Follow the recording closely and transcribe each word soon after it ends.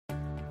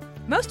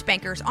Most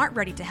bankers aren't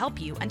ready to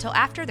help you until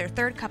after their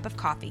third cup of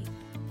coffee.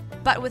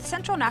 But with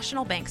Central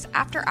National Bank's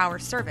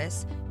after-hours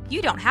service,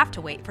 you don't have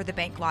to wait for the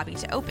bank lobby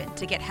to open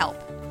to get help.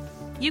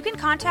 You can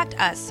contact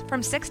us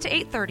from 6 to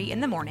 8:30 in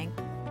the morning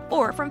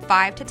or from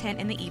 5 to 10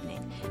 in the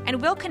evening,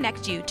 and we'll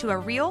connect you to a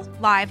real,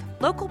 live,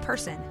 local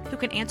person who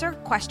can answer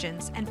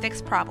questions and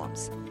fix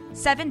problems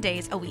 7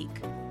 days a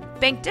week.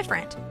 Bank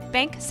different.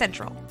 Bank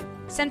Central.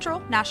 Central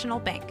National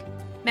Bank.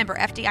 Member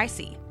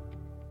FDIC.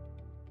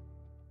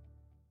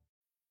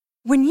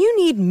 When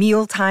you need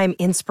mealtime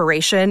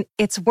inspiration,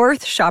 it's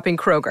worth shopping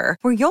Kroger,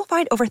 where you'll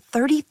find over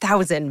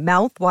 30,000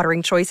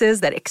 mouth-watering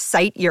choices that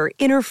excite your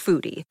inner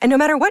foodie. And no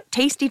matter what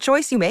tasty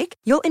choice you make,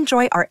 you'll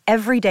enjoy our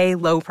everyday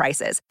low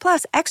prices,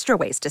 plus extra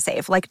ways to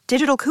save, like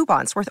digital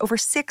coupons worth over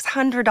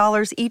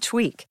 $600 each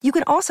week. You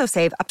can also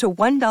save up to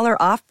 $1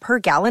 off per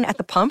gallon at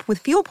the pump with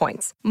fuel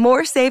points.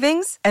 More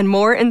savings and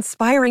more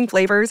inspiring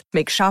flavors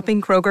make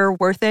shopping Kroger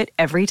worth it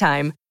every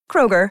time.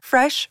 Kroger,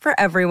 fresh for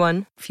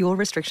everyone. Fuel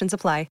restrictions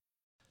apply.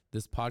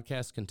 This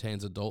podcast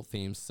contains adult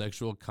themes,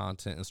 sexual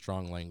content, and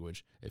strong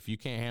language. If you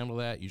can't handle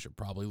that, you should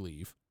probably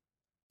leave.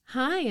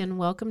 Hi, and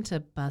welcome to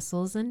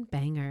Bustles and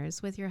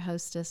Bangers with your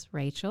hostess,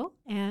 Rachel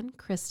and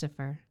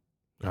Christopher.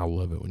 I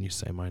love it when you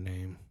say my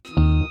name.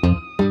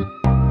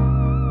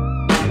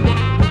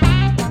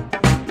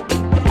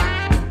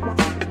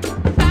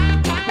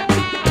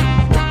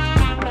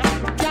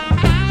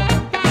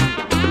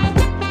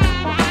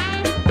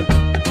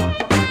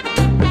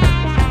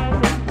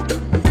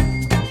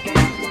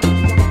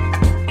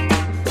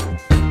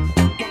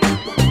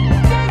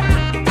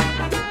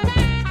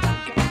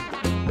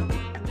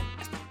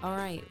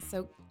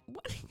 So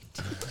what?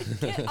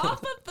 Get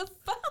off of the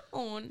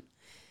phone.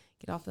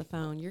 Get off the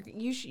phone.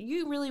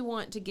 You really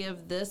want to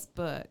give this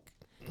book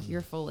your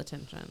full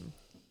attention,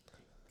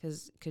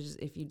 because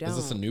if you don't, is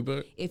this a new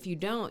book? If you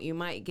don't, you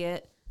might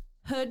get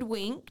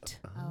hoodwinked.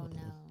 Oh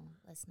no,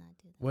 let's not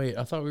do that. Wait,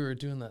 I thought we were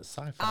doing that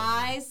sci-fi.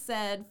 I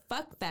said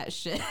fuck that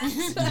shit.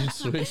 You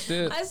switched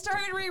it. I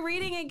started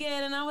rereading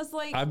again, and I was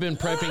like, I've been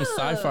prepping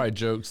sci-fi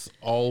jokes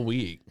all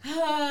week.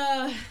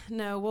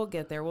 No, we'll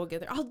get there.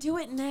 I'll do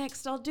it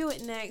next.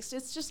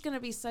 It's just going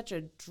to be such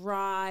a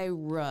dry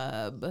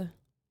rub.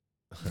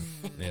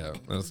 Yeah,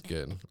 that's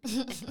good.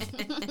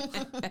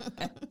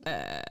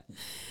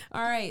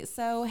 All right.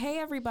 So, hey,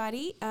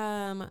 everybody.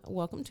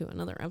 Welcome to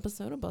another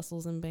episode of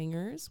Bustles and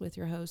Bangers with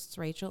your hosts,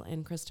 Rachel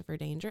and Christopher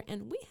Danger.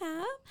 And we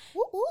have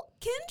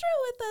Kendra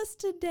with us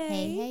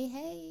today.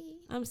 Hey.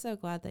 I'm so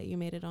glad that you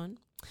made it on.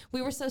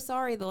 We were so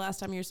sorry the last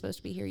time you were supposed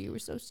to be here. You were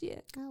so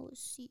sick. I was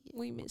sick.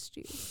 We missed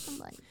you.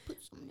 Somebody put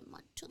something in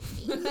my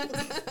tummy.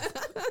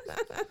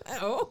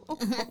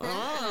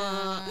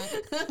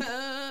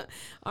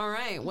 All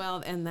right.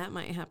 Well, and that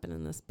might happen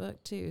in this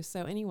book too.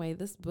 So anyway,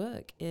 this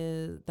book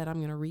that I'm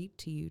going to read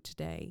to you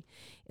today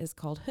is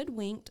called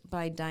Hoodwinked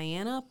by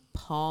Diana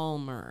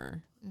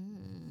Palmer.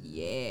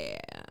 Yeah.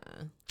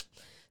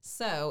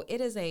 So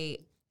it is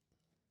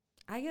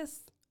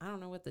I don't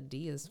know what the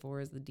D is for.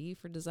 Is the D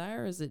for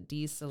desire, or is it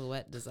D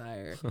silhouette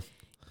desire?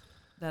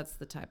 That's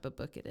the type of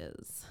book it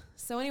is.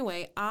 So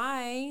anyway,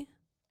 I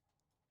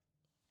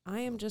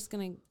am just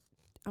gonna.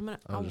 I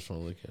just want to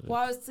look at it. Well,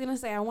 I was gonna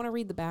say I want to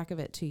read the back of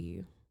it to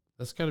you.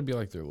 That's got to be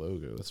like their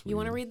logo. That's weird. You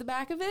want to read the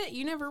back of it?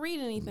 You never read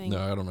anything. No,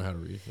 I don't know how to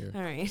read here.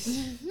 All right.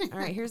 All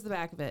right. Here's the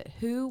back of it.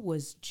 Who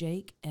was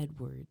Jake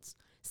Edwards?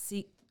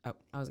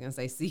 I was going to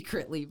say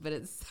secretly, but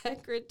it's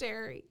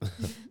secretary.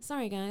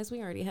 Sorry, guys. We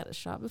already had a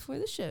shot before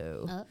the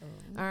show.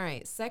 Uh-oh. All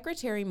right.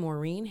 Secretary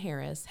Maureen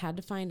Harris had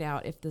to find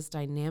out if this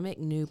dynamic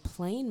new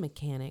plane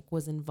mechanic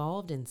was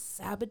involved in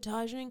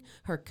sabotaging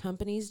her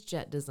company's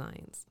jet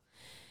designs.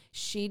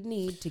 She'd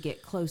need to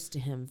get close to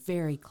him,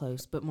 very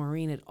close, but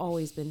Maureen had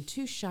always been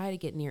too shy to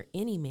get near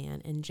any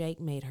man, and Jake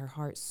made her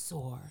heart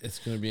soar. It's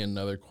going to be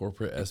another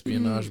corporate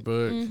espionage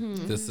book.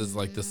 This is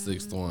like the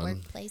sixth one.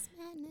 Workplace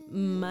madness.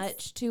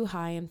 Much too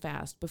high and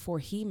fast. Before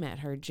he met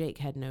her, Jake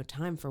had no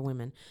time for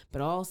women, but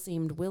all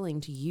seemed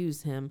willing to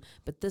use him.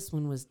 But this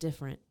one was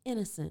different.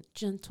 Innocent,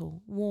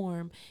 gentle,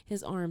 warm.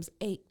 His arms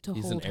ached to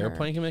hold her. He's an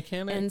airplane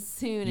mechanic? And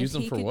soon, Use if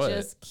him he for could what?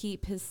 just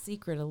keep his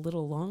secret a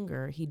little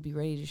longer, he'd be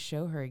ready to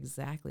show her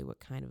exactly what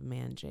kind of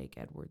man Jake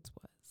Edwards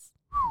was.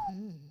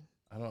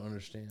 I don't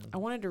understand. I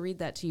wanted to read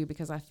that to you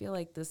because I feel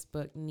like this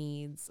book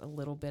needs a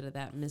little bit of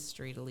that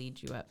mystery to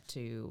lead you up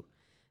to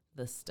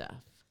the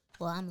stuff.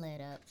 Well, I'm lit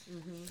up.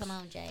 Come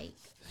on, Jake.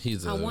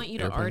 I want you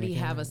to already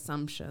have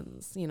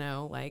assumptions,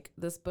 like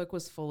this book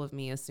was full of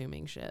me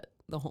assuming shit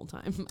the whole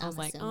time. I was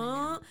like, and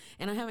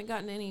I haven't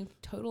gotten any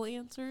total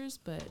answers,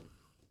 but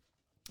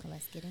Well,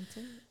 let's get into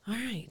it. All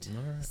right.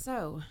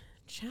 So,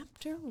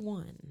 chapter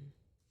 1.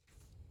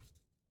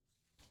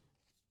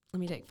 Let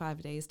me take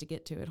 5 days to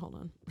get to it. Hold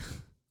on.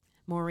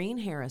 Maureen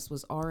Harris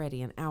was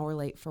already an hour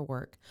late for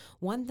work.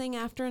 One thing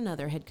after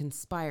another had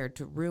conspired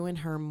to ruin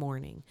her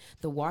morning.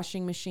 The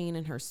washing machine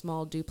in her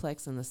small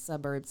duplex in the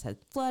suburbs had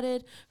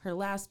flooded. Her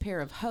last pair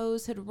of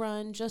hose had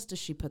run just as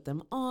she put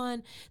them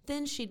on.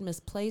 Then she'd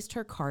misplaced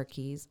her car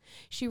keys.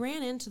 She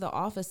ran into the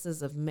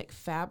offices of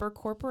McFaber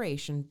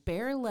Corporation,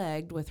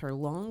 bare-legged with her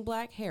long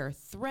black hair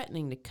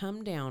threatening to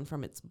come down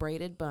from its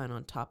braided bun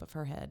on top of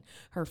her head,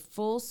 her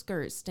full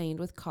skirt stained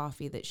with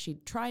coffee that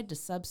she'd tried to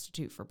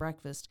substitute for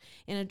breakfast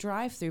in a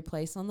drive-through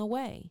place on the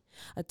way.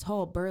 A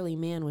tall, burly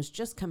man was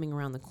just coming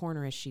around the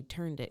corner as she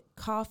turned it,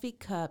 coffee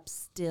cup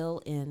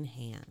still in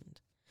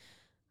hand.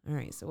 All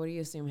right, so what do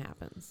you assume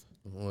happens?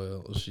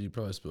 Well, she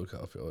probably spilled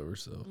coffee all over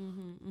herself.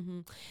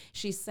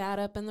 She sat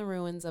up in the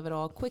ruins of it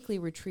all, quickly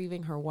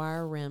retrieving her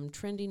wire-rimmed,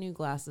 trendy new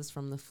glasses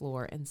from the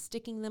floor and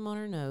sticking them on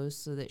her nose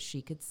so that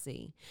she could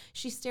see.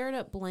 She stared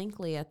up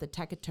blankly at the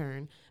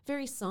taciturn,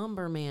 very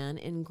somber man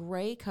in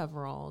gray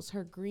coveralls,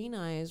 her green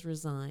eyes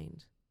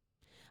resigned.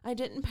 "I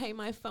didn't pay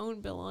my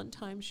phone bill on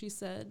time," she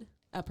said,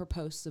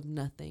 apropos of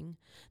nothing.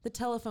 "The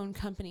telephone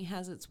company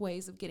has its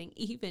ways of getting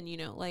even, you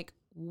know, like,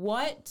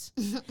 what?"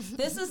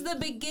 This is the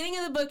beginning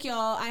of the book,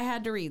 y'all. I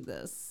had to read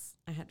this.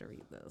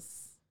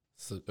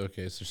 So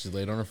she's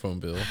late on her phone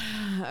bill.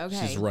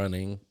 Okay. She's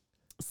running.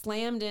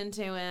 Slammed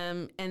into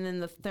him, and then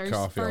the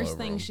first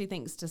thing she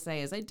thinks to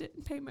say is, "I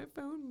didn't pay my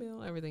phone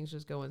bill." Everything's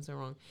just going so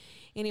wrong.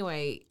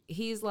 Anyway,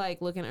 he's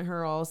like looking at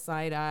her all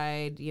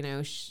side-eyed. You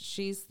know,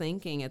 she's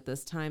thinking at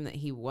this time that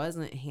he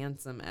wasn't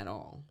handsome at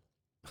all.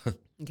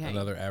 Okay.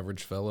 Another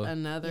average fella.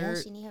 Yeah,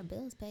 she need her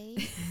bills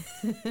paid.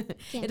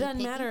 It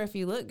doesn't matter if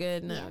you look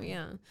good. No,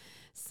 yeah.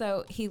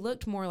 So he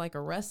looked more like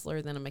a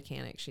wrestler than a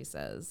mechanic, she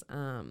says.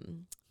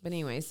 But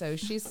anyway, so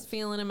she's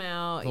feeling him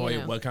out. Oh,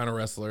 wait, what kind of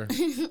wrestler?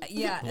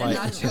 Yeah, Like,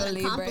 Nacho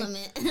Libre.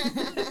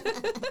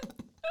 Compliment.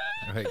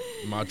 Like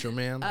Macho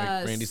Man?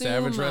 Like Randy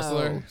Savage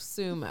wrestler? A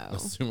Sumo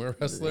sumo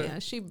wrestler? Yeah,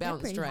 she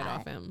bounced pretty right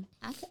hot. off him.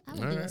 I would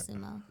do a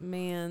sumo.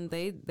 Man,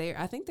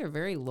 I think they're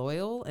very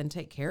loyal and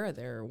take care of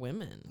their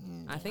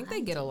women. I think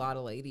they get a lot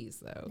of ladies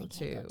though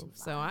too.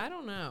 So I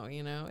don't know.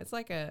 You know, it's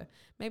like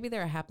maybe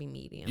they're a happy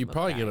medium. You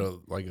probably get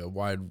a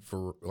wide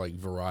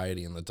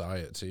variety in the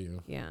diet too.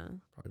 Yeah.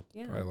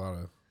 Probably a lot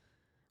of.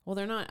 Well,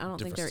 they're not. I don't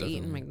think different they're stuff in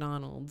eating there.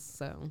 McDonald's.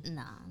 So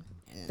No.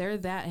 they're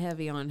that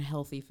heavy on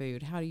healthy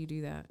food. How do you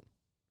do that?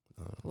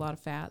 A lot of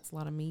fats, a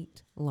lot of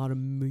meat. A lot of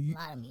meat.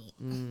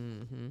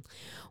 Mm-hmm.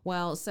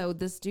 Well, so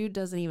this dude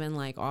doesn't even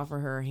like offer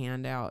her a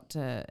handout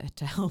to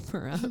help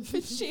her up.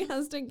 She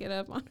has to get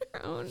up on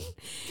her own.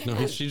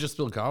 No, she just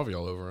spilled coffee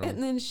all over him.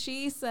 And then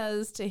she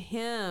says to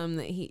him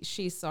that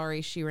she's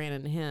sorry she ran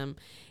into him.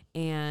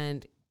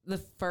 And the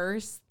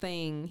first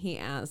thing he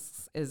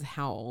asks is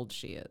how old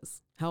she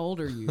is. How old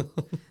are you?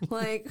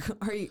 Like,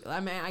 are you? I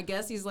mean, I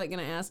guess he's like going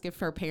to ask if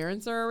her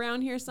parents are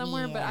around here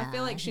somewhere, but I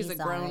feel like she's a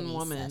grown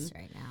woman.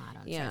 Right now. I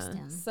don't trust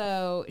him.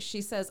 So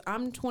she says,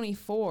 "I'm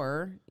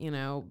 24, you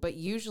know, but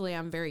usually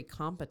I'm very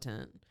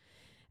competent."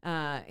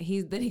 Then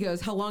he goes,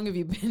 "How long have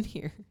you been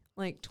here?"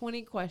 Like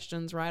 20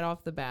 questions right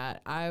off the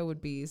bat. I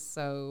would be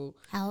so.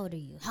 How old are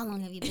you? How long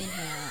have you been here?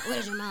 What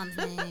is your mom's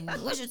name?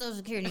 What's your social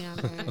security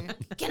number?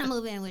 Can I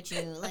move in with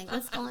you? Like,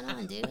 what's going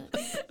on, dude?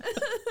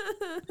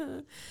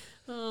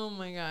 Oh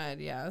my God,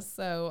 yeah.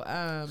 So,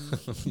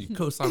 You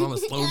co-sign on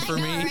this loan for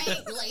me.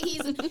 Right?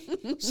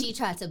 Like she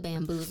tried to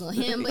bamboozle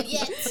him, but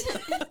yet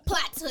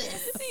plot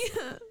twist.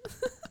 Yeah.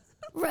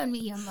 Run me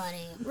your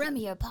money. Run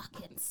me your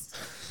pockets.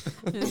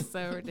 It's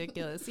so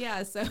ridiculous.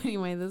 Yeah. So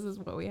anyway, this is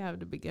what we have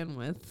to begin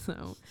with.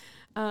 So,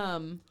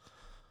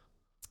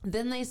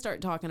 then they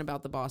start talking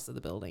about the boss of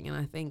the building, and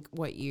I think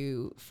what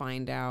you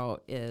find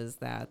out is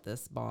that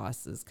this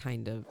boss is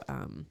kind of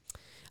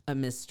a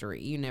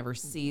mystery. You never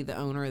see the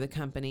owner of the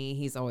company.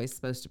 He's always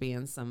supposed to be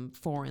in some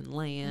foreign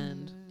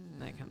land.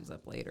 That comes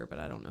up later, but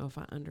I don't know if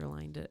I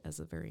underlined it as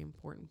a very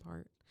important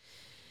part.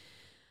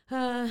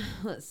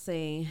 Let's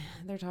see.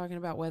 They're talking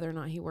about whether or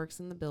not he works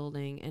in the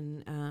building,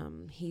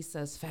 and he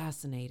says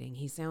fascinating.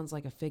 He sounds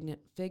like a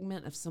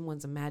figment of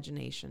someone's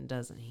imagination,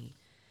 doesn't he?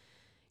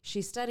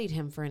 She studied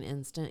him for an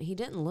instant. He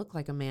didn't look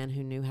like a man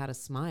who knew how to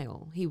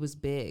smile. He was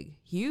big,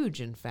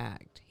 huge, in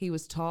fact. He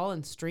was tall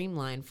and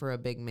streamlined for a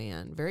big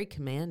man, very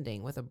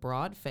commanding, with a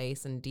broad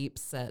face and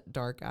deep-set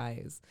dark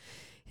eyes.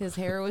 His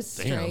hair was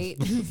straight.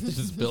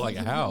 Just built like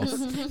a house.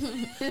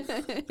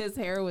 His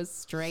hair was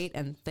straight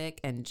and thick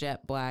and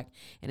jet black,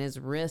 and his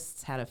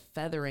wrists had a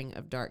feathering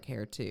of dark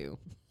hair, too.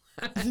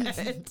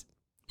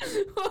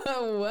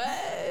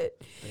 What?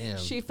 Damn.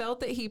 She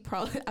felt that he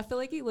probably, I feel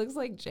like he looks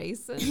like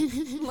Jason,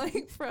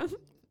 like from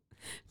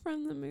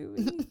the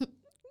movie.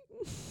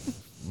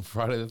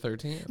 Friday the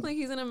 13th? Like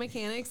he's in a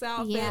mechanic's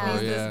outfit. Yeah.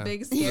 He's this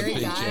big scary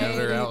big guy.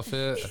 janitor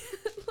outfit.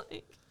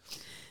 Like,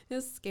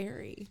 it's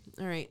scary.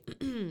 All right.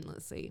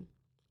 Let's see.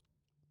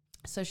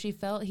 So she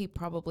felt he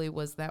probably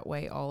was that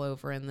way all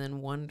over, and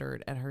then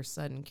wondered at her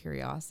sudden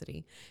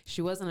curiosity.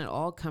 She wasn't at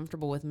all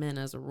comfortable with men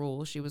as a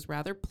rule. She was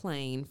rather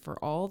plain, for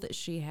all that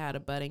she had a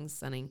budding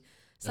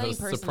Sunny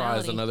Surprise,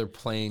 personality. another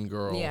plain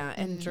girl. Yeah,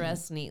 and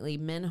dressed neatly.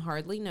 Men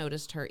hardly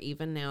noticed her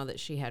even now that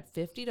she had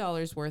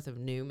 $50 worth of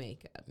new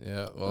makeup.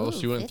 Yeah. Well, Ooh,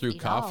 she went through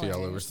coffee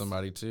all over $50.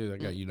 somebody too.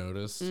 That got you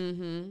noticed.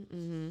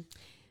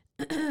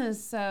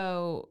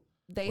 So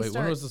they Wait,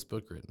 start. when was this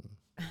book written?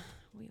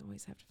 We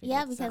always have to figure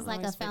Yeah, this because out. like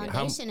I a always forget.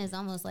 foundation is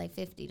almost like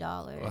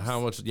 $50.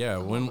 How much? Yeah.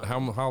 When?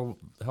 How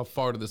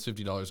far did this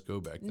 $50 go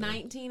back then?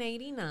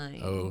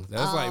 1989. Oh,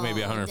 that's like maybe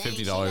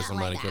 $150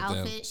 somebody like kept in.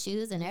 outfit,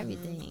 shoes, and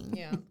everything.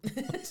 Yeah.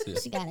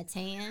 She got a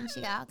tan.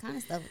 She got all kind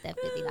of stuff with that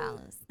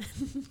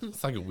 $50.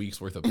 It's like a week's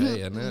worth of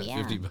pay, isn't it?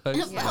 Yeah. $50 For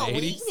for a 80.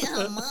 week,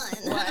 a month.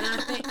 Well,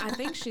 and I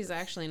think she's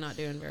actually not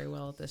doing very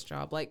well at this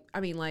job. Like,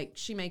 I mean, like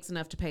she makes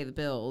enough to pay the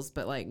bills,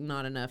 but like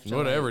not enough to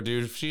Whatever, like,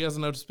 dude. If she has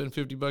enough to spend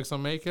 $50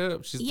 on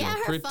makeup, she's Yeah, doing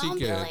her pretty phone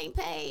bill good. ain't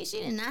paid.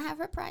 She did not have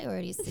her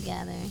priorities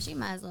together. She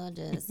might as well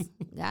just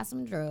got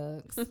some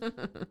drugs.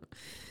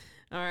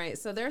 All right,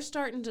 so they're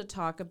starting to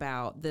talk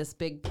about this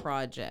big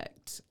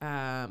project,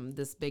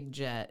 this big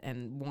jet,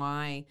 and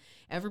why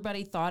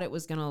everybody thought it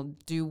was going to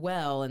do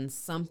well, and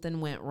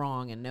something went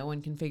wrong, and no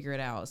one can figure it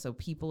out. So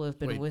people have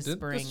been Wait,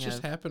 whispering. didn't this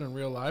just happen in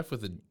real life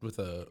with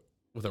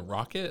a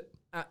rocket?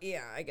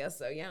 Yeah, I guess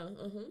so. Yeah.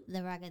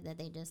 The rocket that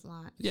they just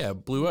launched. Yeah,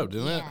 it blew up,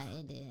 didn't Yeah,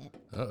 it did. it?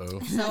 Uh-oh.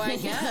 So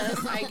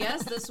I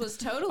guess this was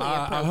totally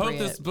I appropriate. hope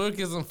this book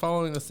isn't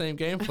following the same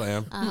game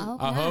plan.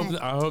 I hope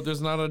not. I hope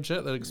there's not a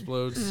jet that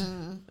explodes.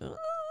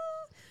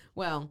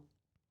 Well,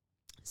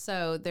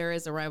 so there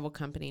is a rival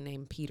company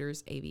named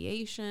Peters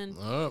Aviation.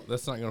 Oh,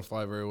 that's not going to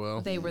fly very well.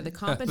 They were the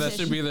competition. That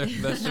should be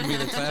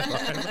the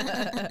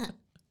tagline.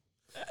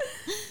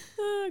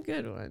 Oh,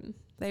 good one.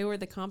 They were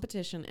the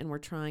competition and were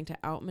trying to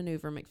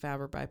outmaneuver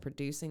McFaber by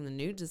producing the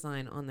new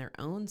design on their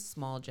own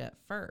small jet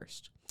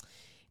first.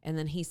 And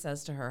then he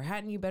says to her,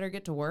 "Hadn't you better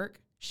get to work?"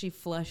 She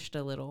flushed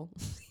a little.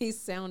 He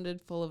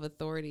sounded full of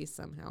authority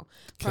somehow.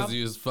 Because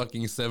he was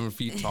fucking 7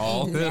 feet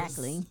tall.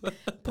 Exactly.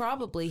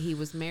 Probably he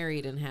was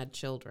married and had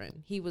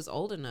children. He was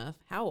old enough.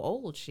 How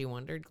old, she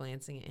wondered,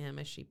 glancing at him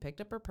as she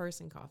picked up her purse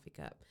and coffee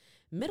cup.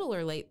 Middle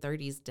or late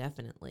 30s,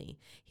 definitely.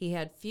 He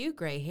had few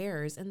gray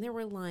hairs, and there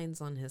were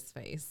lines on his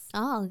face.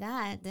 Oh,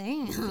 God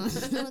damn.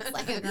 Looks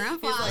like a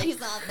grandpa.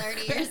 He's all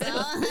 30 years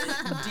old.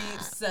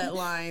 Deep set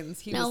lines.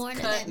 He No was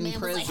wonder cut that in man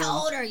was prison. like, "How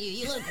old are you?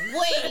 You look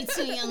way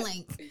too young.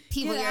 Like,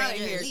 people Get your out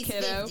age of are here, at least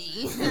kiddo."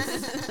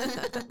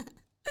 50.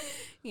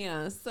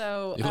 Yeah,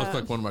 so You look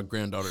like one of my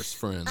granddaughter's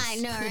friends. I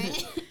know,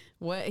 right?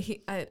 what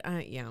he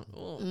yeah.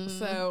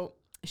 So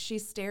she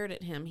stared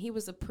at him. He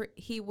was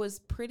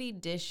pretty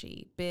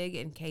dishy, big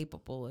and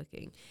capable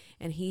looking,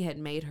 and he had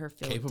made her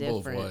feel Capable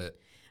different. of what?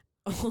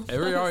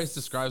 Everybody always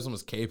describes him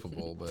as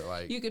capable, but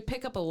like... You could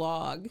pick up a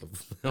log.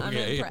 I'm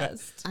Okay, yeah.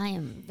 impressed. I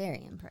am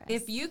very impressed.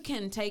 If you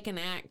can take an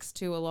axe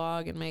to a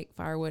log and make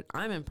firewood,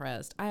 I'm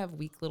impressed. I have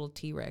weak little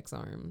T-Rex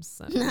arms.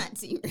 So. Not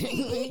T-Rex.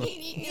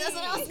 That's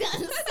what I was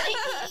going to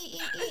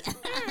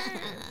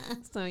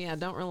say. So yeah,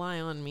 don't rely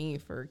on me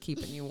for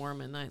keeping you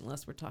warm at night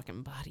unless we're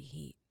talking body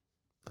heat.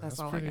 That's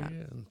all pretty I got.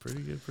 good.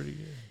 Pretty good.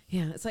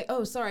 Yeah, it's like,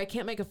 oh, sorry, I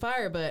can't make a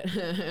fire, but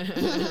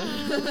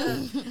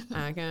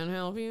I can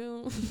help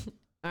you.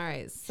 All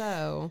right,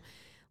 so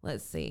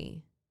let's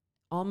see.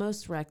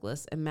 Almost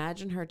reckless.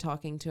 Imagine her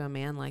talking to a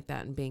man like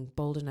that and being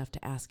bold enough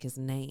to ask his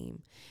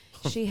name.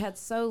 She had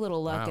so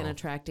little luck in Wow.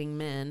 attracting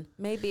men.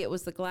 Maybe it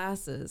was the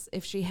glasses.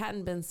 If she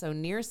hadn't been so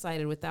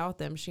nearsighted without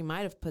them, she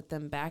might have put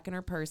them back in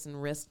her purse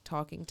and risked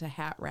talking to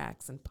hat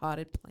racks and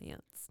potted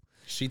plants.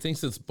 She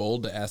thinks it's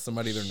bold to ask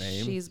somebody their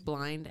name. She's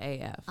blind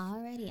AF. I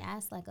already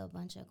asked like a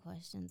bunch of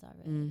questions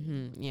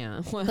already.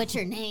 Yeah. Well, What's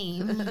your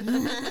name?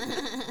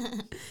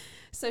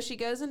 so she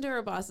goes into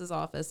her boss's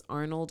office,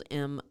 Arnold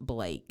M.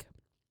 Blake.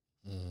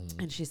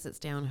 And she sits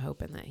down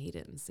hoping that he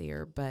didn't see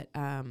her. But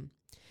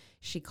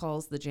she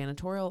calls the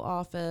janitorial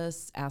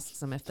office, asks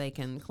them if they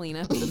can clean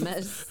up the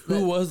mess.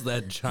 Who was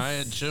that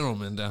giant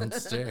gentleman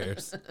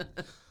downstairs?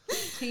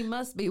 He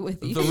must be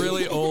with you. The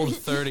really old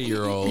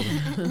 30-year-old.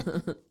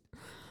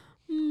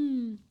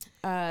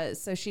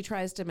 So she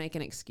tries to make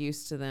an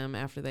excuse to them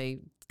after they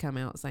come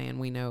out saying,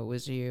 "We know it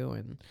was you."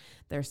 And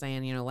they're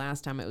saying,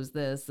 last time it was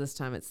this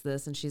time it's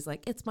this. And she's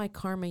like, "It's my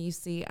karma, you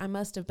see. I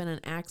must have been an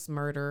axe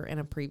murderer in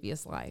a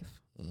previous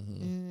life."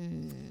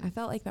 I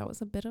felt like that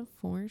was a bit of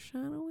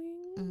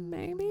foreshadowing.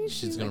 Maybe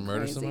She's a gonna murder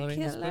crazy somebody in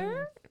this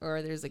killer,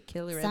 or there's a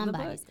killer in the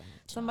Somebody's book. gonna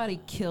Somebody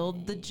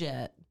killed the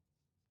jet.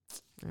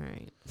 All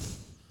right,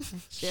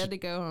 she had to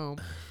go home.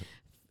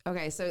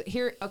 Okay, so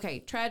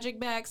tragic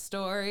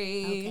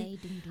backstory. Okay.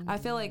 I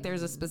feel like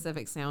there's a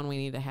specific sound we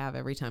need to have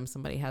every time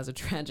somebody has a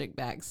tragic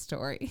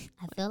backstory.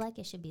 I feel like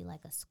it should be like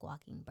a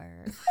squawking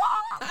bird.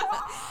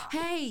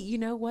 Hey, you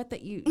know what?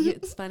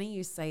 It's funny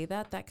you say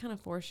that. That kind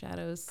of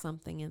foreshadows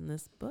something in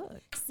this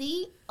book.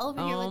 See?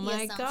 Over here Oh with the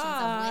my assumptions.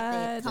 I'm with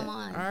it. God. Come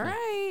on. All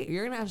right.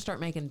 You're going to have to start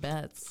making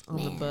bets on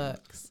the Man.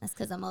 books That's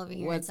because I'm over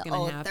here What's into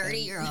gonna old happen?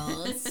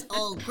 30-year-olds.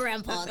 Old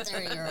grandpa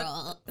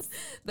 30-year-olds.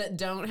 that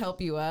don't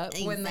help you up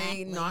when they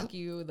Exactly. knock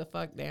you the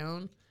fuck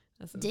down.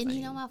 That's Didn't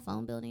you know insane. my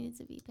phone bill needed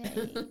to be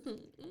paid?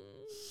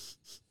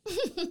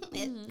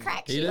 It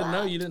cracks He you didn't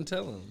know. up. You didn't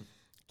tell him.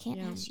 Can't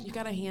ask You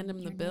got to hand him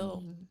the your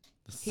bill. name.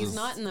 He's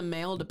not in the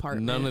mail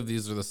department. None of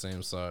these are the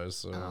same size.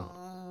 So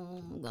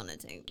Oh, I'm gonna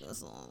take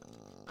this one.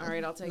 All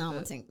right, I'll take No, I'm the.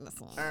 gonna take this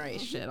one. All right,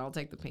 shit, I'll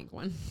take the pink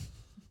one.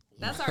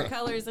 That's our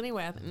colors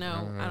anyway. I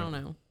don't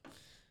know.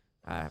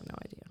 I have no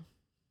idea.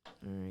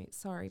 All right,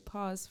 sorry.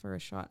 Pause for a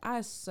shot.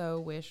 I so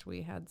wish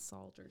we had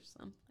salt or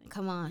something.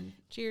 Come on.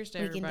 Cheers to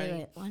We everybody. can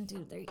do it. 1,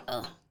 2, 3.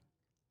 Oh.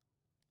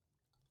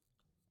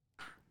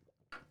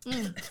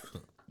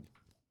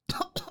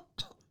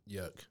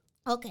 yuck.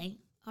 Okay.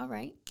 All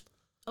right.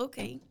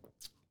 Okay.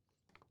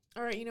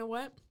 All right, you know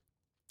what?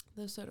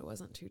 The soda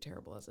wasn't too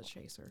terrible as a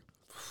chaser.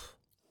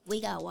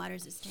 We got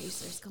waters as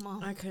chasers. Come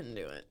on. I couldn't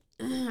do it.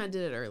 I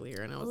did it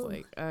earlier, and I was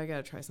like, I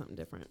got to try something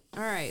different.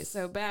 All right,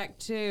 so back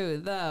to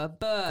the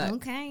book.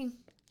 Okay.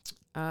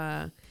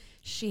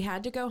 She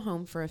had to go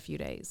home for a few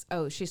days.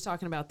 Oh, she's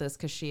talking about this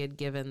because she had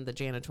given the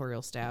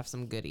janitorial staff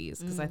some goodies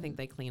because I think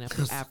they clean up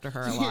after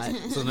her a lot.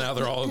 So now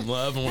they're all in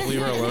love and won't leave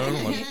her alone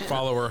and like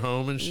follow her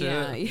home and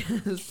shit.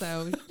 Yeah.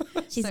 So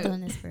She's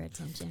doing this for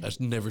attention. I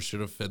never should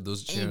have fed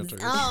those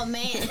janitors. Oh,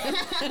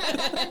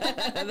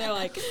 man. they're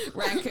like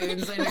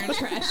raccoons in your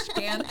trash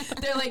can.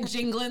 They're like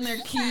jingling their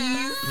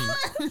keys.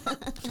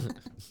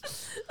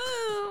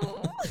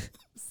 Oh.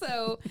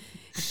 So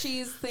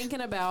she's thinking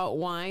about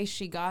why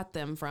she got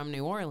them from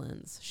New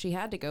Orleans. She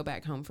had to go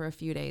back home for a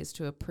few days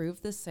to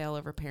approve the sale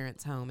of her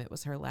parents' home. It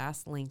was her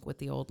last link with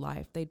the old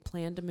life. They'd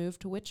planned to move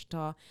to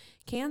Wichita,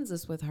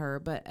 Kansas with her,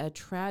 but a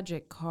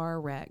tragic car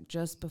wreck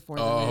just before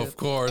the move. Of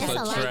course, That's a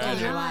that's lot going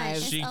tragic. on.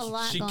 She That's a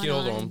lot going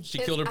killed on. them. She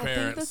killed her I think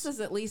parents. this is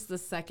at least the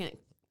second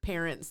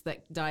parents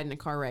that died in a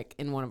car wreck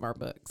in one of our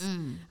books.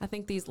 I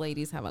think these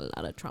ladies have a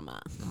lot of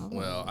trauma.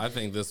 Well, I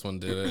think this one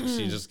did it.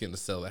 She's just getting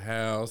to sell the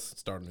house,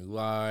 start a new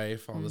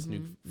life, all this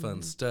new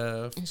fun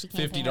stuff. And she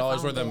can't pay her $50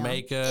 phone worth of bill.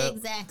 makeup.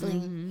 Exactly.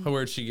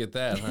 Where'd she get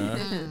that, huh?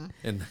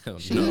 And no.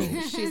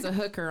 She's a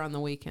hooker on the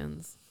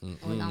weekends. We're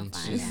going to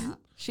find out.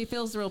 She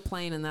feels real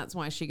plain, and that's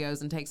why she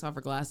goes and takes off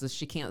her glasses.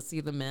 She can't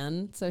see the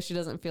men, so she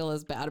doesn't feel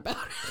as bad about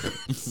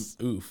it.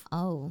 Oof.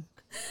 Oh.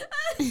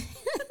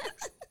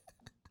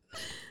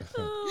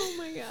 Oh,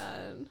 my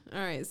God. All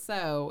right,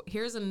 so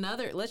here's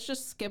another. Let's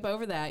just skip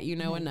over that. You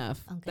know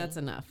enough. Okay. That's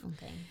enough.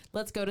 Okay.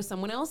 Let's go to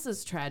someone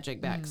else's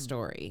tragic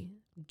backstory.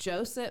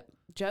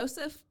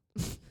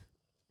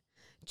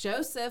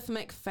 Joseph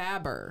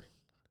McFaber,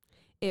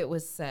 it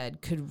was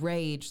said, could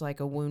rage like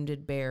a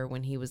wounded bear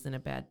when he was in a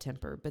bad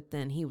temper, but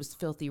then he was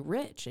filthy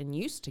rich and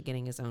used to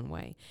getting his own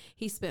way.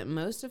 He spent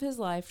most of his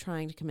life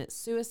trying to commit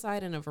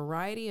suicide and a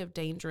variety of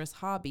dangerous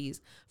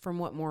hobbies from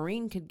what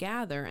Maureen could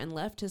gather, and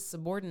left his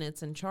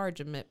subordinates in charge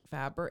of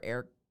McFaber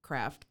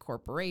Aircraft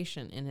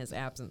Corporation in his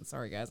absence.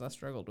 Sorry, guys, I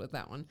struggled with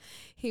that one.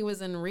 He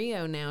was in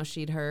Rio now,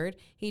 she'd heard.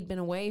 He'd been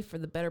away for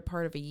the better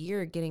part of a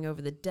year getting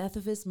over the death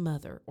of his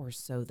mother, or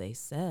so they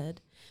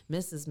said.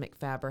 Mrs.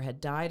 McFaber had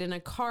died in a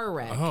car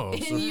wreck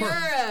in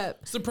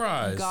Europe.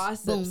 Surprise.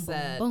 Gossip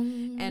said.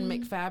 And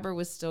McFaber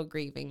was still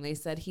grieving. They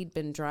said he'd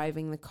been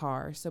driving the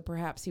car, so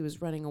perhaps he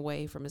was running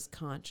away from his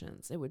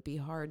conscience. It would be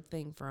a hard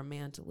thing for a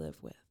man to live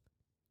with.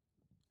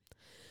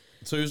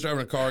 So he was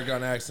driving a car, got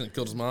in an accident,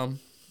 killed his mom?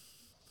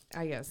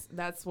 I guess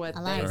that's what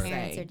A lot they of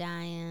parents say. are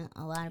dying.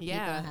 A lot of people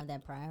Yeah. have their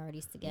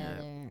priorities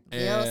together. Yeah.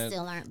 Bills And-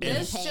 still aren't being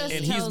This paid. just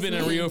And he's tells been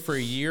in me- Rio for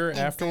a year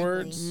Exactly.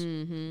 afterwards?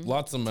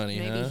 Lots of money,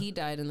 Maybe huh? he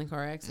died in the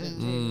car accident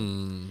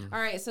too. All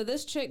right, so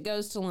this chick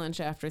goes to lunch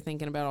after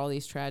thinking about all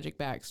these tragic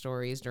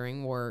backstories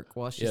during work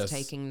while she's Yes.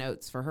 taking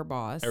notes for her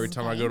boss. Every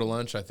time I go to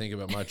lunch, I think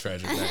about my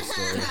tragic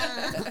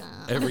backstory.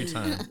 Every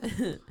time.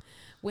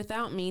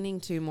 Without meaning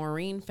to,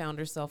 Maureen found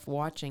herself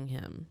watching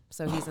him,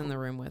 so he's in the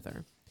room with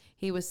her.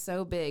 He was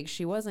so big,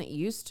 she wasn't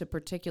used to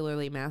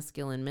particularly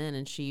masculine men,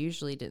 and she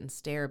usually didn't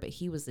stare, but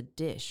he was a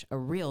dish, a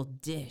real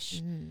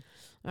dish.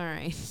 All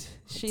right.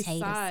 She Potato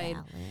sighed.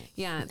 salad.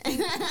 Yeah.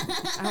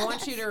 I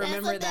want you to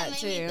remember That's that what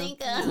too. made me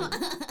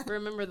think of.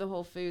 Remember the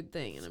whole food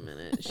thing in a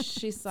minute.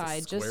 She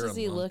sighed just square as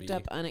he and looked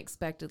lumpy. up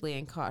unexpectedly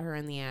and caught her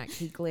in the act.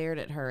 He glared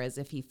at her as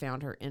if he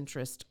found her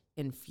interest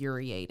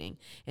infuriating,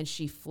 and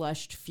she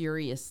flushed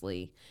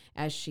furiously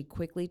as she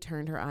quickly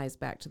turned her eyes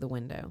back to the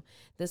window.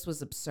 This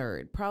was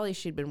absurd. Probably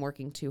she'd been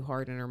working too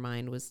hard and her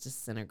mind was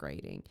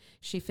disintegrating.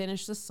 She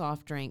finished the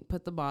soft drink,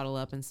 put the bottle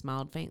up, and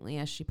smiled faintly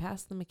as she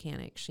passed the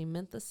mechanic. She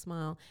meant the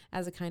smile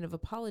as a kind of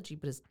apology,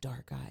 but his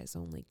dark eyes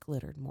only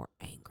glittered more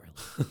angrily.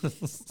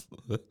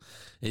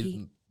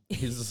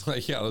 He's just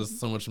like, yeah,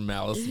 there's so much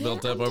malice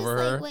built up I'm over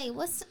just her. like, wait,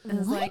 what's It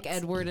was like what?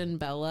 Edward and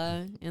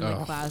Bella in the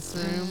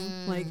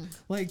classroom,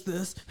 like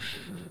this.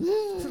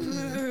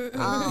 Why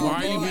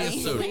are you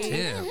being so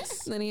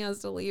tense? Then he has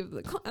to leave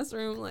the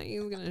classroom like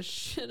he's gonna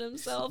shit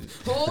himself.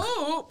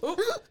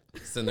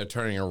 Sitting there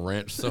turning a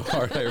wrench so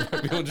hard,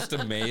 people are just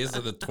amazed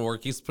at the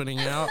torque he's putting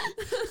out.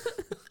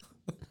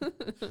 Like,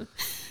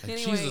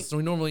 Anyway. Jesus,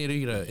 we normally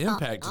need an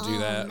impact to do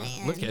that.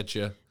 man. Look at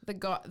you.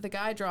 The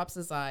guy drops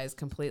his eyes,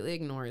 completely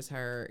ignores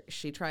her.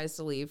 She tries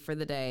to leave for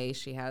the day.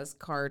 She has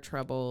car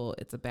trouble.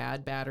 It's a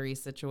bad battery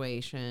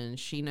situation.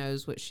 She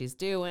knows what she's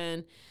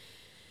doing.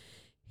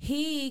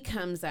 He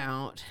comes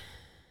out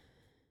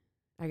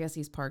I guess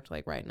he's parked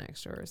like right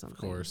next to her or something.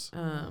 Of course.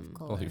 Of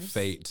course. Well,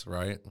 fate,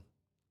 right?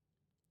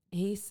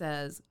 He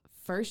says,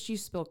 first you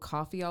spill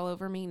coffee all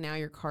over me. Now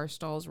your car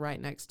stalls right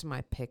next to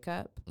my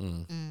pickup.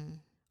 Mm.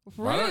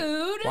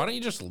 Rude. Why don't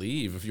you just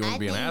leave if you want to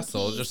be an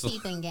asshole? He's Just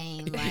keeping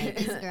game. Like,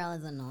 this girl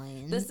is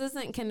annoying. This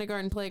isn't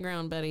kindergarten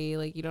playground, buddy.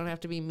 Like, you don't have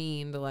to be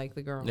mean to like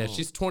the girl. yeah,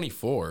 she's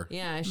 24.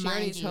 Yeah, she Mind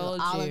already you, told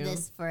all you. of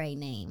this for a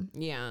name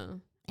Yeah.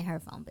 and her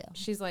phone bill.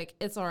 She's like,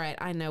 it's all right.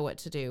 I know what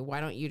to do. Why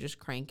don't you just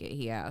crank it?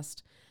 He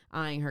asked,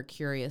 eyeing her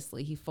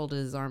curiously. He folded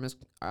his arms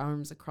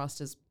across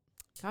his,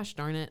 gosh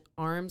darn it,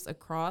 arms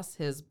across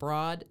his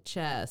broad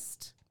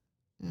chest.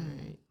 All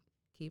right.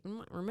 Keep in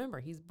mind, remember,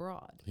 he's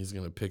broad. He's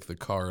gonna pick the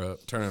car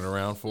up, turn it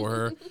around for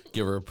her,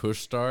 give her a push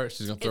start.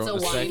 She's gonna throw it in a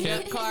wind-up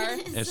second, car.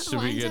 and she'll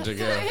be good to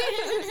go.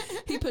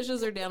 He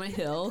pushes her down a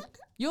hill.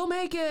 You'll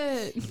make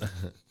it.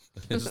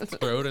 Just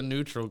throw it in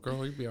neutral,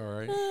 girl. You'll be all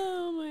right.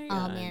 Oh my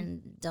god. Oh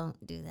man,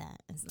 don't do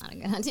that. It's not a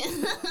good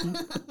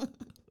idea.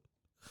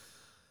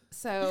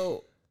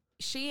 So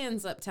she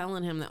ends up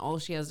telling him that all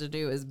she has to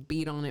do is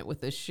beat on it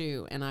with a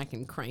shoe and I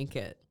can crank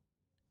it.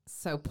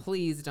 So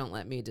please don't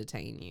let me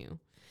detain you.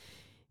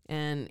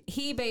 And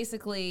he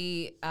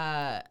basically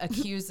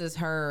accuses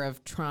her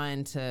of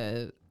trying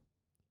to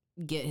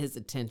get his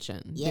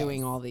attention, Yes.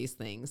 doing all these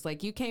things.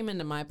 Like, you came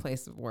into my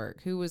place of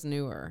work. Who was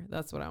newer?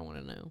 That's what I want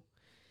to know.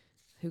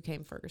 Who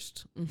came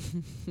first?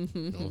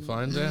 We'll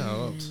find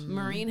out.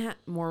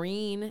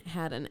 Maureen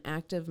had an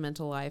active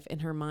mental life. In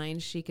her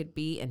mind, she could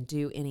be and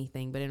do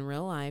anything, but in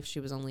real life, she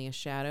was only a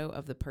shadow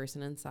of the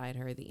person inside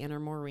her. The inner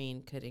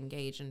Maureen could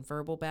engage in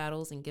verbal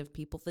battles and give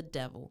people the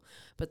devil,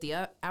 but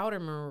the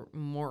outer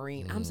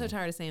Maureen, I'm so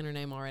tired of saying her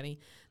name already,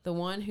 the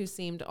one who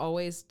seemed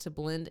always to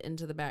blend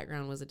into the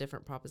background, was a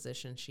different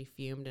proposition. She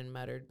fumed and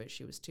muttered, but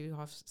she was too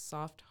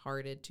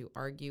soft-hearted to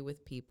argue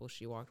with people.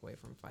 She walked away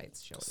from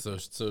fights. So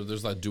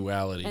there's like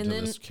duality to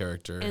this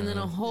character. And then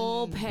a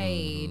whole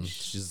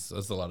page.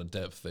 That's a lot of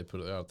depth they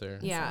put out there.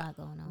 Yeah. a lot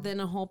going on.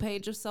 Then a whole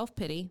page of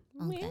self-pity.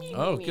 Okay.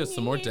 Oh, good.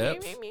 Some more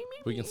depth.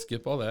 We can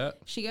skip all that.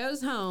 She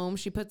goes home.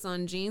 She puts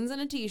on jeans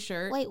and a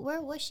t-shirt. Wait, where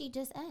was she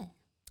just at?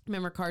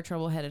 Remember, car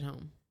trouble, headed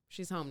home.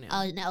 She's home now.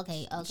 Oh, no,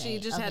 okay. She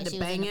just okay, had to she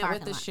was in bang it with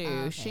parking the lot. shoe. Oh,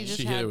 okay. She just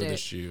She had hit it with to. the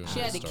shoe. She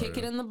had to kick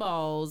it in the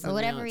balls. For and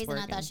whatever now it's reason,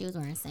 I thought working. she was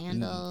wearing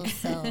sandals.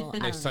 So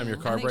Next I time your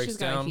don't car I think breaks she's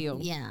got a down, heel.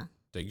 know. Yeah.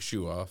 take your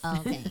shoe off. Oh,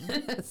 okay.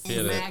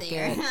 Hit Right it.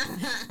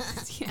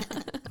 there.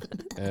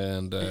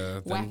 And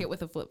Whack it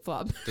with a flip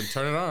flop. then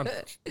turn it on.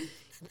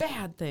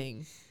 Bad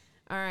thing.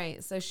 All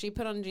right, so she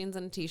put on jeans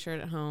and a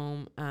t-shirt at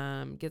home,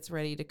 gets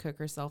ready to cook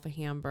herself a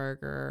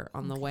hamburger.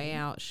 On the way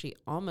out, she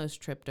almost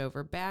tripped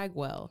over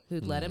Bagwell,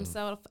 who'd let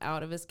himself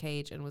out of his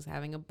cage and was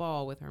having a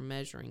ball with her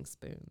measuring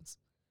spoons.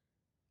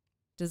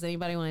 Does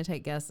anybody want to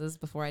take guesses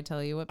before I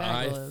tell you what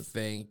Bagwell I is?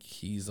 think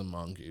he's a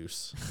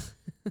mongoose.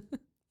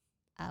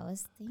 I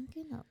was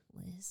thinking a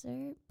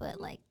lizard,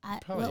 but like,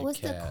 Probably what a was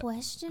the cat.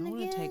 question I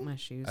want again? to take my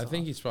shoes I off.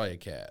 think he's probably a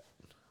cat.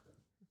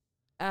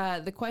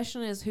 The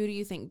question is, who do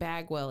you think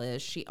Bagwell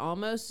is? She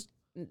almost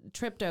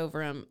tripped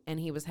over him, and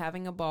he was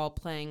having a ball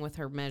playing with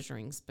her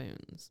measuring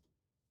spoons.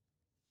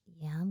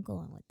 Yeah, I'm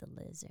going with the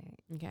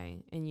lizard. Okay,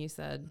 and you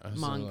said I was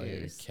thinking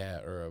mongoose. like a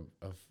cat or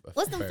a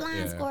What's them ferret,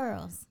 flying yeah.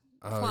 squirrels?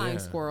 Oh, Flying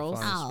squirrels.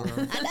 Oh,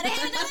 squirrel. I thought it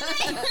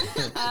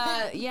had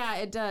another name. Yeah,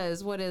 it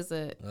does. What is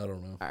it? I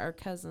don't know. Our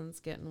cousin's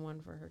getting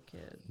one for her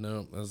kid.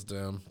 No, that's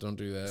dumb. Don't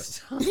do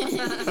that.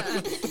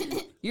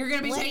 You're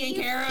gonna be What do taking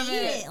you care of feed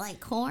it. Like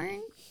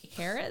corn?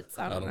 Carrots?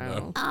 I don't don't know.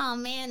 know. Oh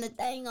man, the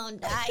thing gonna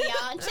die,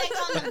 y'all. Check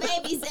on the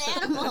baby's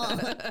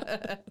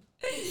animal.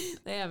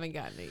 They haven't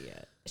gotten it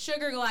yet.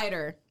 Sugar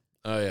glider.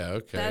 Oh yeah,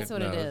 okay. That's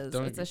what it No, is.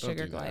 don't- It's a don't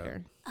sugar do that.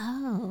 glider.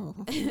 Oh.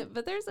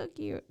 But they're so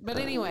cute. But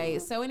anyway,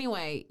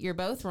 you're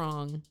both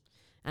wrong.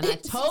 And I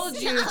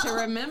told you to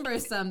remember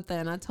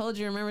something. I told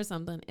you to remember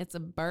something. It's a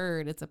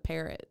bird. It's a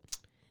parrot.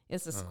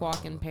 It's a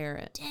squawking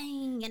parrot.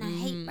 Dang, and I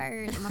hate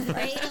birds. I'm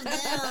afraid of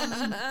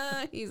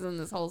them. He's in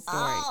this whole story.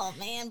 Oh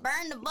man,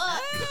 burn the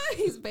book.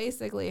 He's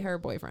basically her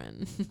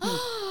boyfriend.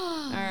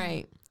 All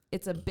right.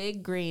 It's a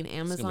big green It's gonna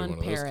Amazon be one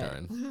of those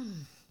parrot. kind.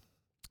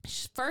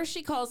 First,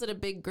 she calls it a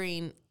big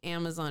green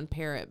Amazon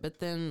parrot, but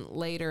then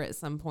later at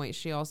some point,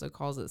 she also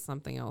calls it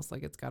something else,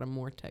 like it's got a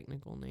more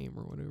technical name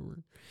or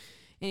whatever.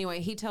 Anyway,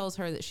 he tells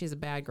her that she's a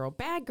bad girl.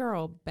 Bad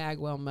girl,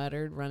 Bagwell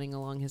muttered, running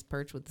along his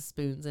perch with the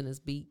spoons in his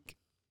beak.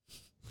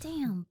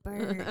 Damn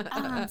bird. Oh,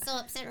 I'm so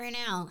upset right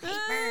now.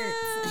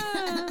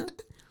 Hate birds.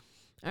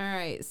 All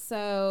right,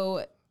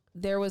 so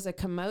there was a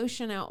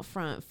commotion out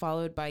front,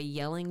 followed by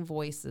yelling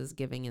voices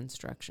giving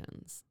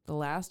instructions. The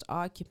last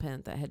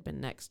occupant that had been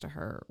next to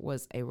her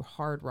was a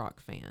hard rock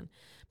fan,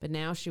 but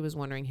now she was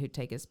wondering who'd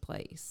take his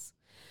place.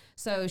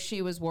 So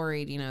she was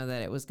worried,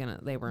 that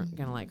they weren't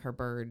gonna like her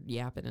bird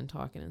yapping and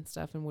talking and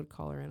stuff, and would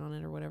call her in on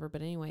it or whatever.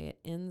 But anyway,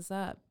 what ends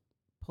up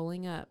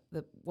pulling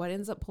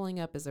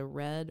up is a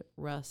red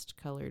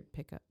rust-colored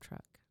pickup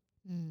truck.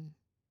 Mm.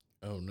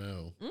 Oh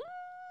no.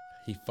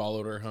 He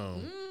followed her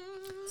home.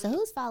 So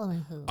who's following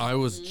who? I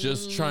was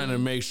just trying to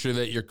make sure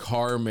that your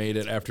car made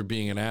it after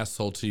being an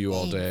asshole to you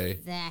all day.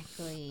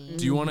 Exactly.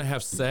 Do you want to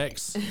have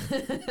sex?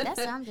 That's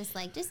what I'm just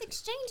like, just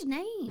exchange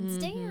names.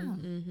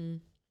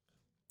 Damn.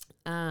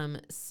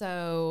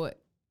 So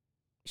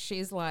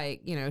she's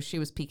like, you know, she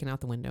was peeking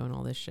out the window and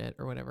all this shit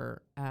or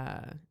whatever.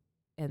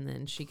 And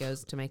then she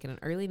goes to make it an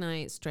early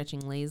night,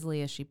 stretching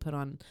lazily as she put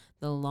on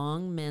the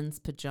long men's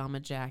pajama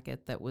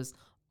jacket that was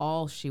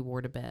all she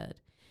wore to bed.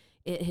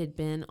 It had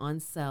been on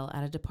sale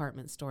at a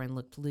department store and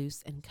looked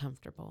loose and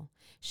comfortable.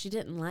 She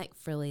didn't like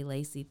frilly,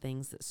 lacy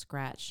things that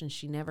scratched, and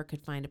she never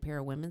could find a pair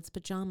of women's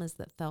pajamas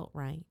that felt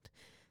right.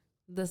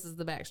 This is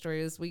the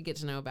backstory as we get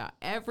to know about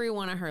every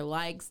one of her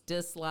likes,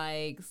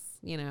 dislikes,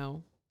 you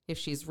know, if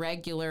she's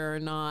regular or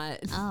not.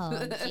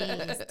 Oh,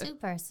 geez. Too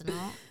personal,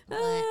 but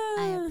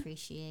I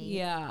appreciate.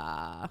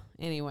 Yeah.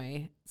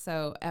 Anyway,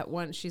 so at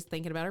once she's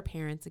thinking about her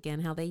parents again,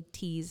 how they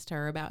teased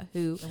her about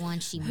who. The one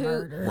she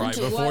murdered. Right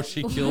before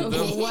she killed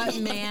them. What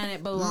man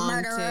it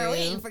belonged Murderer. to. We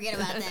didn't forget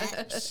about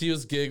that. She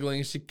was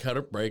giggling. She cut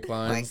her brake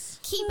lines.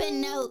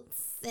 Keeping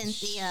notes,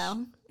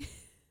 Cynthia.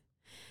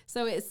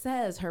 So it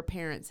says her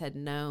parents had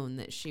known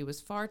that she was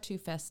far too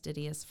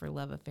fastidious for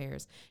love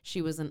affairs.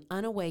 She was an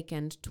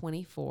unawakened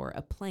 24,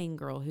 a plain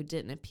girl who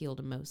didn't appeal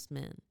to most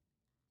men.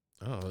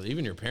 Oh,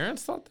 even your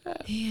parents thought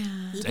that? Yeah.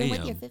 Even with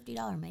Damn. your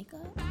 $50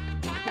 makeup?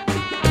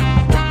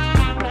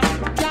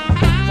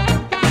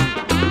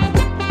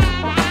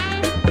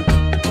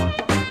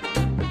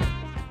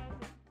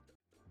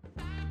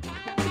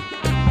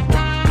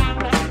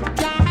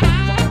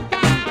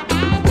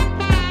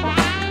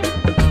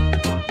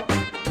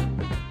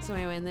 So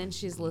anyway, and then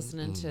she's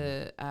listening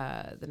to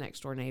the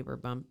next door neighbor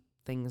bump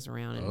things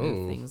around and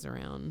move things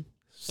around.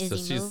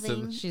 Is he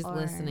moving? She's or-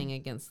 listening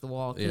against the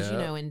wall because, you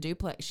Yeah. know, in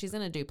duplex, she's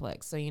in a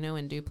duplex. So, you know,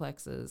 in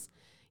duplexes,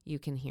 you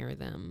can hear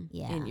them.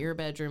 Yeah. And your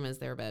bedroom is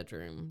their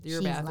bedroom.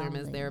 Your She's bathroom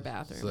is lonely. their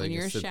bathroom. So they when can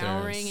you're sit there and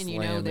showering and you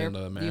know slam they're into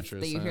the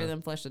mattress, you hear huh?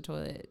 them flush the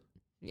toilet.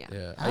 Yeah.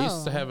 Yeah, I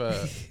used to Oh.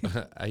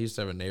 have I used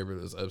to have a neighbor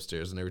that was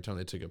upstairs, and every time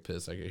they took a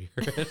piss, I could hear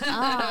it.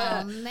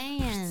 Oh,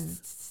 man.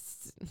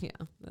 Yeah,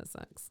 that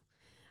sucks.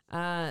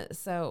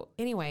 So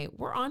anyway,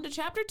 we're on to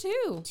chapter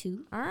 2.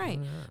 2. All right.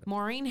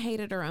 Maureen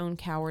hated her own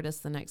cowardice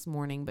the next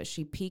morning, but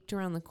she peeked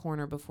around the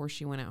corner before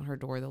she went out her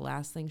door. The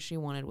last thing she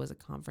wanted was a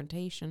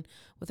confrontation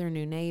with her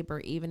new neighbor,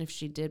 even if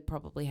she did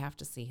probably have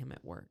to see him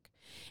at work.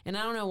 And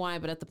I don't know why,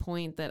 but at the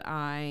point that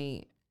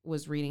I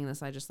was reading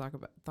this, I just thought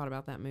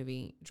about that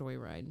movie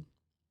Joyride.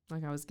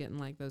 Like I was getting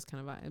like those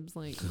kind of vibes,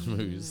 like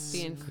Movies.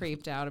 being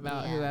creeped out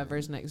about Yeah.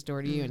 whoever's next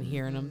door to you and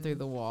hearing them through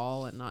the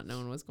wall and not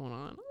knowing what's going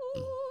on.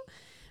 Ooh.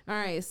 All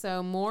right,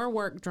 so more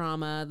work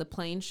drama. The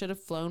plane should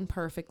have flown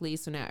perfectly,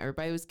 so now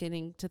everybody was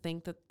getting to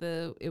think that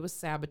it was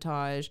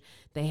sabotage.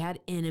 They had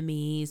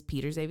enemies.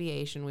 Peter's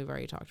Aviation, we've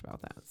already talked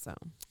about that. So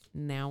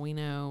now we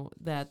know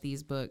that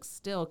these books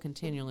still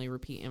continually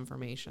repeat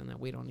information that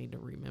we don't need to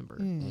remember.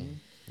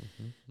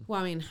 Well,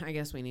 I mean, I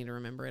guess we need to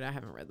remember it. I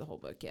haven't read the whole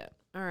book yet.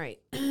 All right.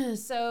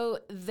 So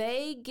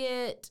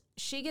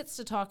she gets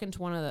to talking to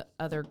one of the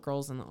other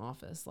girls in the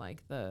office,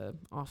 like the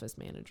office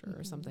manager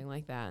or something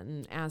like that,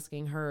 and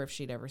asking her if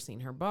she'd ever seen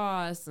her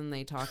boss. And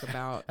they talk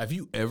about, Have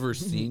you ever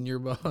seen your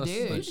boss?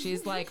 dude, Like,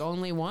 she's like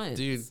only once.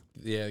 dude,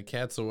 yeah,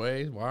 cat's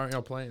away. Why aren't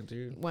y'all playing,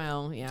 dude?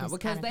 Well, yeah, Just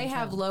because out of they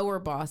have control. lower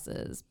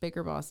bosses,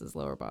 bigger bosses,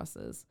 lower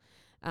bosses.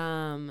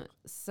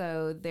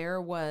 So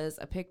there was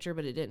a picture,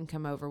 but it didn't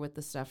come over with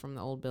the stuff from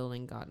the old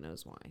building. God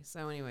knows why.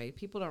 So anyway,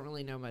 people don't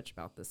really know much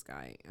about this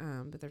guy,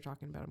 but they're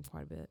talking about him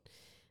quite a bit.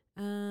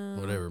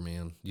 Whatever,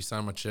 man. You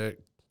sign my check.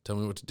 Tell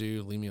me what to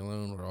do. Leave me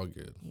alone. We're all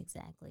good.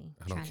 Exactly.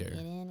 I don't Trying care. to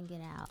get in and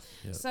get out.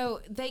 Yep.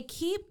 So they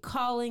keep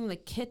calling the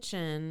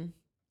kitchen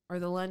or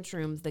the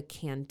lunchroom the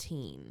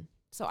canteen.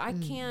 So I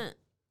can't.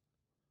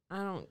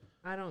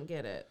 I don't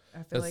get it.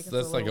 I feel like it's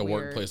That's like a little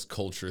weird. workplace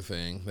culture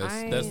thing.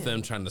 That's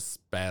them trying to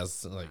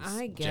spaz, like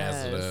I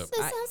jazz it guess. up. This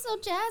sounds so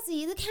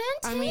jazzy. The canteen.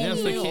 I mean, Yeah,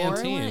 it's the New canteen.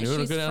 Orleans. You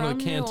wanna She's go down to the from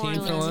New canteen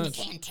for Orleans. lunch?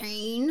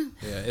 Canteen.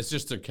 Yeah, it's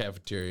just a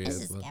cafeteria. This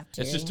is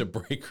It's just a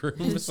cafeteria. break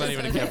room. It's not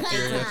even a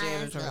cafeteria.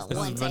 It's This a is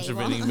one a bunch of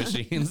table. vending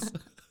machines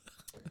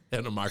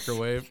and a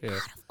microwave. Yeah.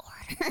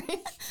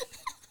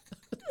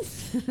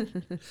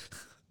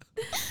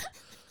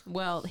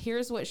 Well,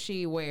 here's what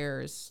she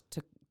wears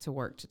to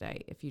work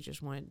today, if you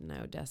just wanted to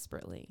know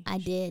desperately. I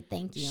did.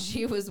 Thank you.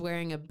 She was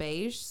wearing a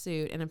beige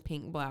suit and a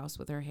pink blouse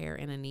with her hair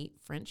in a neat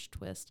French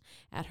twist.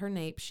 At her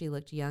nape, she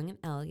looked young and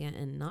elegant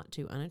and not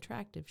too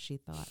unattractive, she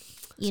thought.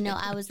 You know,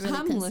 I was really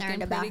I'm looking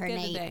concerned about pretty her good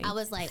name. today. I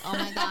was like, oh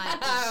my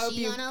God, is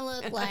she gonna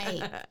look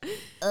like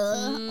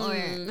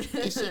or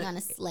is she gonna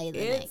slay the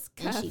neck? It's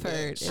And she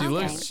did.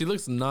 Cuthbert. She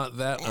looks not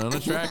that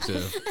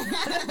unattractive.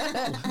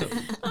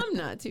 I'm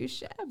not too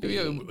shabby.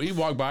 you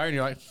walk by her and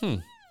you're like,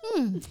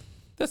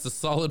 that's a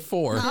solid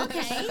 4.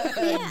 Okay.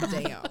 Yeah.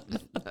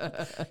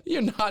 Damn.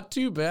 You're not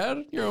too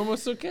bad. You're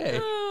almost okay.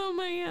 Oh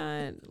my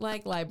God.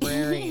 Like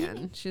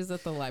librarian. She's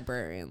at the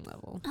librarian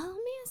level. Oh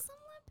man, some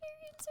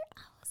librarians are.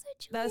 I was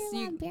a That's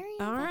junior you.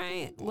 librarian. All back in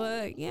right. the day.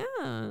 Look,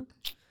 yeah.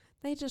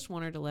 They just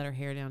want her to let her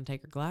hair down,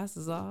 take her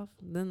glasses off.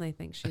 Then they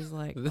think she's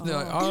like, They're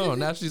like, oh,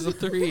 now she's a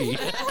 3.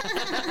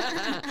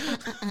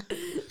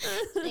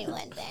 They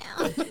went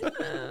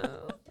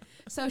down.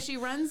 So she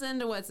runs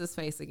into what's his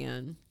face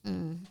again.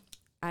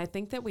 I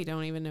think that we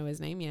don't even know his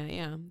name yet.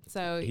 Yeah.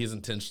 So He's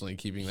intentionally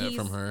keeping that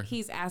from her.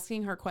 He's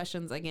asking her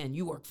questions again.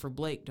 You work for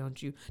Blake,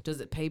 don't you? Does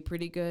it pay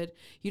pretty good?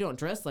 You don't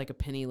dress like a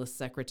penniless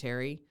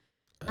secretary.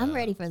 I'm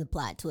ready for the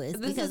plot twist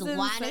This because is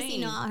why does he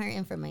insane. know all her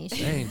information?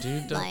 Dang,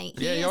 dude. Like,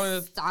 yeah, he y'all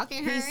is in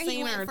stalking her. He's He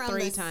seen went her from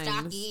 3 the times.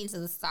 stocky to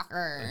the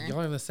stalker.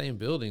 y'all in the same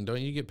building. Don't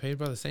you get paid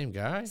by the same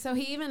guy? So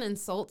he even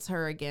insults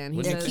her again. He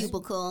What do you They're says,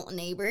 cubicle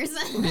neighbors.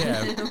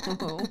 Yeah.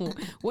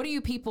 what do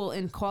you people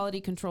in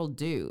quality control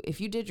do? If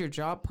you did your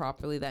job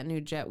properly, that new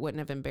jet wouldn't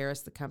have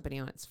embarrassed the company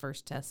on its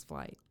first test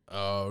flight.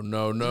 Oh,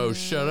 no.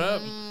 Shut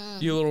up,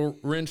 you little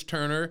wrench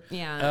turner.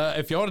 Yeah.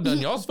 If y'all had done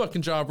y'all's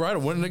fucking job right,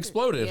 it wouldn't have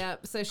exploded.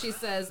 Yep. So she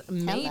says,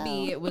 maybe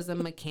Hello. it was a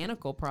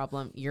mechanical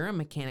problem. You're a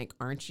mechanic,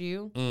 aren't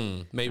you?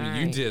 Maybe All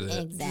you right. did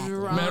it. Exactly.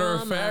 Matter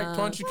of fact, Drama. why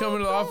don't you come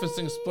into the office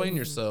and explain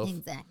yourself?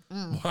 Exactly.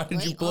 Why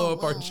did you blow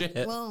up our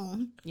jet? Whoa.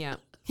 Yeah.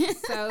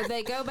 So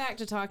they go back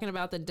to talking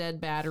about the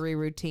dead battery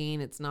routine.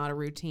 It's not a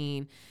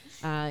routine.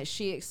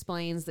 She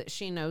explains that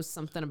she knows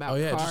something about Oh,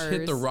 yeah, cars. just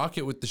hit the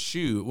rocket with the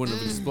shoe. It wouldn't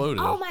have exploded.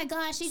 Oh my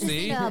gosh, she just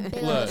See? did a big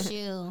old Look.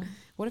 shoe.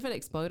 What if it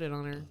exploded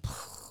on her?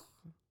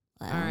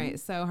 Wow. All right.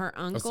 So her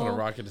That's not a uncle.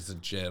 rocket, it's a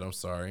jet. I'm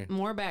sorry.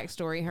 More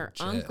backstory. Her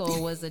Jet.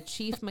 uncle was a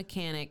chief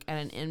mechanic at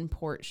an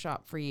import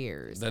shop for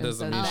years. That And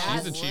doesn't so mean that's-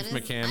 she's a what chief is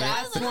mechanic.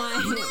 That's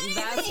why.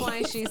 That's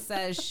why she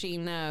says she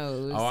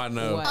knows. Oh, I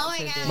know. what Oh my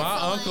to god. do. My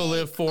so, uncle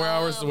lived 4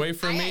 hours away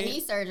from I me. got knee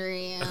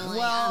surgery. And like,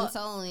 Well- I'm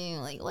totally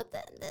like, what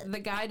the The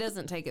guy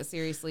doesn't take it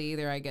seriously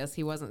either. I guess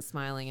he wasn't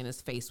smiling, and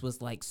his face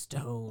was like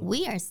stone.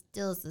 we are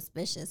still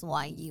suspicious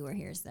why you were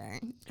here, sir.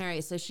 All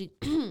right, so she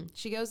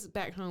she goes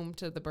back home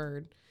to the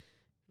bird,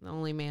 the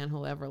only man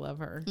who'll ever love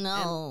her.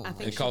 No. And I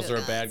think It she calls did-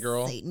 her a bad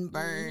girl. Satan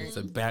bird. It's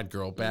a bad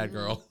girl, bad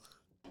girl.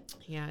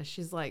 Yeah,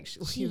 she's like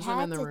she She leaves him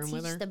had in the to room teach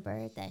with her. the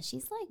bird that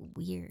she's like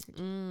weird.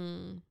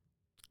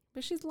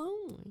 But she's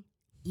lonely.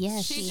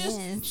 Yeah, she she just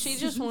is. she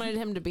just wanted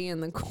him to be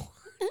in the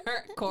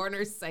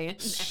corner saying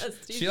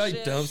nasty She like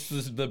shit. dumps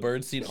the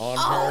bird seed on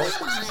Oh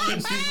her. my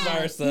And she's by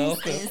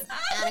herself. This is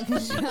out of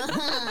control.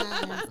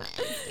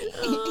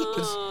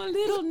 Oh,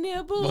 little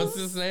nibbles. What's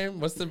his name?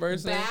 What's the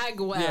bird's name?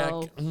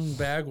 Bagwell. Yeah,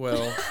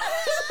 Bagwell.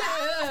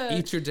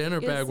 Eat your dinner,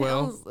 It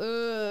Bagwell. sounds,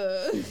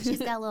 ugh. She's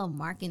got little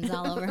markings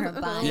all over her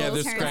body. Yeah,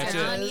 there's Turns scratches.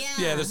 around,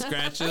 Yeah, there's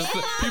scratches.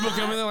 People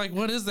come in, they're like,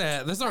 "What is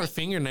that?" That's not her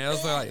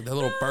fingernails. They're like the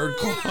little bird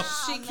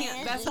claws. She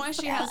can't. That's why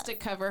she has to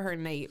cover her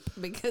nape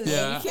because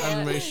Yeah, you can't.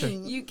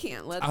 animation. You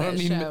can't let I don't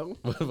that need. show.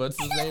 What's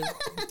his name?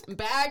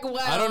 Bagwell.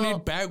 I don't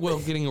need Bagwell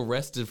getting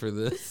arrested for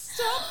this.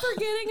 Stop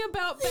forgetting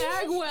about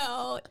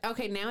Bagwell.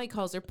 Okay, now he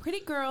calls her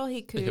pretty girl.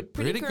 He could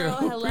pretty girl.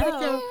 Hello. pretty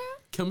girl.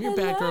 Come here,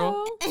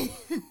 Batgirl.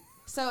 Hello.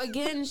 So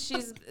again, after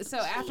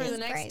the is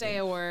next crazy. day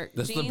of work,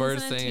 That's the jeans bird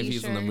and a saying if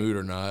he's in the t-shirt. mood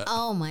or not.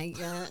 Oh my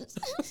gosh.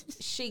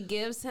 She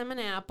gives him an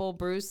apple,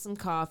 brews some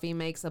coffee,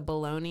 makes a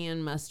bologna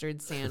and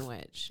mustard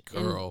sandwich.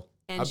 Girl.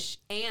 And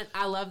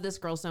I love this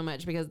girl so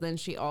much because then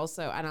she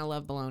also, and I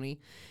love bologna.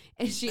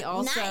 And she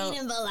also. Not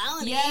eating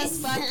bologna. Yes,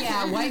 fuck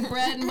yeah. White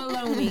bread and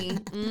bologna.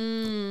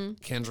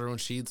 Kendra, when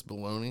she eats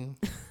bologna,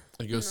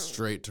 it goes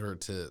straight to her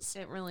tits.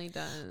 It really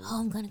does.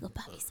 Oh, I'm gonna go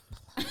buy me some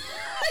bologna.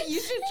 You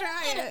should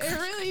try it. It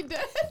really does.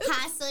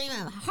 High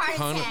sodium, heart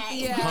attack.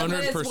 Yeah,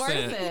 but it's worth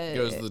 100% it.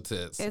 goes to the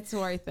tits. It's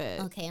worth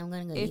it. Okay, I'm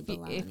gonna go eat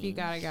bologna. If you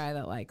got a guy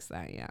that likes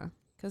that, yeah.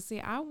 Because,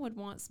 see, I would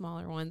want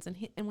smaller ones.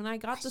 And when I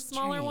got the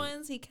smaller true.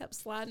 ones, he kept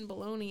sliding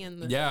bologna in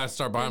the. Yeah, I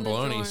start buying in the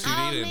bologna. drawer. She'd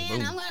Oh eat it. man,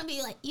 Boom. I'm gonna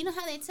be like, you know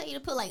how they tell you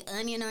to put like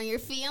onion on your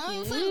feet? I'm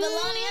gonna put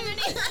bologna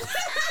underneath.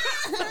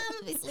 I'm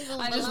gonna be sleeping with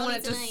I just bologna want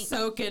it to tonight.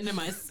 soak into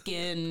my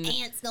skin.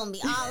 Ants gonna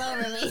be all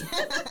over me.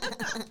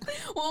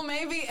 Well,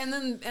 maybe, and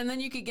then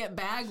you could get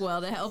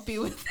Bagwell to help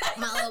you with that.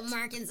 My little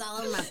markings all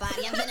over my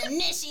body. I've been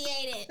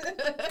initiated.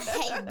 I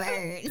hate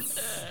birds.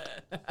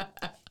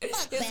 Fuck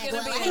It's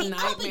Bagwell. gonna be I a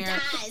hope he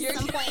nightmare. dies You're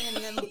some point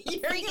in the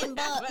freaking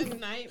book. a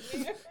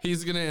nightmare.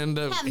 He's going to end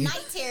up. Have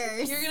night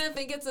terrors. You're gonna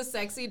think it's a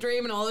sexy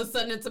dream, and all of a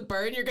sudden it's a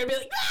bird. And you're gonna be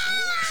like,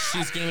 "Ah!"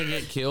 She's going to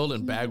get killed,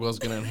 and Bagwell's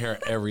going to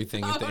inherit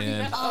everything at the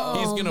end. no.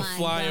 He's going to Oh, my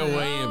fly God.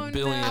 away Oh, a no.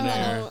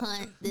 billionaire.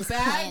 Hunt this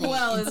Bagwell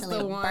planet is until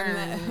the it one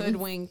that burns.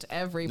 hoodwinked Yeah,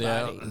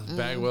 everybody.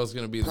 Bagwell's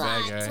going to be the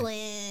bad Plot guy.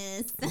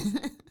 twist.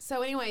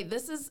 So anyway,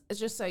 this is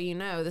just so you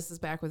know, this is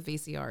back with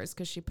VCRs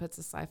because she puts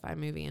a sci-fi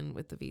movie in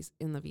with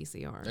in the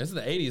VCR. This is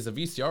the 80s. The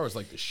VCR was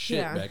like the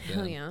shit back then.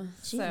 Hell yeah.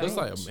 She So, It's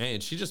like, man,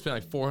 she just spent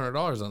like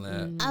 $400 on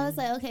that. I was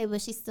like, okay, but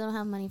she still don't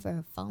have money for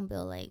her phone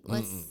bill. Like,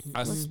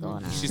 what's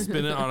going on? She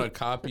spent it on a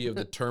copy of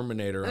the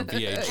Terminator on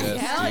VHS.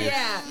 hell dude.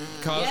 yeah.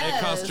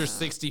 It cost her Yes.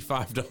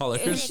 $65.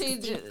 If she,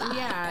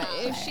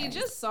 if she $65.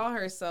 just saw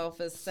herself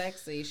as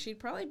sexy, she'd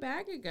probably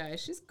bag a guy.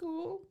 She's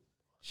cool.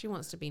 She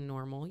wants to be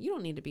normal. You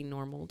don't need to be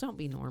normal. Don't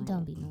be normal.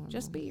 Don't be normal.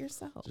 Just be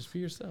yourself. Just be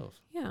yourself.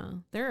 Yeah.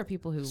 There are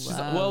people who She's love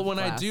like, well, when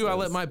I do, I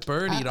let glasses. my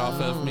bird eat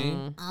off of me.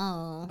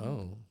 Oh.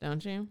 Oh.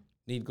 Don't you?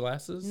 Need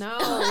glasses? No.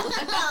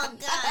 Oh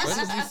gosh. What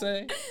does he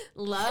say?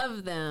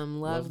 Love them.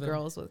 Love them.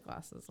 girls with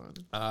glasses on.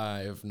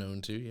 I've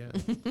known to, yeah.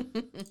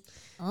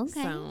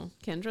 Okay. So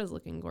Kendra's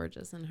looking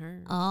gorgeous in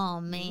her.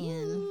 Oh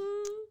man.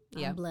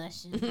 Yeah. I'm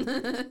blushing.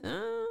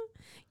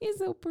 You're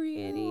so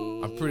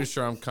pretty. I'm pretty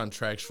sure I'm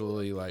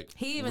contractually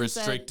He even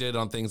restricted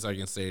on things I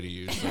can say to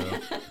you, so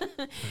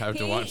I have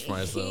to watch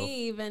myself.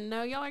 He even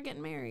know y'all are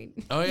getting married.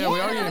 Oh yeah, we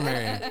are getting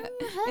married.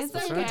 It's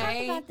Husband, we talked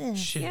okay. about this.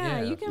 Shit,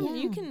 Yeah, yeah.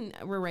 you can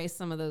erase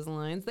some of those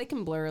lines. They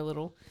can blur a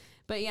little.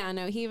 But yeah,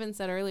 no, he even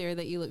said earlier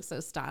that you look so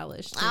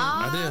stylish. Too.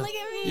 I Oh, did. look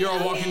at me. You're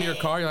all walking to your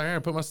car. You're like, I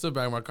gotta put my stuff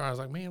back in my car. I was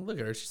like, man, look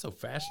at her. She's so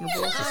fashionable.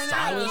 So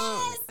stylish.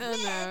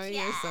 I know,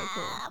 you're so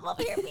cool. I'm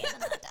over here being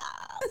another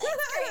dog. That's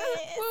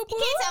great. You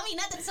can't tell me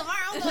nothing tomorrow.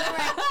 I'm going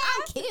right.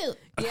 I'm cute.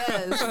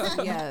 Yes,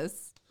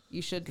 yes.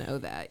 You should know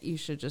that. You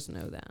should just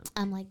know that.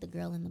 I'm like the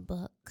girl in the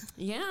book.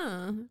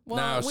 Yeah.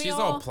 No, we she's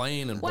all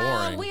plain and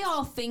Well, boring. we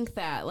all think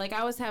that. Like,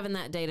 I was having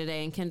that day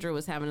today, and Kendra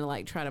was having to,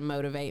 like, try to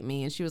motivate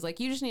me. And she was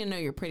like, you just need to know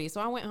you're pretty. So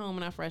I went home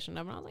and I freshened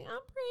up, and I was like,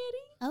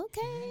 I'm pretty.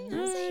 Okay.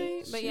 All I see.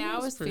 right. But She yeah, I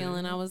is was pretty.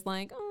 feeling, I was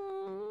like,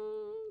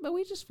 oh. But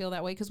we just feel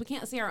that way because we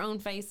can't see our own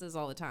faces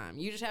all the time.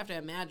 You just have to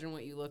imagine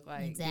what you look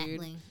like, Exactly.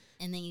 dude.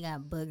 And then you got a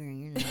booger in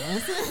your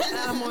nose. And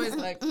I'm always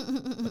like,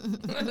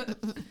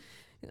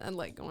 I'm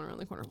like going around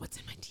the corner. What's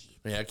in my teeth?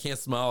 Yeah, I can't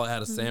smile. I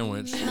had a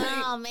sandwich.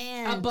 Oh A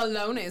man.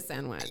 bologna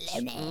sandwich.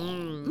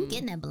 I'm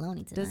getting that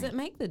bologna tonight. Does it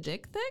make the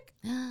dick thick?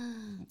 I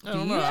Do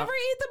don't you know. ever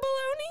eat the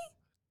bologna?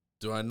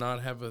 Do I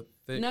not have a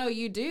thick? No,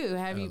 you do.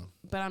 Have you? Oh.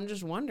 But I'm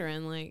just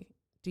wondering, like,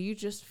 do you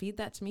just feed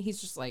that to me? He's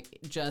just like,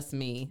 just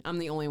me. I'm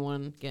the only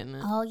one getting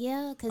it. Oh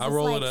yeah, because I it's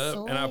roll like it up,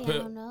 soy, and I put-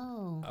 don't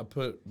know. I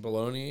put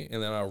bologna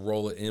and then I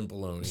roll it in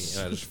bologna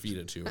and I just feed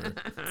it to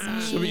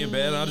her. She'll be in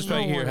bed and I'll just be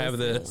like, here, have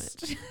this.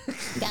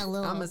 Got a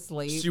little. I'm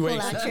asleep. She Pull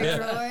wakes out up. your Yeah.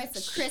 drawer.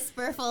 It's a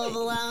crisper full of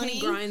bologna. He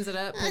grinds it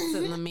up, puts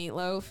it in the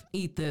meatloaf.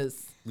 Eat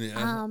this.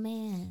 Yeah. Oh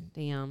man.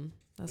 Damn.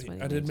 That's what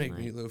he I did made make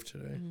tonight. meatloaf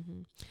today.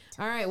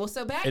 All right. Well,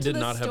 so back It to did the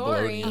not have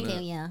story. bologna in it.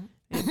 Okay, yeah.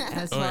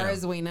 As Oh, far yeah.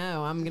 as we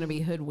know, I'm going to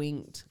be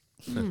hoodwinked.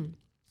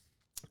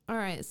 All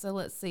right, so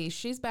let's see.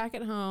 She's back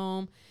at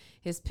home.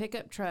 His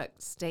pickup truck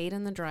stayed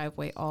in the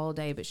driveway all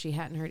day, but she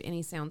hadn't heard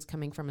any sounds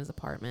coming from his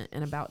apartment.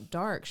 And about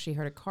dark, she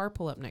heard a car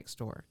pull up next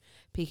door.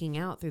 Peeking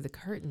out through the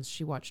curtains,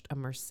 she watched a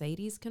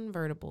Mercedes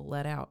convertible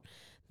let out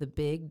the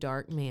big,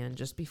 dark man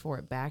just before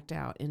it backed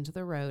out into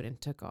the road and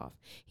took off.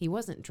 He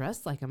wasn't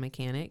dressed like a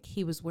mechanic.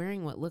 He was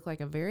wearing what looked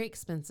like a very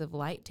expensive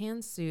light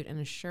tan suit, and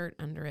a shirt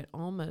under it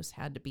almost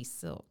had to be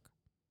silk.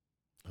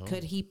 Oh.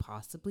 Could he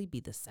possibly be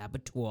the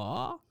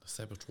saboteur?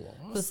 Saboteur.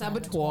 The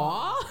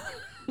saboteur?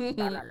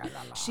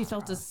 She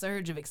felt a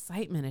surge of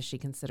excitement as she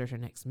considered her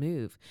next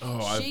move. Oh,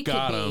 She I've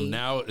got could him. be-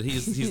 Now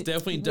he's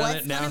definitely done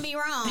What's it now. gonna be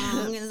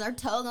wrong? Is our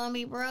toe gonna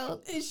be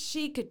broke?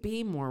 She could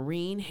be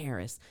Maureen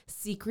Harris,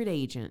 secret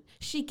agent.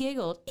 She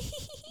giggled.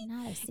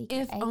 Not a secret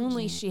If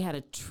only agent. she had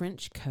a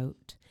trench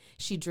coat.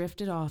 She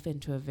drifted off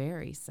into a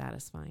very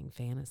satisfying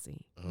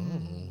fantasy.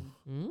 Okay.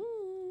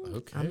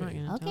 I'm not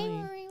going to Okay, tell you.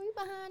 Maureen, we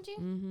behind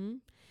you.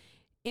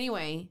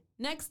 Anyway,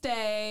 next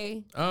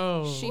day,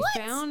 Oh. she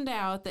found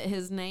out that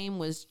his name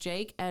was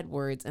Jake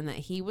Edwards and that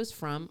he was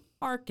from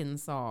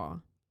Arkansas.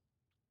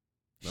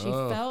 She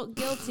Oh. felt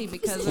guilty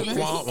because of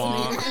Wah,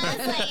 wah.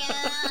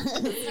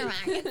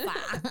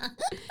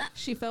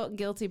 She felt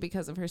guilty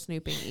because of her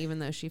snooping, even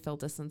though she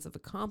felt a sense of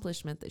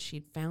accomplishment that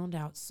she'd found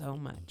out so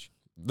much.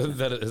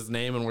 That his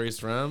name and where he's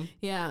from.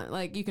 Yeah,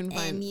 like you can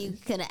find. And you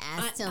could have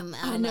asked him.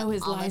 I know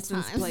his all the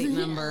license times. plate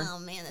number. Oh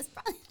man, that's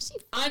probably she.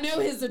 I know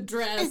his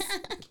address.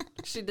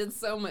 She did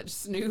so much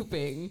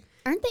snooping.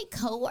 Aren't they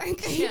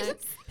coworkers? Yeah.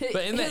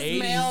 But in the his 80s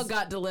mail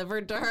got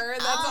delivered to her.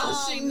 That's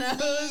all she knows.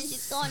 Man,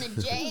 she's going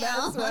to jail.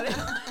 That's what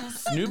it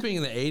Snooping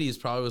in the 80s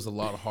probably was a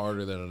lot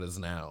harder than it is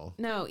now.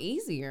 No,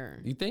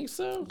 easier. You think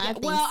so? I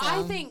think Well, so.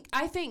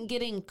 I think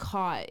getting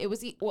caught. It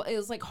was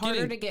like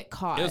harder to get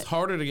caught. It's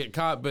harder to get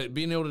caught, but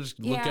being able to just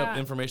look Yeah. up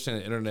information on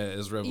the internet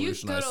is You go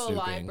revolutionized to a snooping.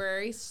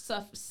 library,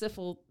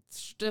 stiffle.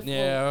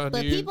 Yeah,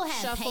 But dude. people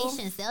have Shuffle.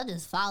 patience; they'll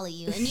just follow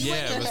you, and you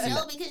Yeah, wouldn't but even see,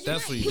 know because you're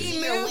that's not what you using do.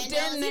 your He moved windows.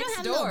 in You next don't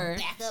have door. no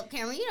backup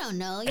camera. You don't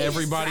know. You're just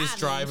Everybody's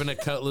driving a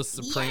Cutlass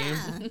Supreme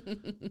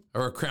Yeah.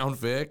 or a Crown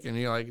Vic, and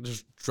you're like,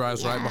 just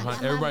drives right Yeah, behind.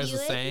 got my Everybody's the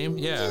Buick, same. and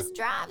Yeah. just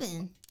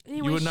driving.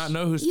 You would not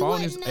know who's You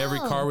following you. wouldn't Every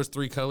know. car was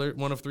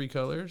one of three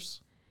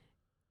colors.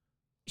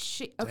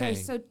 Okay, Dang.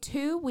 so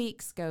 2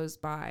 weeks goes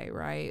by,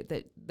 right?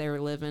 That they're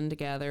living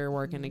together,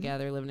 working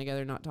together, living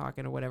together, not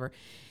talking or whatever.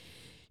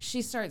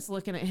 She starts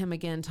looking at him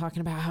again, talking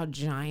about how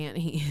giant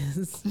he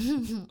is.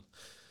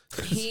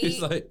 She's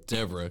like,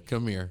 Deborah,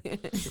 come here.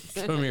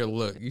 Come here,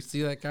 look. You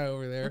see that guy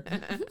over there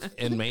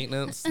in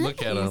maintenance?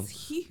 Look at him.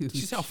 He's huge. Do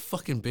you see how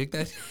fucking big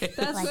that is? That's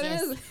Like what it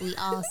yes, is. we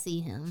all see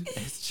him.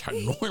 It's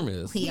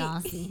ginormous. We all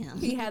see him.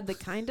 He had the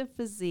kind of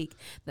physique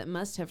that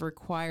must have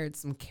required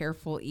some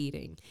careful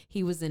eating.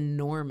 He was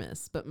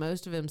enormous, but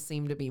most of him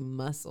seemed to be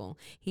muscle.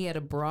 He had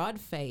a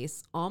broad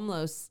face,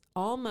 almost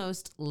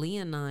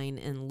leonine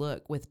in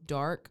look, with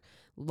dark,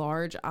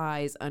 large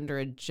eyes under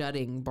a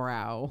jutting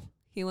brow.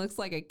 He looks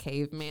like a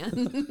caveman.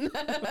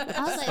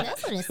 I was like,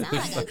 that's what it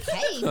sounds like, a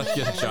cave. Like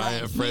a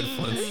giant Fred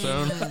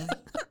Flintstone.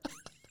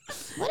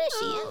 What is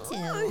she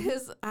into?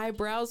 His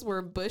eyebrows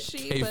were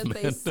bushy, but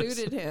they Caveman.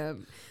 suited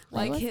him.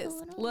 Like what's his,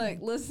 going on? look,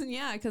 listen,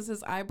 yeah, because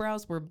his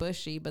eyebrows were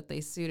bushy, but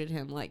they suited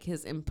him. Like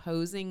his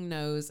imposing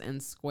nose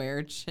and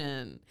square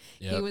chin.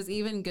 He Yep. was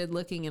even good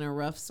looking in a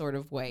rough sort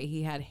of way.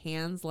 He had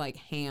hands like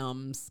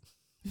hams.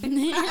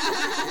 He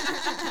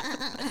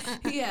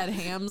had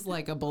hams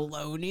like a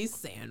bologna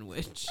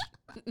sandwich.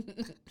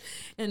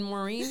 And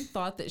Maureen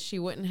thought that she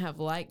wouldn't have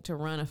liked to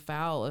run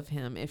afoul of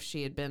him if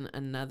she had been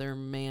another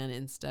man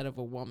instead of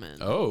a woman.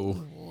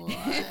 Oh. Well,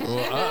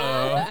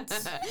 uh-oh.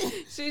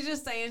 She's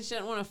just saying she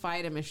didn't want to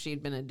fight him if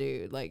she'd been a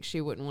dude. Like,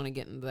 she wouldn't want to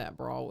get into that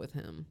brawl with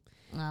him.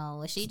 Oh,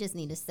 well, she just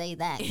need to say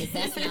that because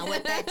that's not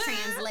what that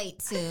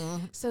translates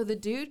to. So the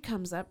dude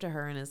comes up to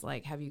her and is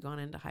like, have you gone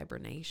into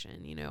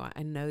hibernation? You know,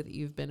 I know that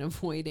you've been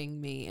avoiding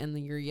me and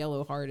your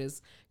yellow heart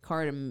is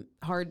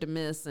hard to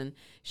miss. And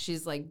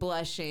she's like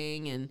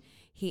blushing, and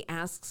he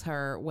asks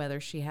her whether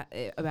she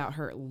about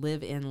her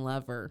live-in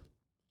lover,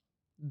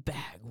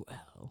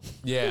 Bagwell.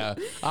 Yeah.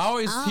 I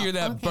always hear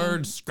that okay.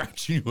 bird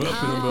scratching you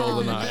up in the middle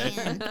of the night.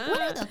 Man.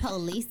 When are the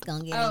police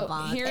gonna get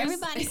involved? here's-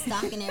 Everybody's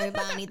stalking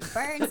everybody. The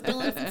bird's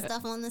doing some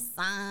stuff on the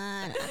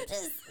side.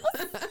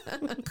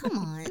 Come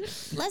on.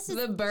 Let's just.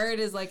 The bird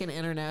is like an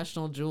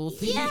international jewel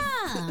thief.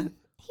 Yeah.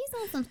 He's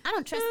on some. I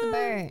don't trust the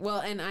bird. Well,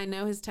 and I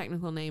know his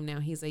technical name now.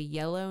 He's a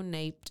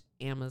yellow-naped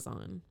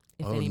Amazon.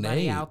 If Oh,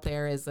 anybody nape. out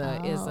there is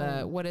a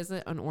Oh. what is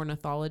it? An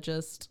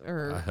ornithologist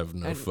or I have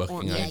no an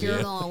fucking Yeah, idea.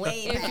 you're going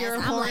way If past. you're I'm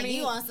like, horny-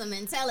 you want some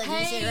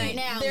intelligent shit right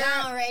now. Go they're-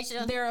 on,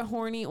 Rachel. They're a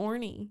horny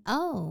orny.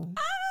 Oh.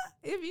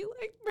 If you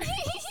like birds.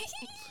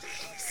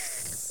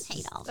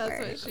 Hate all That's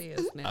birds. what she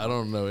is now. I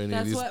don't know any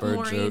That's of these what bird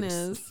Maureen jokes.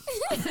 is.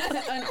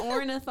 An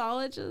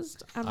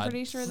ornithologist. I'm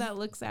pretty sure that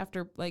looks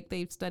after, like,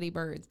 they study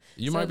birds.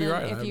 You So might be then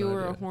right. I If have you no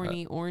were a idea.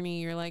 horny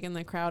orny, you're like in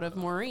the crowd of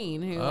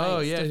Maureen who Oh,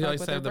 likes yeah. to He fuck likes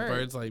with to have the her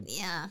birds like.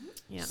 Yeah.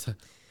 Yeah.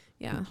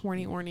 Yeah,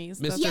 horny ornies.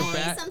 Mr. That's Yay, right.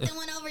 Bat- something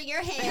went over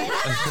your head.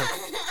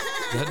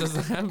 That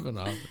doesn't happen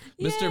often.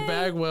 Mr.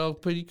 Bagwell,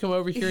 could you come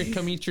over here and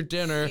come eat your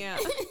dinner? Yeah.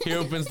 He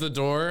opens the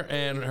door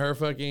and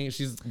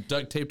she's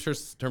duct taped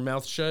her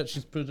mouth shut.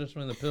 She's put this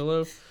in the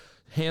pillow,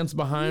 hands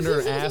behind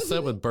her, ass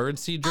up with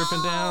birdseed dripping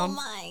Oh down.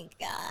 my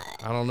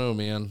God. I don't know,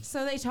 man.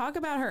 So they talk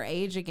about her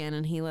age again,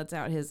 and he lets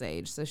out his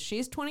age. So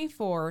she's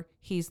 24,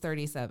 he's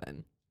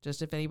 37.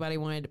 Just if anybody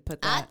wanted to put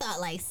I that. thought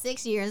like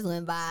 6 years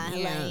went by.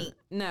 Yeah. Like,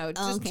 No,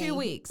 just Okay. 2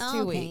 weeks. 2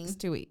 Okay. weeks.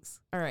 2 weeks.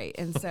 All right.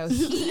 And so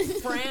he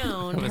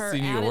frowned. I haven't Her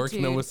seen you work in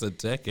attitude, almost a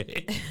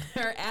decade.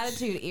 her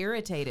attitude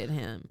irritated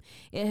him.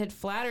 It had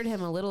flattered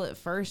him a little at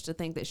first to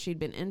think that she'd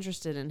been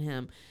interested in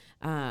him.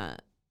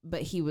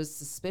 But he was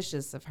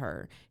suspicious of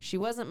her. She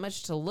wasn't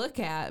much to look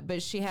at,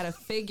 but she had a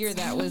figure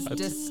that was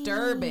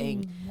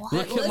disturbing.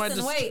 Look at my Wait.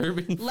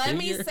 disturbing Let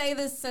me figure. say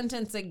this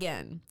sentence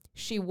again.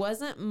 She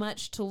wasn't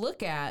much to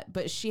look at,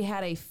 but she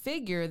had a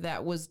figure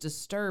that was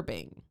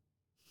disturbing.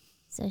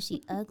 so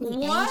she ugly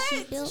What?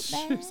 and she built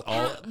bad. It's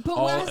all, But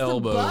all where's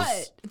elbows. the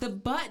butt? The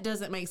butt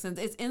doesn't make sense.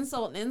 It's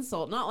insult and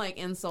insult, not like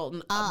insult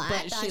and Oh, I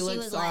but thought she she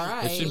looks was all like-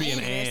 right. It should be an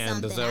Later or and. Is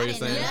something. that what I you're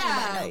didn't know saying? that.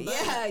 Yeah, about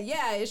no butt.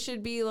 yeah. It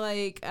should be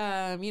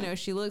like,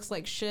 she looks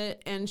like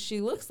shit and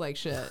she looks like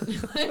shit.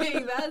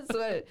 Like, that's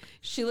what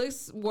she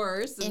looks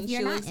worse. And If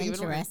you're she not looks even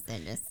worse.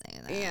 interested, just say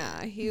that.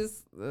 Yeah,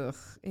 he's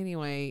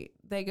anyway.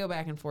 They go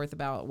back and forth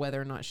about whether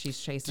or not she's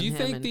chasing Do you him.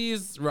 think and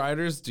these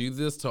writers do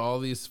this to all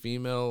these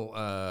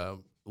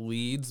female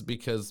leads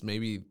because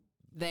maybe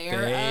they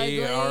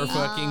they are are ugly?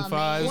 fucking man.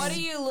 fives? What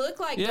do you look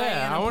like, Yeah,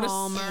 Diana I want to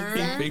Palmer?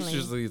 see Exactly.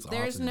 pictures of these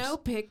There's authors. no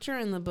picture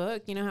in the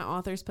book. You know how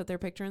authors put their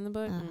picture in the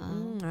book?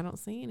 I don't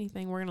see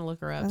anything. We're gonna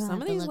look her up. We'll Some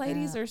have of to these look her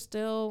ladies up. are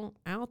still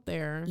out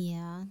there.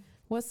 Yeah.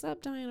 What's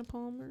up, Diana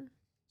Palmer?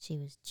 She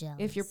was jealous.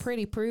 If you're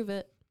pretty, prove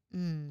it.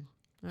 Mm.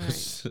 All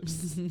right.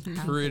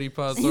 Pretty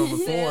pause on the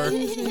floor.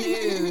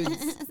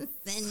 Nudes.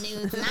 Send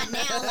nudes. Not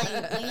now,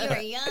 like when you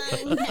were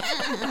young.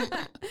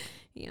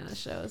 Yeah,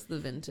 show us the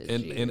vintage.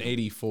 you. In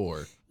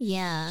 84.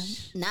 Yeah.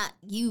 Not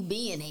you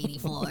being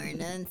 84.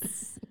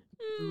 That's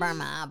burn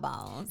my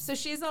eyeballs. So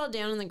she's all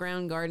down in the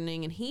ground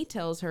gardening, and he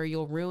tells her,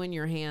 "You'll ruin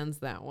your hands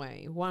that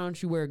way. Why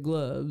don't you wear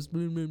gloves?"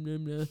 Blah, blah, blah,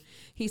 blah.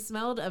 He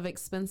smelled of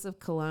expensive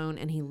cologne,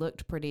 and he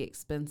looked pretty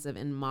expensive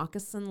in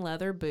moccasin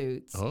leather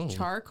boots, Oh.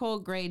 charcoal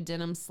gray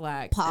denim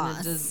slacks, and Pause.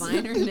 a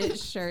designer knit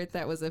shirt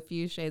that was a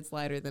few shades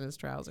lighter than his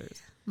trousers.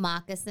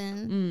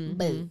 Moccasin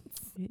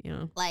boots. You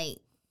know, Like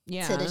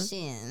yeah. to the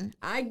shin.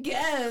 I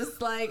guess,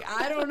 like,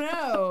 I don't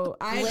know.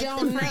 I With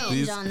don't the know.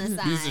 fringe on the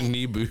side. These are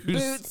knee boots.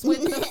 Boots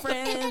with the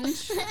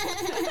fringe.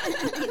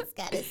 He's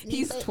got his knee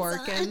He's boots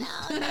twerking. on.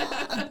 Oh,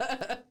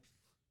 no.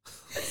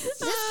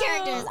 This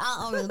character is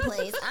all over the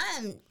place.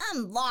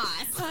 I'm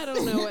lost. I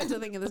don't know what to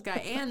think of this guy.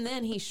 And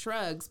then he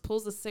shrugs,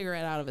 pulls a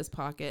cigarette out of his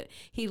pocket.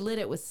 He lit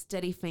it with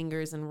steady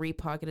fingers and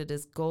repocketed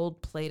his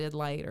gold-plated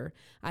lighter.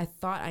 I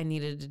thought I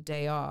needed a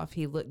day off.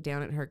 He looked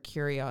down at her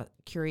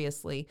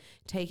curiously,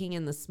 taking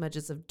in the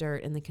smudges of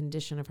dirt and the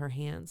condition of her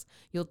hands.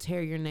 You'll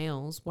tear your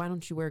nails. Why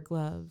don't you wear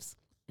gloves?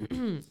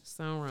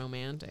 So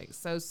romantic,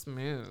 so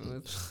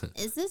smooth.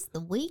 Is this the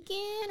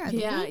weekend or the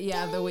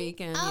Yeah, the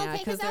weekend. Oh, Yeah, okay,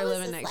 because they're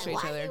living like, next to each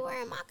why other. are you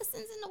wearing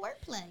moccasins in the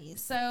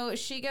workplace? So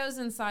she goes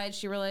inside.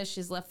 She realizes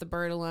she's left the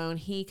bird alone.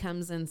 He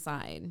comes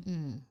inside.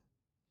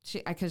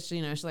 Because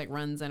she like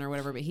runs in or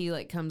whatever, but he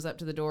like comes up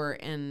to the door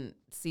and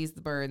sees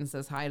the bird and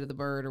says hi to the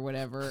bird or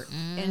whatever.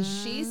 And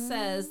she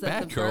says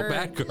that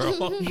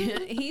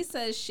Batgirl. He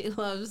says she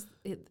loves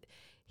it.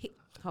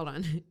 Hold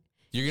on.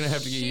 You're gonna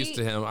have to get used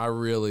to him. I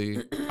really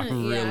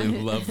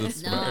love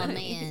this No, bird.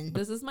 man.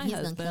 This is my He's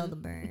husband. gonna kill the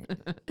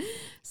bird.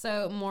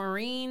 So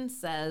Maureen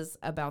says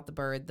about the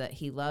bird that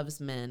he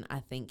loves men. I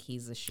think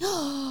he's a she.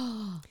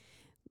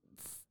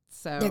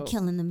 So They're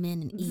killing the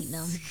men and eating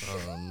them.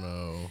 Oh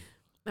no.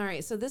 All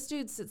right, so this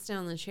dude sits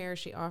down in the chair.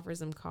 She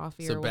offers him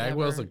coffee So or whatever.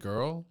 Bagwell's a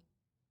girl?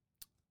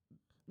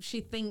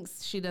 She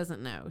thinks she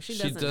doesn't know. She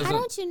She doesn't. doesn't- How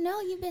don't you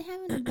know? You've been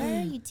having a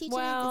bird. You teaching it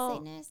to say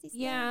nasty stuff.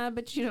 Yeah,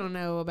 but you don't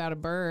know about a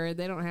bird.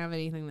 They don't have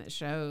anything that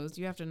shows.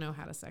 You have to know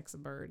how to sex a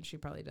bird. She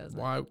probably doesn't.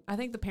 Why? I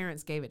think the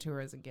parents gave it to her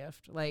as a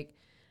gift, like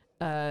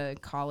a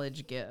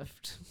college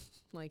gift.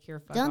 Like here,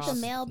 fuck Don't off.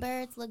 the male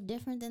birds look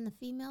different than the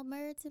female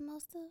birds in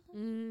most of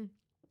them?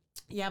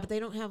 Yeah, but they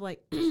don't have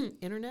like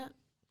internet.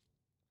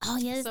 Oh,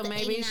 yeah. It's So the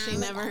maybe 89. she Look,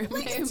 never-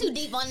 We're getting too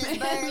deep on this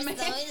bird, so we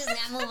just got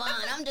to move on.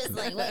 I'm just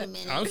like, wait a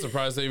minute. I'm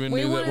surprised they even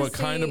We knew that wanna what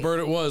kind of see- bird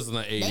it was in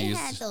the They 80s.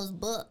 had those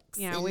books.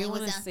 Yeah, and we they was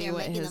wanna out see there what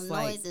making his, them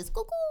like- noises.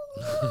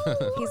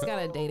 Cuckoo. He's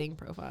got a dating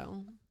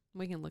profile.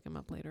 We can look him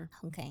up later.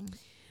 Okay.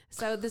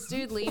 So this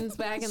dude leans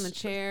back in the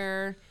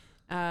chair,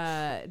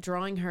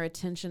 drawing her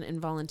attention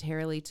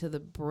involuntarily to the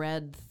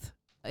breadth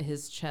of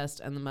his chest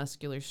and the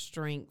muscular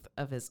strength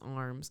of his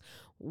arms.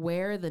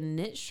 Where the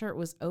knit shirt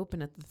was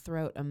open at the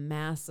throat, a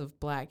mass of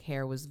black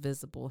hair was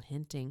visible,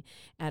 hinting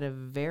at a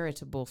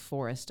veritable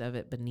forest of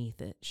it beneath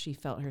it. She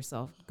felt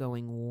herself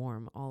going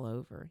warm all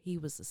over. He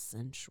was a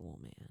sensual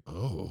man.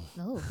 Oh.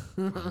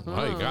 Oh.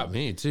 Wow, you got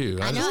me too.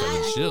 I I just know,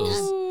 got I- chills.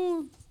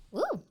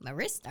 Ooh, my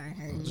wrist started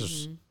hurting.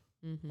 Just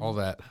Mm-hmm. all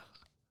that.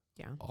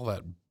 Yeah. All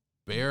that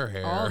bear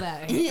hair. All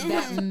that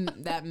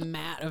that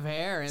mat of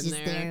hair in Just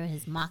there. there with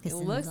his It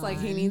moccasins looks like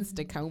he on. needs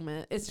to comb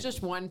it. It's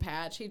just one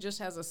patch. He just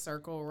has a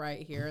circle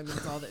right here, and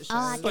that's all that shows. Oh,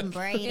 I can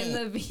braid in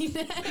it. the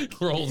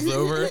V-neck. Rolls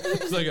over.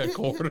 It's like a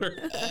quarter.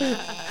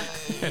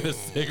 And a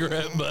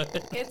cigarette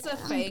butt. It's a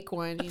fake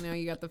one. You know,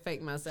 you got the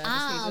fake mustache.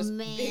 Oh, He just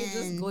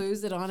man.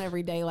 glues it on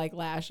every day like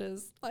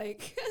lashes.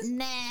 Like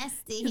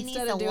Nasty. He needs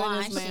instead to of doing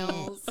wash his it.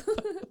 nails.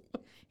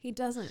 He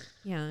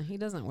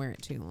doesn't wear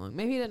it too long.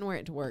 Maybe he doesn't wear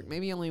it to work.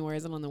 Maybe he only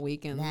wears it on the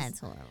weekends. That's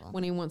horrible.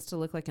 When he wants to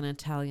look like an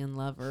Italian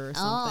lover or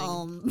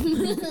something.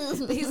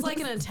 Oh. He's like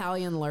an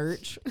Italian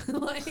lurch.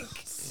 Like,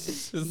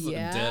 Just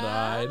yeah.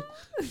 dead-eyed.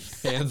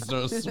 Hands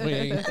don't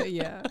swing.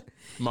 Yeah.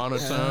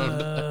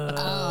 Monotone.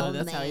 Oh,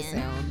 That's how he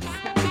man.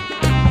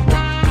 sounds.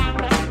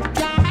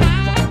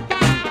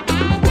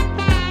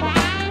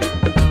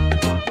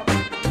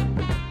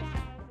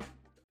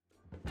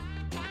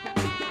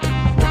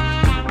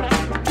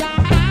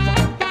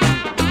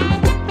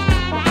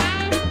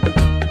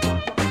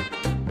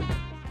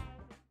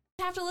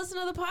 Have to listen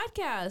to the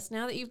podcast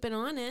now that you've been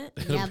on it.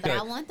 Yeah, but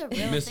I want the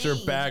real Mr.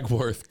 thing.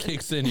 Bagworth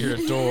kicks in your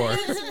door.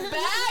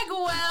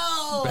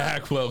 Bagwell.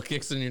 Bagwell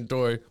kicks in your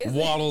door,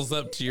 waddles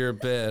up to your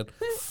bed,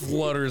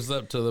 flutters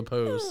up to the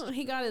post.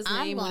 He got his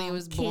I'm name when he gonna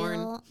was born.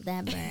 kill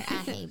that bird. I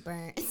hate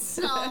birds.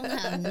 So I'm gonna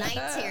have night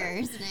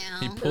terrors now.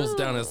 He pulls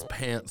down his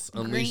pants,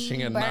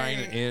 unleashing a Green bird.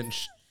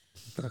 9-inch.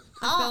 I feel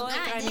Oh, like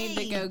God I need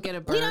to dang. go get a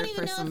We bird don't even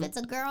for know some. if it's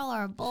a girl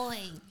or a boy.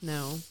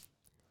 No.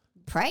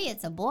 Pray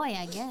it's a boy,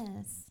 I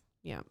guess.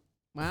 Yeah.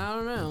 Well, I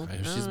don't know.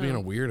 If I she's don't being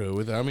know. a weirdo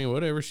with it, I mean,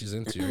 whatever she's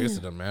into, I guess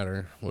it doesn't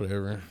matter.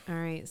 Whatever. All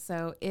right.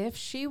 So if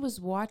she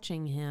was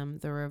watching him,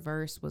 the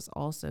reverse was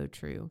also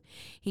true.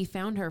 He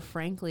found her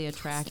frankly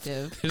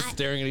attractive. Just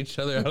staring at each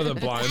other out of the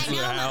blinds I of know,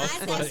 the my house.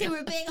 eyes got like-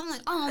 super big. I'm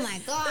like, oh my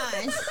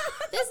gosh,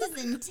 this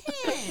is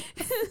intense.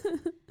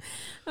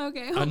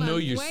 Okay. I hold know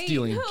on. you're Wait,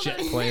 stealing hold jet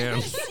on.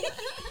 plans.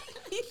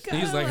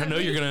 He's like, I know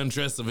you're going to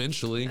undress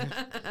eventually.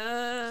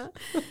 Oh.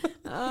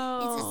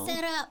 It's a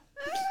setup.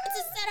 It's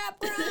a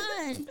setup,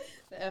 run.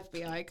 The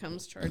FBI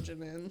comes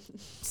charging in.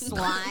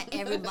 SWAT,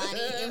 everybody,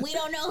 and we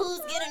don't know who's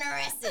getting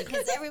arrested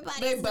because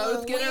everybody They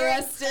both get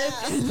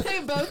arrested.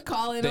 They both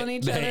call in on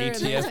each The other. and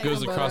they ATF hang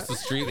goes a across boat. the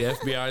street. The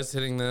FBI's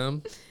hitting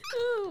them.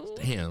 Oh.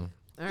 Damn.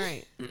 All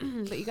right.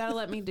 But you got to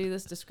let me do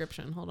this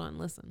description. Hold on.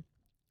 Listen.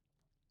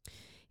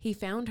 He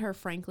found her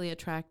frankly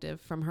attractive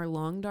from her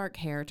long dark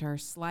hair to her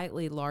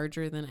slightly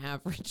larger than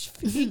average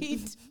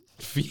feet.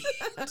 Feet.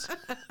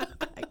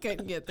 I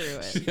couldn't get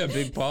through She it. got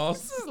big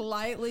paws.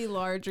 Slightly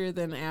larger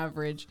than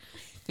average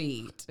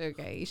feet.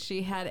 Okay.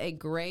 She had a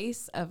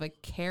grace of a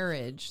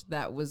carriage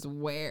that was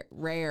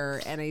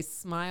rare and a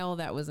smile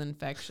that was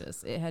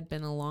infectious. It had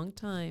been a long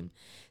time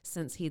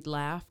since he'd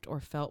laughed or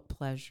felt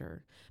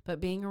pleasure,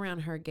 but being around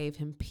her gave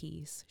him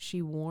peace.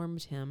 She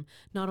warmed him.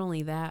 Not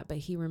only that, but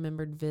he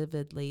remembered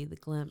vividly the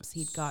glimpse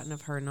he'd gotten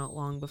of her not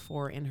long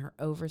before in her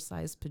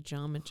oversized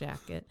pajama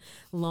jacket,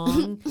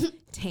 long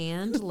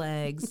tanned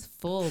legs,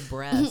 full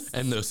breasts.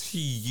 And those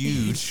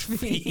huge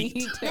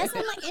feet. That's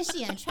what I'm like, is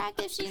she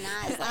attractive? She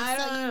not? It's like, I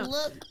so don't you know.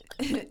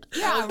 look,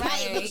 you're all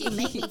right, but you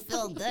make me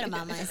feel good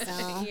about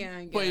myself. Yeah,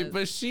 I guess. Wait,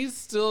 but she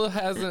still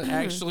hasn't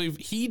actually.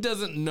 He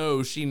doesn't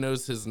know she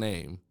knows his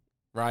name,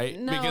 right?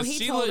 No, because he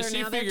she told her.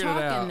 she Now they're figured it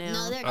talking out. now.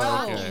 No, they're Oh,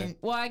 talking. okay.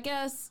 Well, I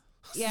guess.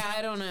 Yeah,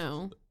 I don't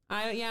know.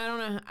 I don't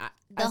know.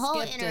 The I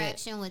whole skipped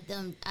interaction with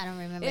them, I don't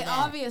remember It that.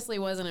 obviously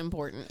wasn't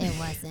important. It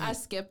wasn't. I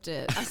skipped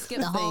it. I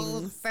skipped The whole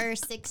things.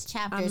 first 6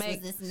 chapters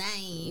make- was this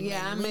name.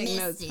 Yeah, I and we make missed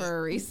notes it. for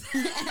a reason.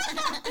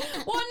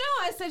 Well,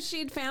 no, I said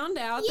she'd found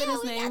out Yeah, that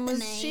his we got name the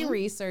was. She name.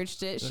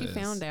 researched it. She Yes.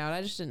 found out.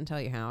 I just didn't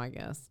tell you how. I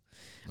guess.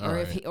 All Or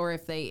if right. he, or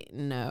if they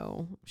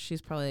know,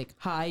 she's probably like,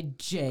 "Hi,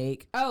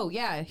 Jake." Oh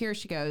yeah, here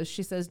she goes.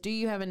 She says, "Do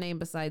you have a name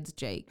besides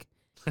Jake?"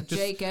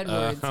 Jake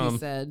Edwards. He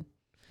said.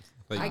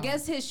 Like, I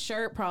guess his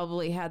shirt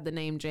probably had the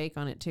name Jake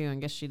on it too. I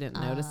guess she didn't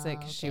notice it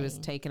because she was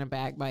okay. taken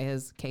aback by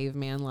his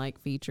caveman-like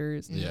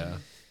features. yeah.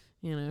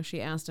 You know,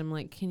 she asked him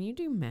like, "Can you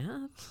do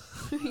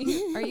math?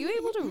 Are you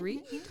able to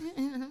read?"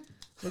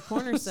 The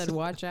corner said,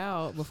 "Watch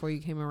out" before you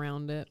came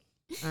around it.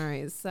 All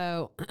right,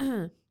 so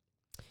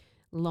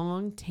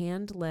long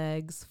tanned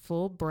legs,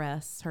 full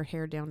breasts, her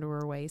hair down to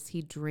her waist.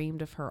 He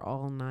dreamed of her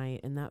all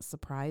night, and that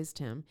surprised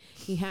him.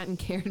 He hadn't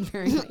cared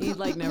very much. He'd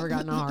like never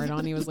gotten a hard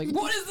on. He was like,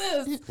 "What is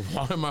this?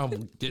 Why am I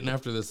getting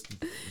after this?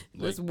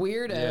 This like,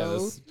 weirdo." Yeah,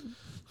 this,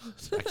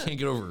 I can't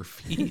get over her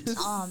feet.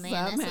 Oh, man,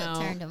 that's Somehow.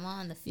 what turned him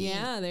on, the feet.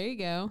 Yeah, there you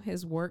go.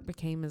 His work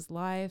became his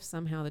life.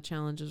 Somehow the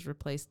challenges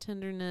replaced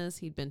tenderness.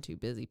 He'd been too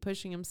busy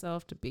pushing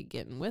himself to be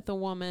getting with a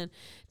woman,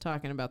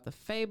 talking about the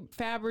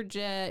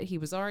Faberjet. He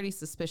was already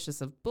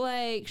suspicious of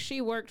Blake. She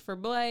worked for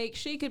Blake.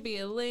 She could be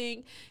a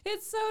link.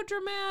 It's so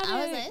dramatic. I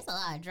was like, it's a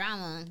lot of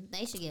drama.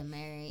 They should get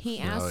married. He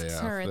asks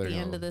yeah, her at they're the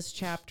end gonna- of this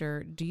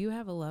chapter, "Do you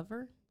have a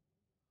lover?"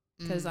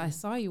 Because I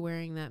saw you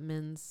wearing that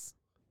men's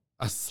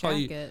I saw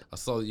jacket. I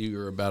saw that you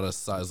were about a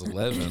size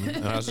 11,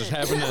 and I was just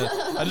having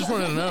to. I just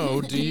wanted to know.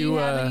 Do Do you you?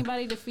 have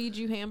anybody to feed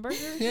you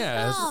hamburgers?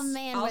 Yeah. Oh,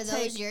 man, I'll were those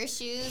take- your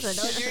shoes? Or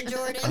those your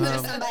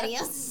Jordans? Or somebody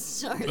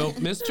else's Jordans? Well,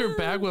 Mr.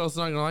 Bagwell's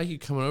not gonna like you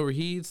coming over.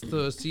 He eats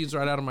the seeds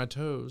right out of my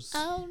toes.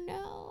 Oh,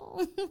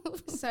 no.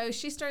 So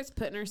she starts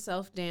putting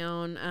herself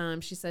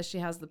down. She says she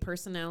has the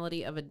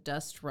personality of a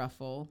dust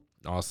ruffle.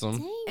 Awesome.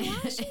 Dang,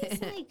 why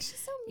she's like, she's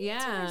so mean to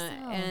Yeah,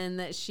 herself. and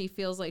that she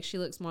feels like she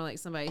looks more like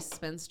somebody's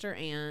spinster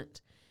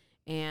aunt.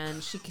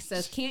 And she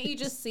says, "Can't you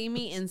just see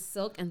me in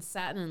silk and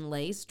satin and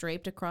lace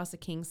draped across a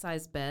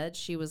king-size bed?"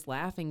 She was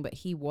laughing, but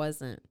he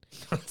wasn't.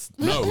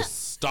 No,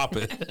 stop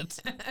it.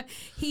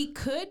 He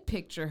could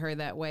picture her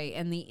that way,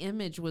 and the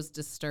image was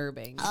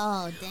disturbing.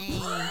 Oh, dang.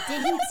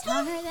 Did he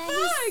tell her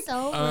that? He's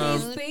so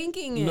He's rude.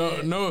 thinking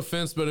it. No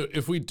offense, but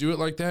if we do it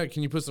like that,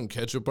 can you put some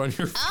ketchup on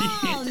your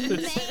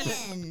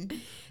feet?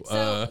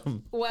 Oh,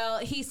 man. Well,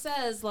 he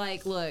says,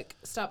 like, "Look,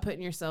 stop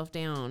putting yourself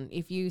down.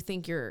 If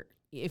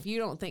you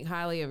don't think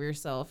highly of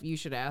yourself, you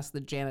should ask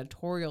the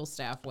janitorial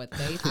staff what they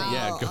think."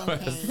 Yeah, go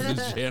okay. ask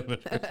the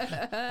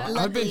janitor.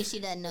 Luckily, she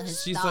doesn't know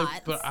his She's thoughts.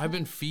 like, but I've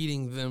been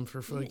feeding them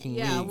for fucking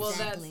Yeah, weeks. well,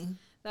 Exactly.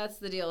 that's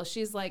the deal.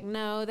 She's like,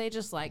 "No, they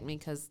just like me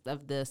because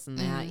of this and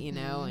that, you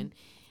know." And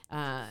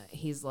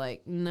he's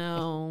like,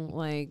 "No,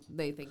 like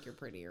they think you're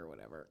pretty or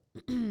whatever."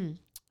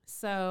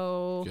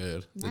 So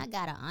Good. I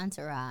got an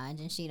entourage,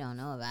 and she don't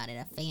know about it.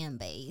 A fan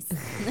base.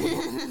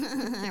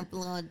 Her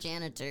little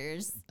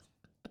janitors.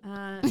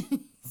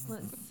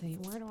 let's see,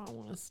 where do I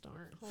want to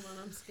start? Hold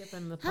on, I'm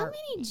skipping the How part.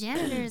 many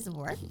janitors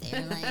work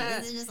there? Like,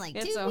 is it just like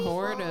It's two a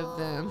horde of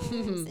them.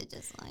 people? Is it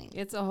just like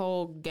It's a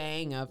whole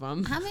gang of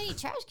them. how many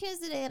trash cans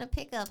do they got to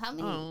pick up? How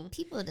many Oh.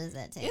 people does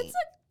that take? It's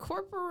a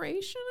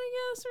corporation,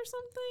 I guess, or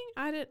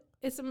something.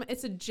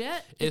 It's a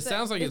jet. It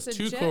sounds like it's a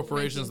two jet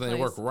corporations and making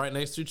they work place. right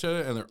next to each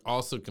other, and they're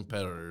also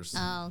competitors.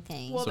 Oh,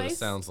 okay. Well, so they it s-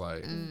 sounds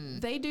like.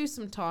 They do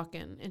some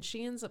talking, and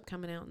she ends up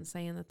coming out and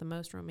saying that the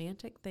most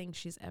romantic thing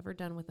she's ever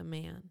done with a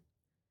man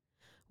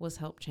was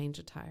help change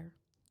a tire.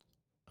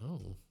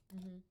 Oh.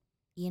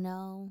 you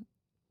know,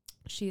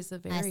 She's a I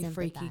very sympathize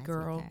freaky with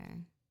girl. her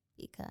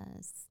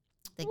because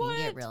they can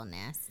get What? real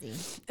nasty.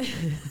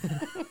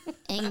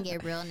 It can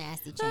get real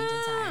nasty changing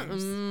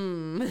tires.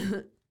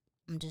 Mm.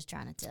 I'm just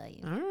trying to tell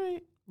you. All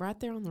right, right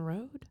there on the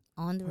road,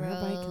 On the where road,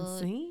 everybody can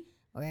see.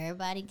 where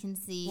everybody can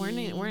see. We're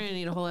gonna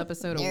need a whole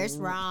episode. There's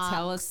of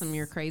tell us some of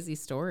your rocks. crazy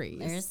stories.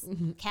 There's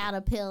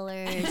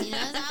caterpillars. You know,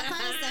 there's all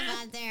kinds of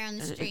stuff out there on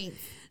the streets.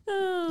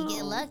 You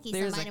get lucky.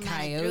 There's Somebody a might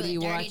have threw a coyote dirty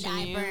watching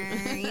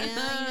diaper. you. You know,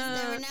 you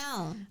just never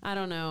know. I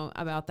don't know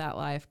about that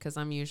life because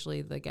I'm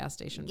usually the gas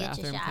station Get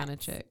your bathroom kind of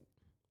shots. chick.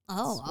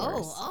 Oh,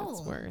 It's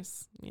oh,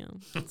 worse. Yeah,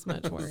 it's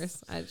much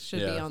worse. I should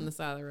be Yeah. on the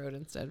side of the road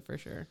instead for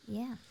sure.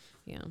 Yeah.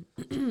 Yeah.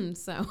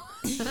 So.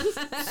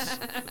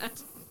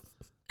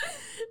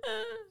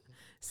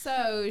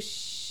 So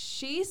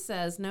she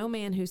says, "No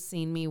man who's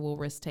seen me will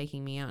risk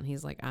taking me out." And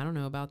he's like, "I don't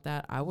know about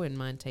that. I wouldn't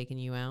mind taking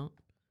you out."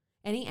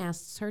 And he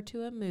asks her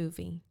to a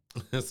movie.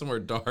 Somewhere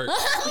dark.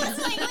 It's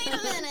like, wait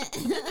a minute.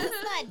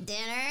 It's not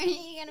dinner.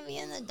 You're going to be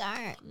in the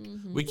dark.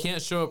 We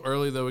can't show up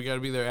early though. We got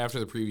to be there after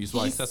the previews.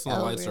 Like He's that's when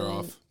the so lights are rude.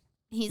 off.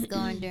 He's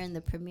going during the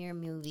premiere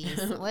movies.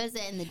 What is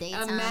it in the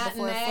daytime? A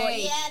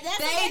matinee. Yeah, that's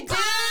They what do. call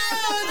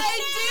it. They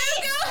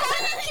do. Go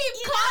ahead and keep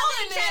You know,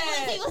 calling like,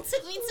 when it. people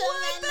took me to a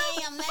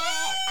matinee. I'm mad.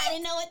 I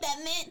didn't know what that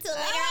meant till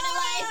later in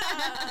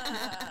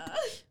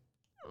life.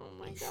 Oh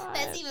my god.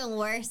 That's even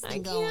worse I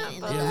than going can't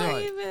in Yeah, the they're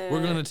believe like, it.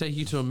 we're going to take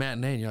you to a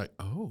matinee. And you're like,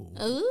 oh.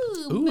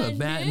 Ooh, Ooh, a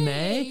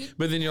matinee?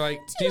 But then you're like,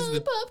 these are the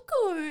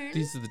popcorn.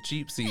 these are the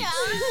cheap seats.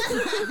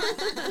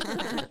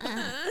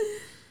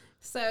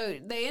 So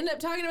they end up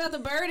talking about the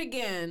bird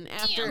again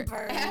Damn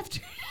bird.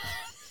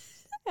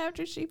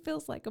 after she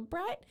feels like a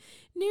bright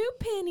new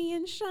penny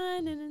and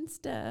shining and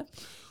stuff.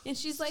 And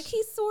she's like,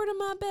 he's sort of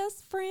my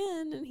best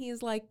friend. And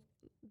he's like,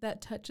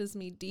 that touches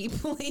me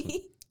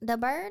deeply. The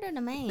bird or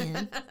the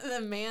man? The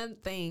man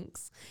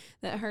thinks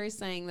that her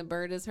saying the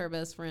bird is her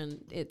best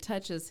friend, it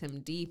touches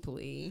him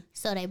deeply.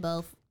 So they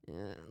both.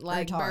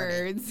 Like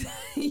Retarded. birds.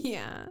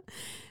 Yeah.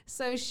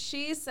 So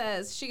she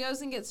says, she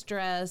goes and gets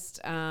dressed.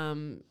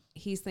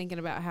 He's thinking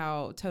about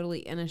how totally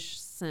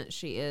innocent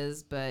she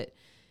is,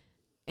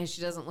 and she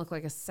doesn't look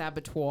like a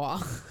saboteur.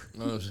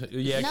 Oh,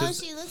 yeah, No,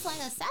 'cause she looks like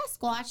a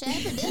Sasquatch.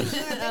 Evidently,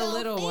 or A big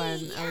little old one.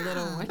 thing. A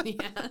little Yeah. one.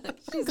 Yeah.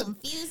 I'm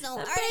confused on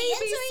are they baby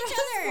into each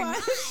other or not?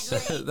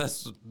 Like,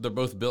 that's they're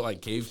both built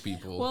like cave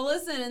people. Well,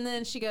 listen. And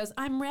then she goes,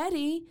 I'm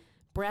ready.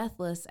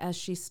 Breathless as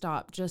she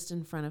stopped just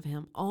in front of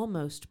him,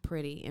 almost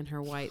pretty in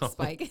her white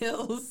spike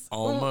heels.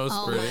 Almost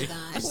oh pretty. my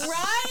gosh.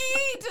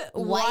 Right?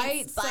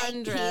 White spike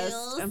sundress.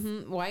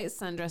 heels. White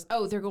sundress.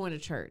 Oh, they're going to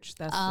church.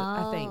 That's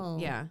I Oh.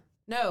 think. Yeah.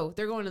 No,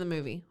 they're going to the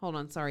movie. Hold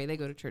on. Sorry. They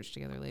go to church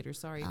together later.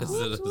 Sorry. Is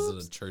it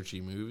a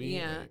churchy movie?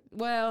 Yeah.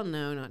 Well,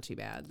 no, not too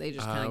bad. They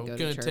just kind I'm of go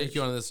gonna to church. take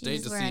you on this She date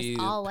just to wears see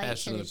all white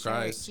Passion to of the the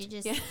Christ. church. She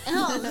just, Yeah.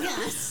 oh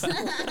gosh.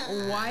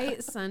 White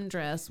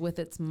sundress with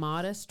its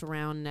modest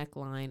round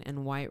neckline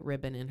and white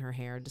ribbon in her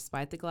hair.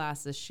 Despite the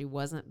glasses, she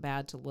wasn't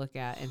bad to look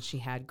at, and she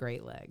had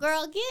great legs.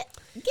 Girl,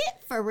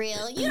 get for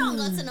real. You don't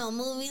go to no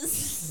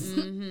movies.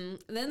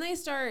 Then they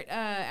start,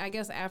 I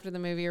guess after the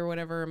movie or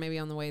whatever, maybe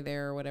on the way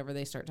there or whatever,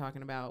 they start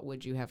talking about,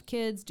 would you have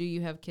kids? Do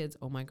you have kids?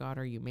 Oh my God,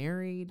 are you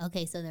married?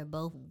 Okay, so they're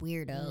both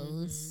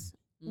weirdos.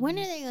 When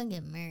are they gonna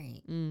get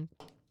married? Mm.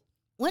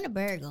 When a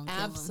bird gonna kill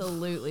 'em?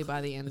 Absolutely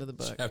by the end of the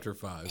book. Chapter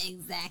 5.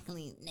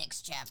 Exactly.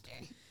 Next chapter.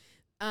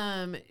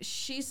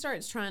 She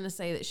starts trying to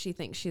say that she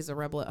thinks she's a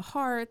rebel at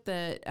heart,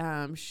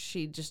 that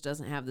she just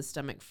doesn't have the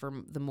stomach for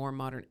the more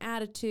modern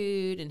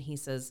attitude. And he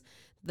says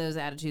those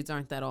attitudes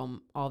aren't that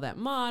all that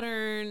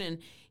modern. And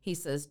he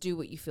says, do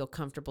what you feel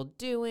comfortable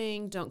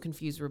doing. Don't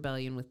confuse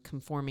rebellion with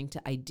conforming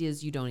to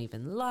ideas you don't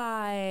even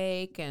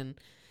like. And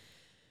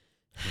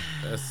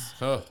That's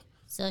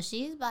So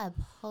she's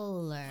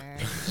bipolar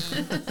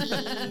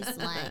and he's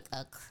like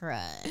a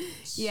crutch.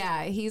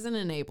 yeah, he's an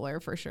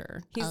enabler for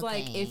sure. He's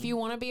like, Okay. if you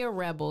want to be a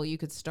rebel, you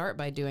could start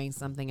by doing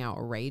something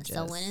outrageous.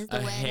 So when is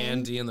the a wedding?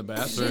 handy in the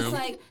bathroom. She's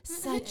like,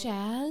 such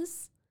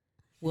as,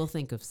 we'll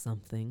think of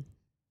something.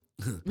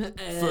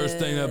 First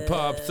thing that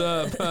pops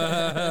up.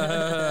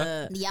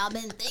 Y'all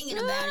been thinking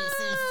about it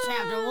since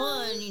chapter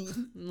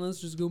 1.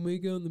 Let's just go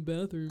make out in the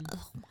bathroom.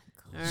 Oh my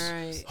gosh. All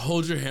right.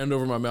 Hold your hand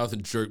over my mouth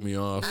and jerk me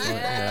off.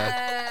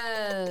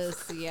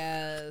 Yes,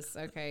 yes.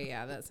 Okay,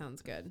 yeah, that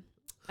sounds good.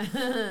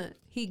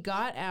 He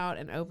got out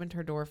and opened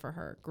her door for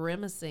her,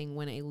 grimacing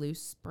when a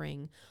loose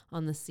spring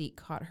on the seat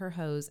caught her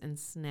hose and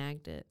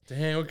snagged it.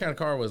 Dang, what kind of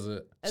car was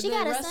it? She The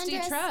got a rusty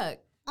sundress truck.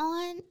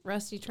 On,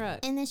 Rusty truck.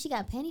 and then she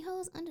got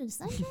pantyhose under the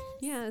sundress.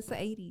 Yeah, it's the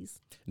 80s.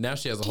 Now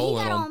she has a He hole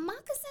in got them. on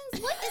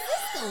moccasins. What is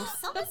this though?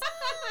 Summertime?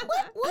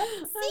 What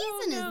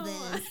season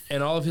is this?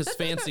 And all of his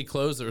fancy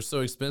clothes that were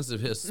so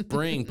expensive, his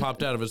spring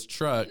popped out of his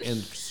truck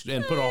and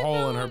put a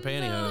hole in her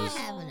pantyhose.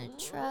 Having a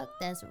truck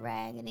that's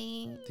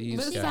raggedy.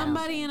 These But guys.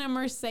 somebody in a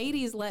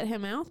Mercedes let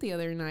him out the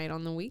other night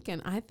on the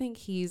weekend. I think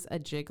he's a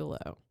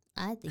gigolo.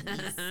 I think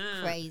he's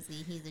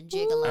crazy. He's a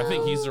gigolo. I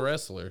think he's a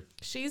wrestler.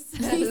 She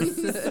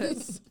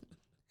says...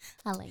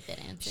 I like that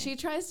answer. She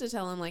tries to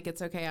tell him, like,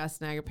 it's okay, I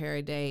snag a pair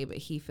a day, but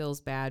he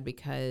feels bad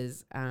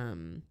because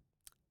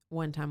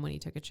one time when he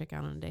took a chick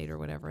out on a date or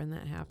whatever and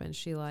that happened,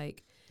 she,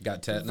 like,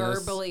 Got tetanus.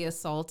 verbally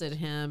assaulted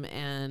him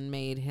and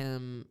made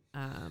him,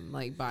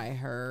 like, buy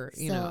her,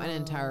 you know, an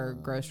entire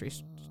grocery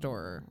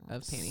store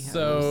of pantyhose.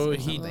 So or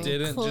he something.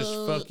 didn't just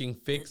Cool. fucking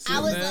fix it I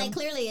was then? like,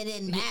 clearly it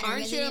didn't matter. 'cause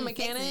Aren't he you a didn't fix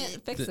mechanic?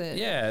 it. Fix it.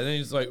 Yeah, and then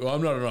he's like, well,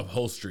 I'm not an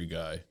upholstery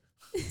guy.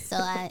 So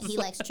he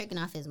likes tricking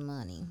off his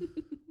money.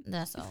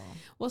 That's all.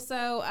 Well,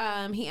 so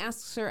he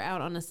asks her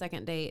out on a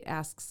second date,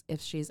 asks if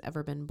she's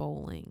ever been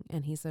bowling.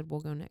 And he said, we'll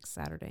go next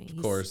Saturday.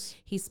 Of course.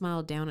 He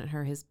smiled down at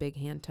her. His big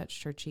hand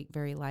touched her cheek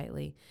very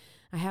lightly.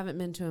 I haven't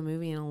been to a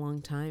movie in a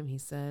long time, he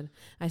said.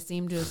 I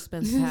seem to have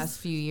spent the past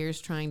few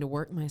years trying to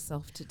work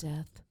myself to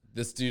death.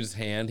 This dude's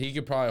hand, he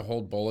could probably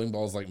hold bowling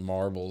balls like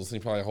marbles. He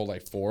probably hold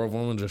like 4 of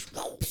them and just...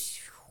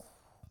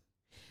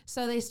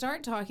 So they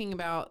start talking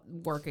about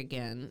work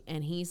again,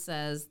 and he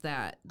says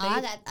that they,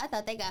 I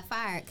thought they got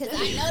fired because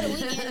I know the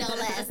weekend don't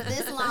last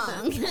this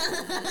long.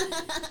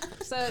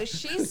 so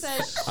she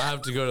says I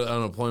have to go to the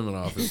unemployment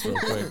office real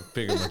quick,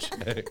 pick up my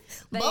check.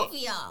 Both of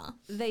y'all.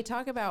 they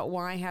talk about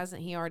why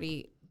hasn't he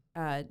already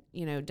done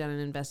an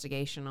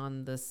investigation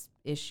on this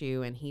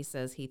issue, and he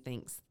says he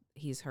thinks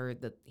he's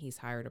heard that he's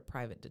hired a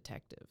private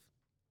detective.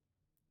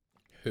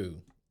 Who?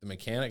 The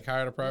mechanic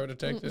hired a private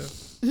detective?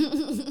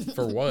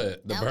 For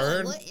what? The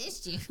bird? What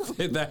issue?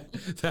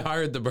 They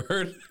hired the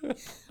bird?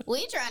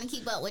 We trying to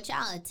keep up with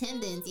y'all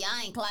attendance. Y'all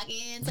ain't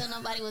clocking in, tell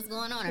nobody what's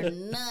going on or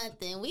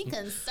nothing. We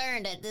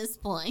concerned at this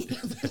point.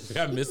 We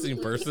got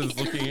missing persons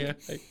looking at.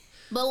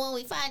 But when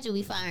we find you,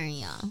 we firing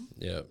y'all.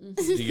 Yep.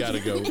 You got to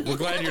go. We're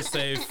glad you're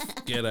safe.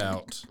 Get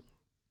out.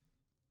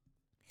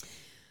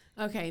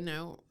 Okay,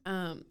 no.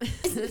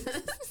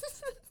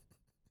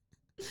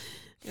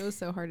 It was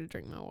so hard to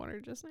drink my water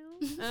just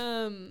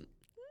now.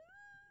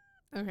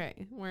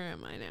 Okay, where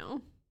am I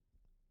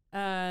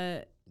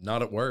now?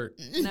 Not at work.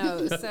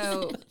 No,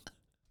 so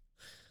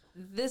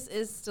this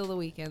is still the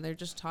weekend. They're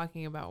just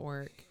talking about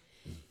work.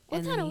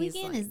 What kind of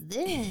weekend is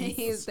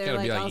this? They're gotta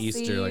like, be like I'll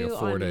Easter, see like a you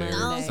 4-day on or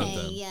Monday. something.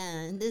 Okay,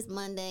 yeah, this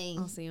Monday.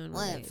 I'll see you on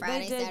What, Monday.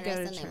 Friday, They did Saturday, go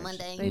to Sunday, church.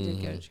 Monday? They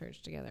did go to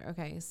church together.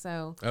 Okay,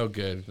 so Oh,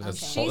 good. That's,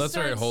 she that's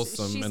very starts-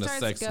 wholesome she in a starts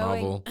sex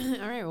going- novel.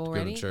 All right, well, to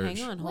ready? church.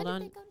 Hang on, When hold did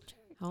on. they go to church?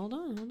 Hold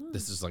on.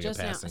 This is like Just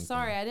a now. passing.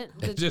 Sorry, I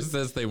didn't. It just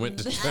says they went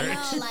to I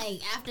church. know,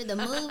 like, after the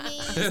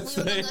movies, we were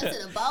going to go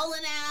to the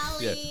bowling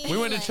alley. Yeah. We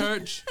went to like,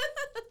 church.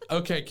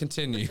 Okay,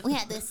 continue. We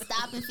had to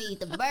stop and feed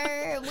the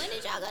bird. When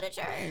did y'all go to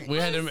church? We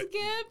had to. skipped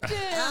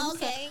it. Oh,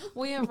 okay.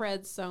 We have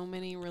read so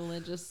many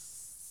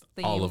religious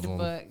All of themed them.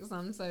 books.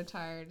 I'm so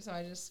tired, so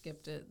I just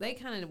skipped it. They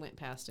kind of went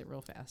past it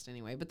real fast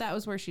anyway. But that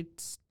was where she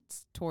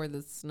tore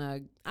the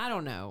snug. I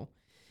don't know.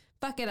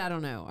 Fuck it, I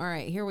don't know. All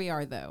right, here we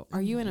are though.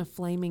 Are you in a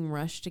flaming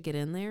rush to get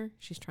in there?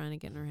 She's trying to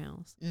get in her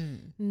house.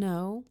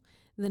 No.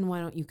 Then why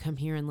don't you come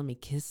here and let me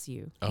kiss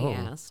you? He Oh,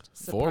 asked,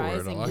 forward, I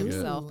surprising like it.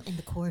 himself. Ooh, in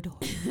the corridor.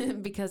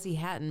 Because he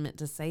hadn't meant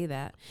to say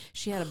that.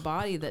 She had a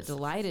body that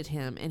delighted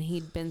him, and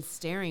he'd been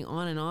staring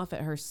on and off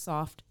at her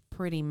soft,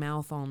 pretty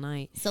mouth all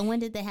night. So when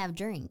did they have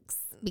drinks?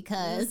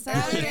 Because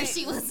Saturday. earlier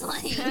she was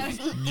like,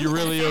 You're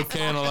really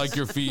okay, and I like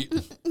your feet.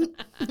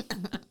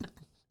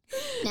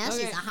 now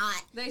Okay. she's a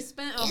hot They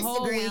spent a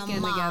whole Instagram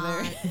weekend mom.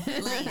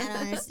 together. Like, I don't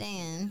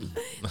understand.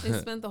 They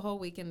spent the whole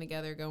weekend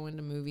together going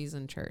to movies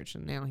and church,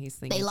 and now he's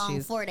thinking They long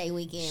she's 4-day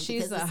weekend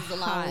she's because this is a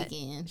long hot,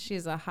 weekend.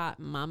 She's a hot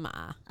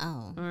mama.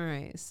 Oh, All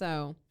right,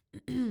 so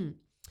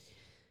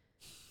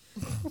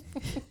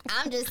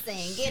I'm just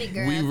saying, get it,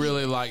 girl. We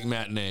really like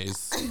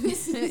matinees.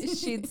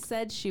 she'd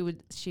said she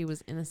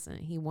was innocent.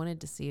 He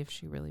wanted to see if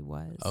she really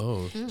was.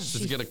 Oh,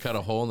 she's gonna cut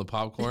a hole in the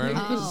popcorn.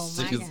 Oh,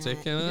 Stick my his God.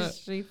 stick in it.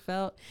 She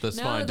felt Let's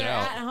no. find They're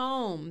out. at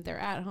home. They're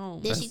at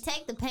home. Did she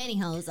take the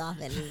pantyhose off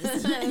at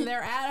least?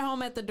 They're at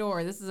home at the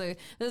door. This is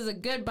a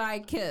goodbye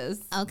kiss.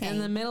 Okay. In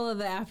the middle of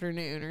the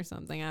afternoon or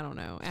something. I don't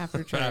know.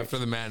 After church. After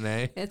the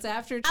matinee. It's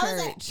after church. I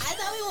was like, I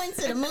thought we went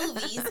to the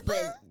movies,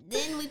 but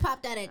then we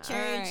popped out at church.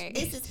 right.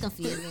 This is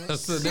confusing.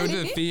 So they went to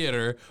the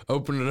theater,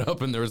 opened it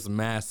up, and there was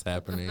mass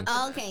happening.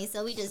 Okay,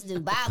 so we just do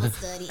Bible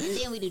study and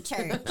then we do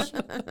church.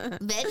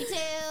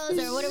 VeggieTales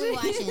or what are we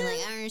watching? Like,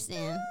 I don't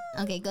understand.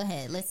 Okay, go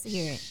ahead. Let's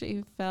hear it.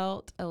 She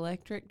felt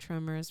electric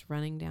tremors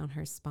running down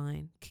her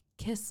spine.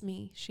 Kiss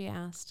me, she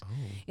asked.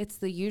 It's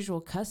the usual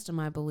custom,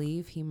 I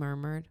believe, he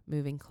murmured,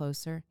 moving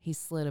closer. He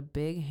slid a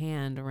big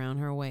hand around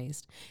her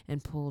waist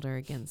and pulled her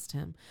against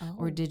him.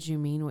 Or did you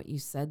mean what you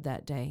said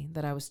that day,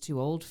 that I was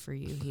too old for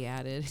you, he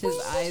added, his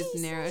eyes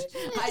narrowed.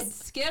 I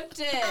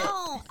skipped it.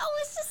 Oh, I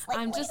was just like,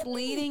 I'm wait just a minute.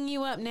 leading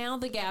you up now.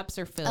 The gaps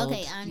are filled.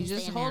 Okay, I You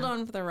just understand hold now.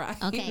 on for the ride.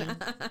 Okay,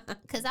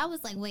 because I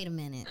was like, wait a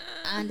minute.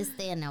 I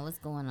understand now what's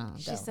going on.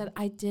 She Go. said,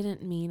 I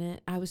didn't mean it.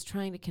 I was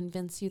trying to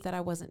convince you that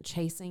I wasn't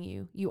chasing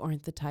you. You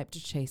aren't the type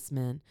to chase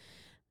men.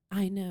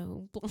 I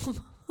know.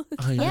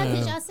 I Yeah, know.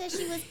 because y'all said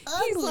she was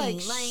ugly.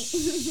 like,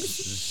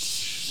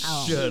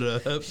 Oh. Shut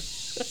up.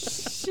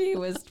 She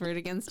whispered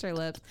against her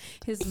lips.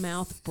 His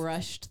mouth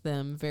brushed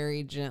them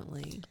very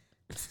gently.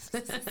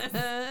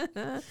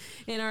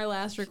 In our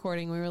last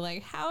recording, we were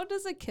like, how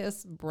does a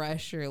kiss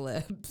brush your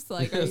lips?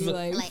 Like, are you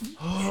like... like,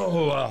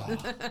 Oh, wow.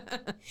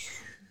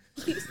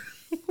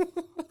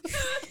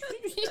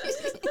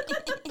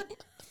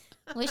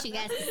 wish you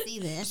guys could see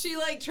this. She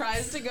like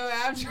tries to go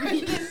after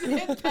it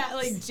and Pat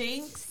like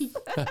jinx.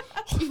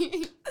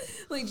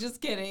 Like,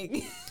 just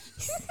kidding.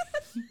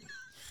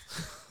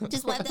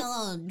 Just wipe that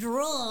little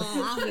drool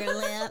off your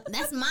lip.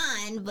 That's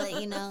mine, but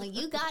you know,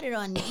 you got it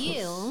on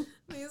you.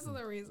 These are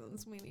the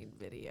reasons we need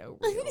video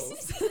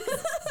reels.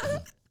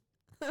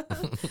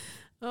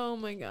 Oh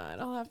my God.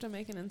 I'll have to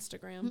make an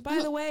Instagram. By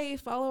the way,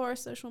 follow our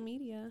social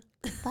media.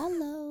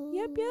 Follow.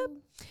 Yep.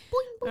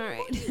 All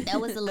right. That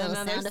was a little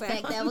Another sound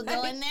effect that would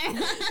go in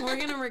there. We're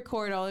going to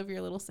record all of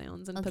your little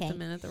sounds and put Okay.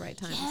 them in at the right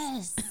times.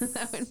 Yes.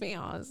 That would be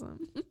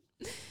awesome.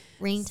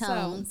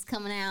 Ringtones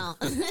coming out.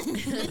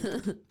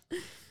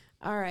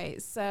 All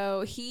right.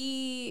 So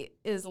he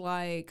is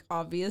like,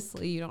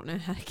 obviously, you don't know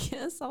how to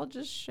kiss. I'll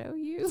just show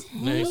you.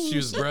 No, she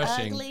was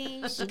brushing. Ugly.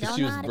 She, Because don't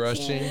she know was how to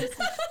brushing. kiss.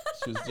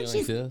 She was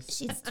doing this.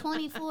 She's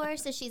 24,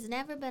 so she's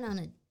never been on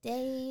a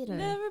date or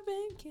Never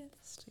been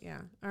kissed. Yeah.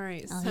 All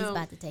right. oh, so he's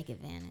about to take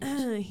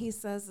advantage. he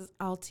says,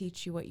 "I'll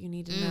teach you what you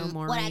need to know,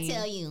 Maureen." What I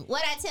tell you?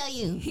 What I tell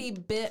you? He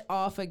bit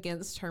off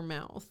against her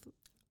mouth.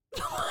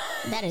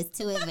 That is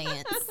too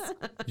advanced.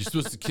 You're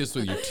supposed to kiss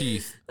with your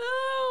teeth.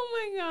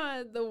 Oh my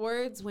God. The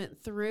words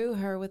went through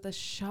her with a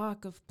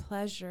shock of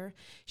pleasure.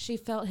 She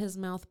felt his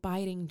mouth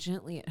biting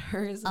gently at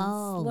hers in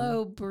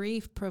slow,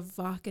 brief,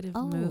 provocative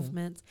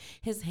movements.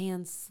 His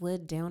hands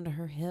slid down to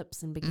her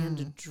hips and began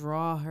to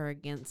draw her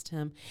against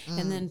him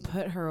and then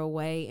put her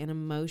away in a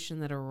motion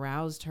that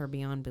aroused her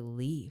beyond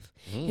belief.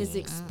 His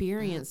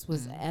experience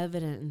was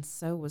evident, and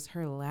so was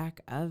her lack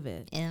of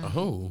it. Yeah.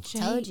 Oh.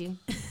 Told you.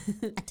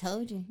 I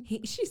told you.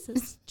 She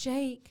says,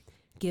 "Jake,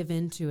 give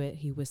into it,"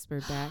 he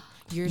whispered back.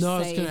 "You're No, I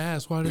was safe. going to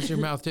ask, why does your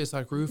mouth taste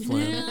like roof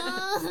lamb?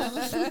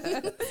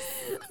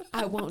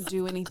 I won't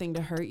do anything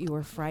to hurt you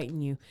or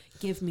frighten you.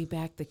 Give me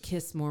back the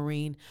kiss,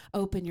 Maureen.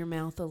 Open your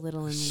mouth a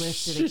little and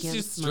lift it She's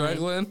against mine."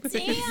 struggling.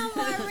 Damn,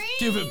 Maureen.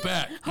 Give it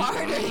back.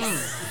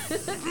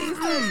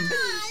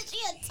 She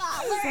a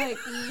toddler. Like,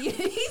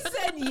 he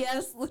said,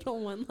 "Yes, little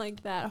one,"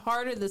 like that.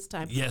 Harder this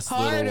time. Yes,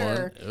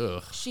 harder. little one.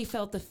 Ugh. She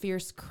felt the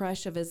fierce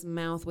crush of his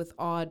mouth with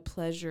odd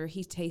pleasure.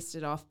 He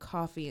tasted off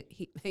coffee.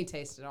 He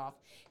tasted off.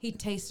 He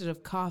tasted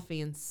of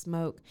coffee and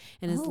smoke,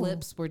 and his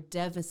lips were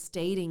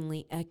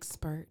devastatingly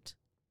expert.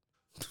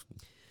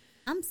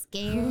 I'm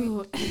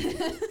scared.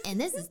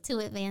 And this is too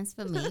advanced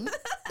for me.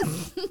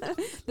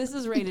 This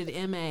is rated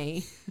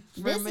MA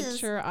for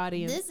mature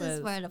audiences. This is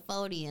for the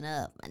 40 and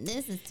up.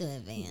 This is too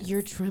advanced.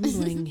 "You're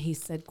trembling," he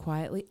said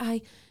quietly.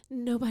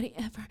 Nobody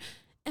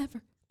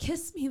ever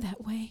kissed me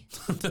that way."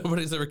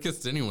 Nobody's ever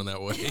kissed anyone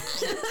that way.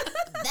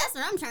 That's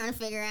what I'm trying to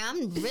figure out.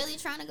 I'm really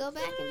trying to go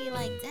back and be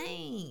like,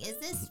 dang, is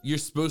this You're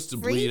supposed to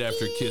bleed after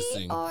freaky?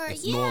 kissing. Or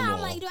It's yeah, normal.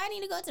 I'm like, do I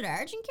need to go to the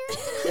urgent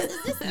care?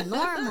 Is this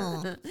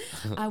normal?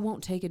 "I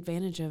won't take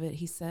advantage of it,"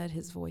 he said,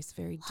 his voice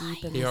very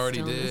deep in He the already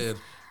stillness. did.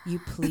 "You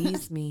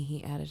please me,"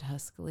 he added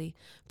huskily,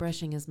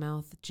 brushing his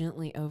mouth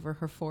gently over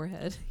her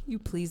forehead. "You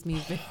please me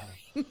very."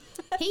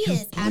 He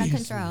is out of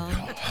control.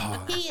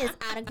 He is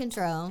out of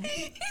control.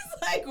 He's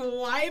like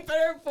wiping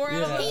her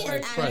forehead. Yeah, He is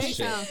like out of brush it.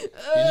 control.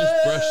 You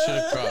just brush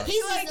it across.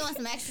 He's just doing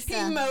some extra He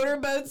stuff.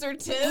 motorboats her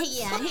tits.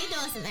 Yeah, he's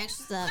doing some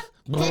extra stuff.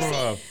 They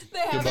They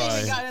haven't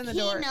even got in the He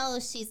door.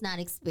 knows she's not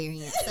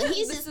experienced, so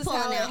he's This just is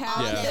pulling how it out all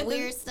happens. that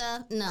weird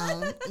stuff.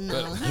 No,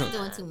 he's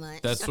doing too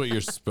much. That's what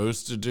you're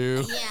supposed to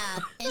do. Yeah,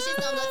 and she's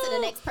gonna go to the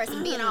next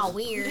person being all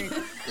weird.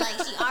 Like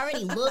she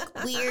already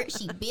looked weird,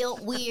 she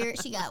built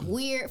weird, she got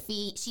weird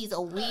feet. She's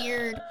a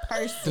weird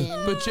person.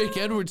 But Jake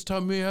Edwards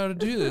taught me how to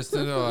do this.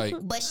 And they're like,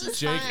 But she's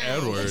Jake fine.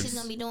 And Edwards. she's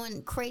gonna be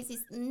doing crazy.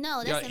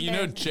 No, Yeah, that's you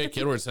know embarrassing. Jake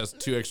Edwards has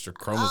 2 extra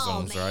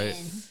chromosomes, Oh, right?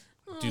 man.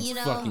 Dude's You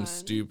know- fucking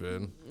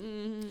stupid.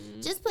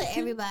 Just put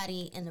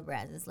everybody in the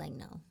brass. It's like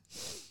no.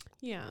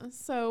 Yeah.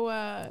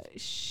 So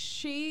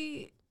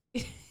she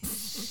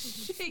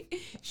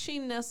she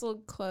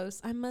nestled close.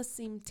 "I must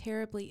seem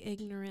terribly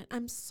ignorant.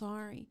 I'm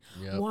sorry."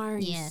 Yep. "Why are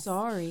you Yes.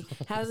 sorry?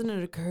 Hasn't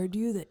it occurred to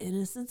you that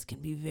innocence can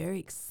be very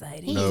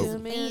exciting He, to Nope. a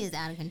is, man?" he is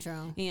out of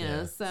control. Yeah,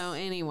 Yeah. so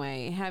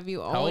anyway, have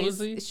you old always is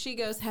he? She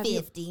goes, "Have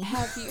 50. you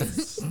have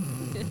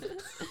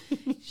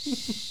you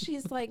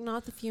She's like,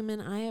 "Not the few men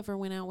I ever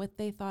went out with.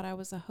 They thought I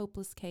was a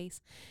hopeless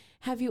case.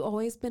 Have you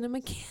always been a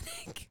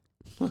mechanic?"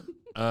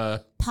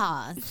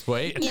 Pause.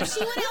 Wait. If she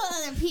went out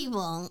with other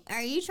people,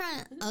 are you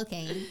trying to?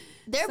 Okay,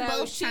 they're So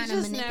both she trying to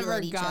just manipulate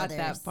never each got other.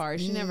 that far.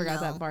 She never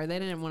got that No. far. They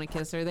didn't want to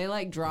kiss her. They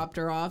like dropped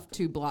her off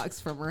 2 blocks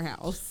from her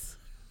house.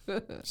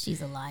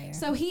 She's a liar.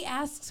 So he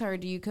asks her,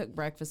 "Do you cook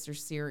breakfast or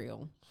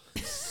cereal?"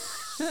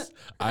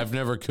 I've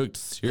never cooked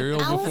cereal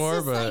I was before,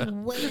 just but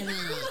like, wait a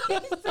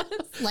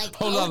minute. Like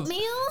hold on. oatmeal?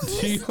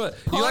 Do you like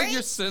your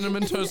Porridge?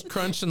 cinnamon toast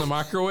crunch in the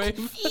microwave?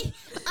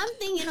 I'm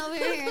thinking over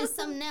here is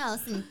something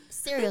else. And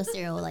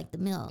cereal, like the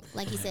milk.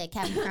 Like you said,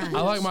 Captain Crunch.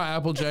 I like my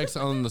Apple Jacks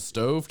on the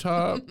stove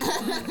top,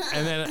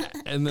 and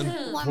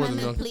then One pour the moment,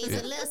 milk. please.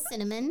 A little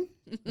cinnamon.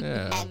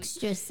 Yeah.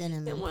 Extra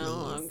cinnamon,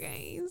 Well, please.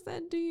 okay. He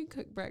said, "Do you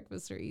cook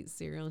breakfast or eat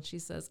cereal?" And she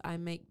says, "I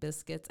make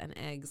biscuits and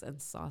eggs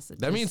and sausages."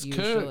 That means cook.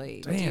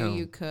 usually. Damn. Do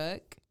you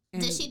cook?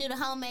 And Does she do the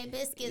homemade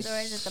biscuits or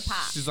is it the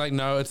pop? She's like,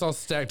 no, it's all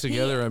stacked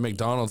together at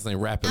McDonald's and they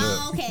wrap it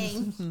Oh, up.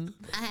 okay.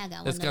 I had got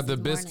one. It's got the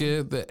this morning.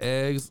 biscuit, the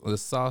eggs, the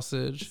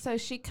sausage. So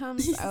she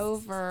comes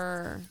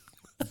over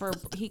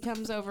he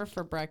comes over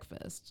for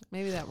breakfast.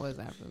 Maybe that was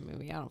after the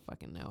movie. I don't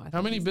fucking know.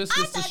 How many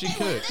biscuits does she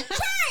cook? The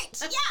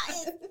church.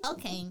 Yeah.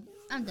 Okay.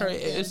 I'm done. Her,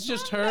 with this. it's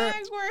just her.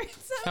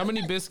 Backwards. How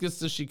many biscuits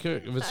does she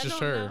cook if it's I just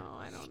don't her? know.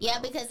 I don't know. Yeah,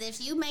 because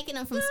if you making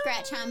them from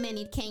scratch, how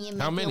many can you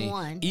make How many? in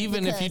one?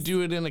 Even if you Because-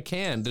 do it in a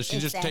can, does she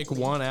just take Exactly.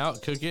 one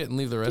out, cook it, and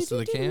leave the rest of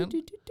the can?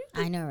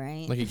 I know,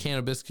 right? Like a can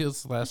of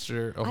biscuits lasts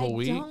her a whole I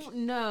week? don't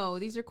know.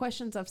 These are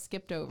questions I've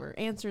skipped over.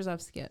 Answers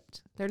I've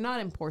skipped. They're not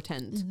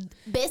important.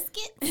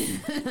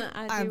 Biscuits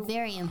I are do.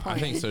 very I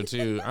important. think so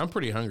too. I'm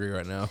pretty hungry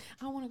right now.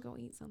 I want to go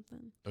eat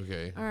something.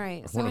 Okay. All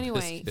right. I So want a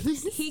anyway,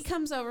 biscuit. he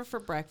comes over for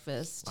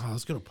breakfast. Oh,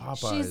 let's go to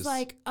Popeyes. She's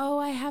like, "Oh,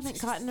 I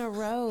haven't gotten a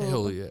robe."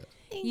 hell yeah.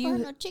 Ain't got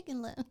no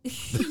chicken left.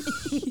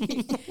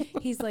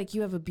 He's like,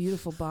 you have a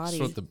beautiful body.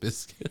 Just with the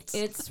biscuits.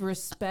 It's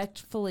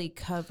respectfully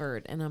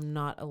covered, and I'm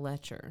not a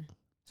lecher.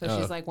 So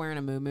she's like wearing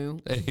a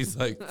muumuu. And he's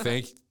like,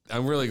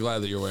 I'm really glad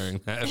that you're wearing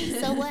that.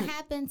 So what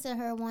happened to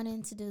her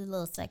wanting to do the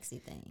little sexy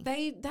thing?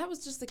 That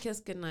was just a kiss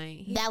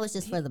goodnight. That was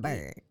just for the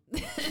bird.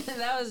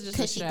 That was just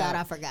Because she thought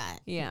I forgot.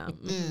 Yeah.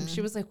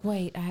 She was like,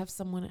 wait, I have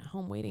someone at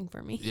home waiting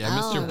for me. Yeah,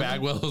 Mr.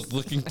 Bagwell is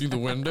looking through the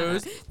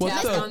windows. What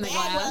Tapped the? on the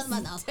Bagwell's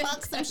glass. about to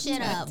fuck some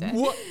shit up.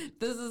 What?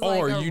 This is Oh, like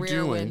are a you rear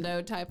doing?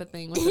 window type of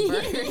thing with the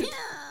bird.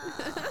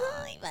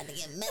 Oh, you about to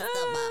get messed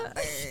up by a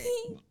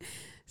bird.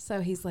 So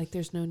he's like,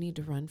 there's no need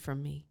to run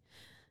from me.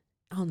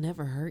 I'll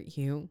never hurt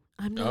you.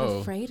 I'm not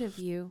afraid of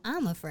you.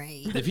 I'm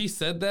afraid. If he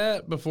said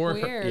that before,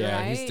 Weird,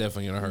 yeah, he's right?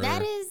 definitely gonna hurt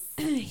That her. is.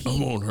 I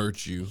won't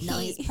hurt you. No,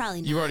 he's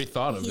probably not. You've already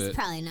thought of He's it.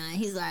 probably not.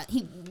 He's like,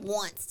 he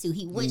wants to.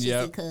 He wishes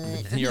Yep. he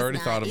could. He He's already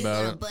not. thought He's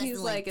about gonna it. bust He's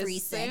in like, 3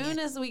 as seconds. soon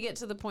as we get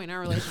to the point in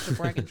our relationship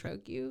where I can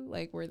choke you,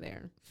 like, we're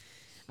there.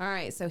 All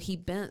right, so he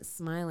bent,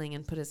 smiling,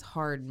 and put his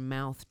hard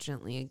mouth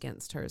gently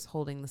against hers,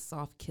 holding the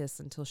soft kiss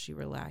until she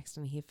relaxed,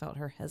 and he felt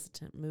her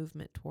hesitant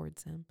movement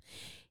towards him.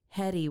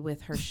 Heady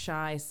with her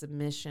shy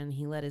submission,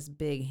 he let his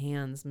big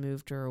hands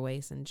move to her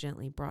waist and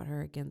gently brought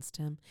her against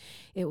him.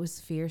 It was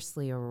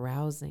fiercely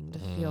arousing to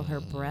feel her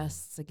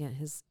breasts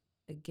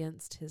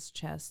against his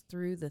chest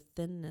through the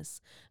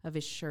thinness of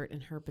his shirt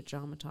and her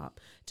pajama top,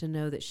 to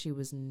know that she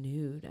was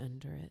nude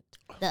under it.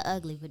 The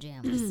ugly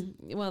pajamas.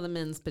 Well, the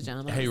men's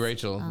pajamas. Hey,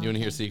 Rachel, you want to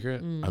hear a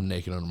secret? I'm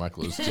naked under my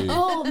clothes too.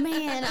 Oh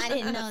man, I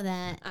didn't know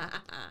that.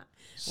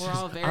 We're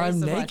all very I'm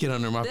surprised. naked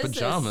under my This is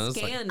pajamas.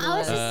 Like, scandalous. I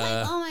was just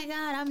like, oh my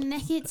god, I'm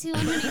naked too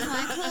underneath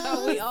my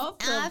clothes. We all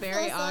feel I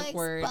very so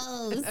awkward.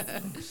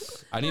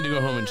 exposed. I need to go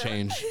home and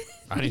change.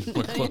 I need to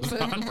wear clothes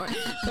on.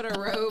 Put a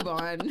robe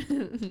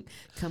on.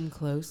 Come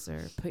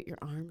closer. Put your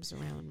arms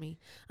around me.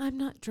 I'm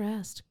not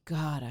dressed.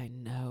 God, I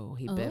know.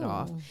 He bit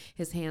off.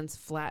 His hands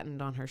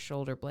flattened on her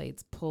shoulder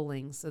blades,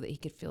 pulling so that he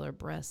could feel her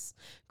breasts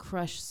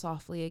crush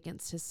softly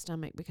against his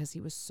stomach because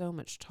he was so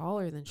much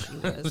taller than she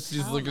was.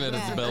 She's looking at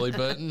his belly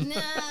button.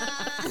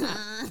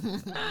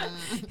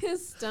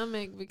 His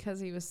stomach, because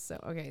he was so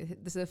okay.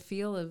 The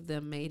feel of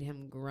them made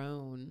him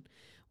groan.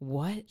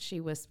 What? She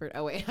whispered.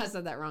 Oh wait, I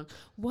said that wrong.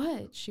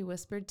 What? She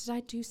whispered. Did I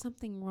do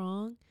something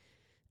wrong?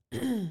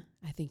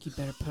 I think you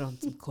better put on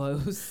some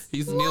clothes.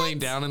 He's kneeling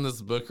down in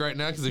this book right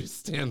now because he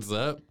stands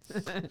up.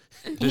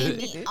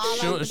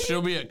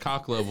 she'll be at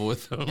cock level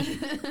with him.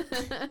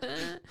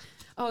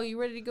 Oh, you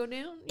ready to go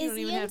down? You Is don't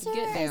he even have to into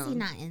get her or down. is he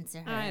not into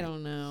her? I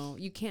don't know.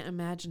 You can't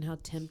imagine how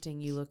tempting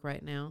you look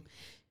right now.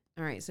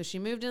 All right, so she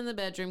moved in the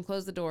bedroom,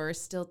 closed the door,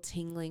 still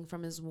tingling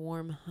from his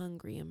warm,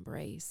 hungry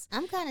embrace.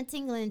 I'm kind of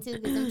tingling too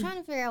because I'm trying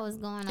to figure out what's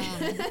going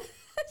on.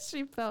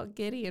 She felt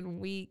giddy and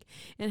weak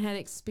and had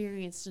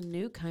experienced a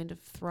new kind of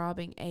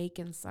throbbing ache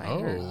inside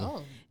her.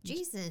 Oh,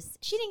 Jesus.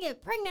 She didn't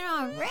get pregnant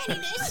already,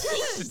 did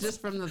she?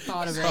 Just from the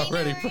thought of it.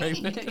 Already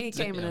pregnant. He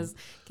came in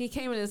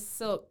his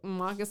silk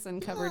moccasin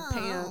covered Oh,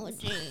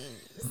 pants.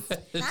 jeez.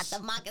 Not the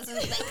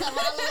moccasins that come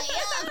all the way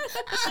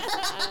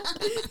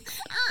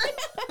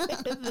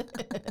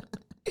up.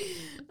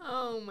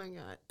 Oh my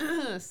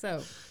God.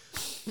 So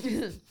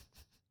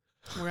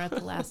we're at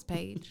the last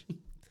page.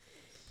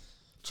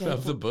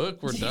 Of the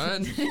book, we're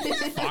done.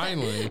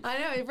 Finally. I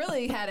know, it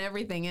really had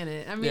everything in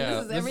it. I mean, Yeah,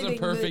 this is everything. a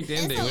perfect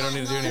ending. It's a We don't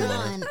need to do lot anymore.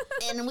 going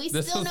on, and we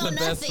This still is know the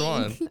best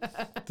nothing. one.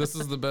 This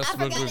is the best I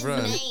book forgot we've his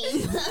run.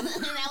 name.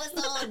 That was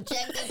the whole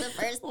objective the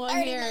first Well,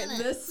 30 here, minutes.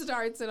 this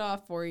starts it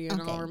off for you, and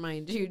Okay. I'll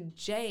remind you.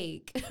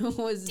 Jake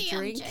was Damn,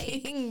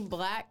 drinking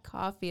black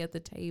coffee at the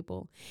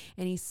table,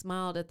 and he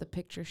smiled at the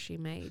picture she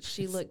made.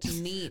 She looked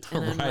neat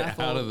and Right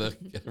out of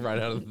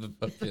unruffled. the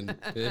fucking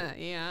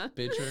Yeah.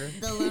 picture.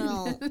 The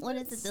little, what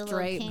is it, the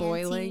Straight little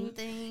boiling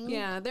thing?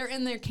 Yeah, they're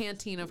in their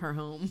canteen of her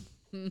home.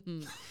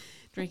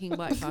 Drinking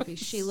black coffee.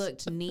 She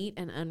looked neat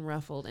and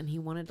unruffled, and he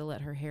wanted to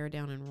let her hair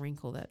down and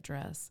wrinkle that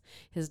dress.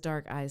 His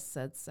dark eyes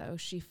said so.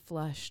 She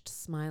flushed,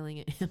 smiling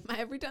at him.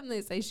 Every time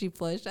they say she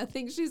flushed, I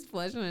think she's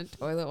flushing a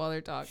toilet while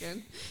they're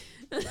talking.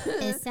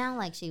 It sounded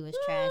like she was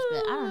trash, but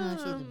I don't know if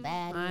she's a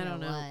bad I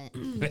don't or know.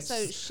 what.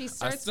 So she I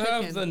starts still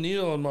have cooking. the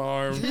needle in my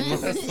arm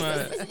from last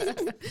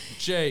night.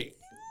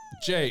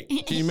 Jake,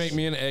 can you make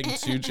me an egg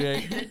too,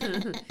 Jake?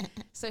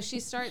 So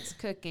she starts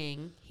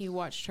cooking. He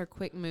watched her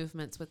quick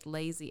movements with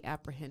lazy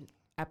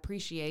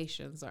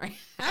appreciation. Sorry.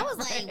 I was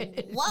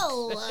like,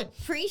 whoa,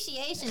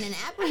 appreciation and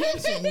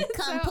apprehension,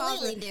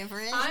 completely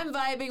different. I'm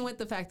vibing with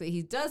the fact that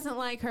he doesn't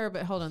like her,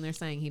 but hold on, they're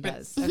saying he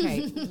does.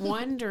 Okay.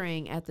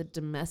 Wondering at the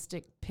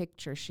domestic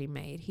picture she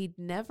made. He'd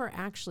never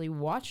actually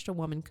watched a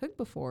woman cook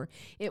before.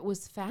 It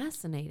was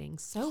fascinating.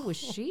 So was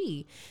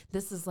she.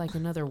 This is like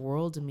another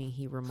world to me,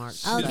 he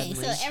remarked. Okay,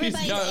 so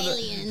everybody's got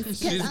aliens. 'cause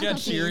She's I'm got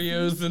confused.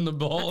 Cheerios in the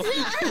bowl.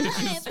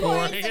 She's Pour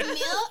pouring in some it.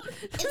 milk.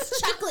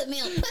 It's chocolate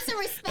milk. Put some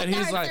respect And on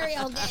he's our like,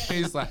 cereal game.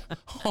 he's like,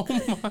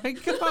 oh my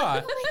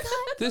God.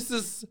 This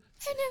is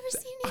I've never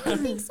seen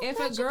anything so If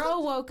a magical.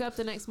 girl woke up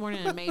the next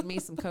morning and made me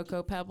some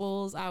Cocoa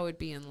Pebbles, I would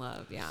be in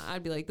love. Yeah,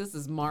 I'd be like, this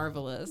is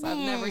marvelous. I've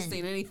never Man.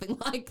 seen anything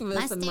like My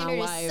this in my standard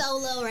life. is so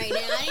low right now.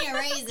 I need to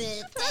raise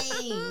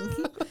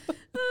it.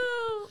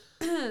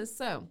 Dang.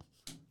 So,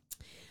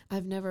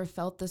 I've never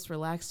felt this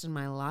relaxed in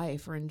my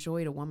life or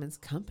enjoyed a woman's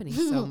company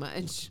so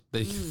much.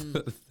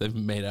 They've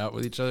made out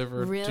with each other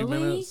for 2 Really?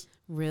 minutes.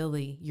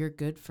 Really, you're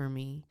good for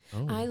me.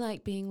 Oh. I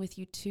like being with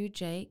you too,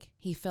 Jake.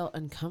 He felt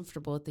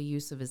uncomfortable at the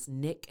use of his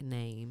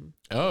nickname.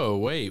 Oh,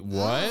 wait,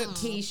 what?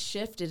 He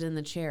shifted in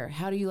the chair.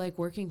 How do you like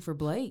working for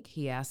Blake?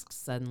 He asked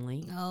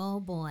suddenly. Oh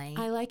boy.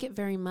 I like it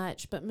very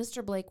much, but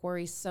Mr. Blake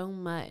worries so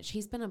much.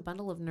 He's been a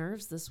bundle of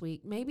nerves this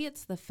week. Maybe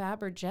it's the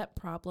Faber jet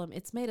problem.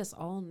 It's made us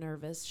all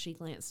nervous. She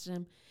glanced at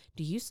him.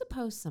 Do you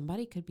suppose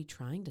somebody could be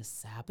trying to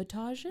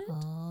sabotage it?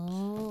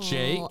 Oh.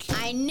 Jake?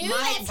 I knew Mic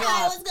that's how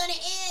drop. it was going to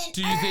end.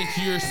 Do you think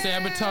you're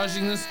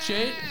sabotaging this,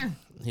 Jake?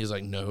 He's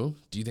like, no.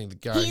 Do you think the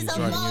guy He's who's a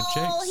writing your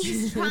mole. checks?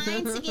 He's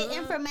trying to get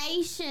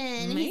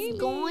information. Maybe. He's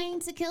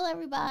going to kill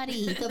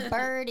everybody. The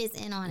bird is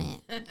in on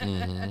it.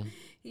 Mm-hmm.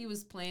 He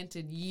was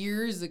planted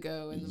years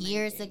ago. In the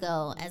Years making.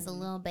 ago as a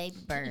little baby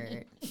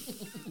bird.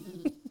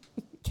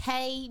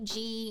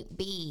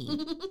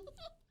 KGB.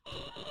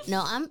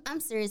 No, I'm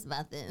serious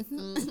about this.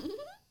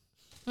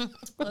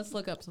 Let's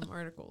look up some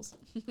articles.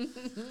 Nah,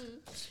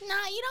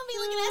 you don't be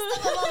looking at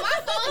stuff up on my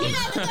phone. You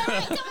have to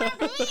come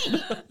after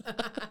me.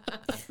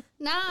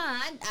 Nah,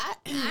 I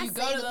You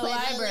go say to the the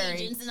Pledge of library.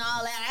 Allegiance and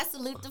all that. I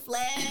salute the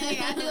flag.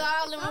 I do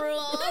all them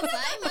rules.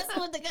 I ain't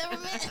messing with the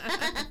government.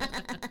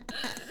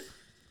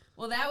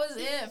 Well, that was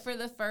it for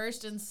the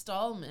first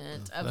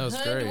installment of That was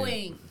great.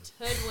 Hoodwinked.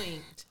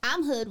 Hoodwinked.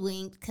 I'm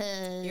hoodwinked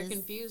because You're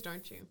confused,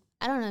 aren't you?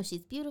 I don't know if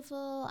she's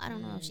beautiful. I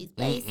don't know if she's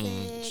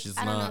basic. She's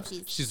I don't know not. if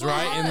she's She's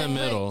right in the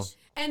middle.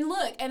 And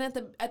look, and at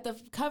the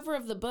cover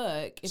of the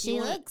book, if She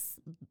you want, looks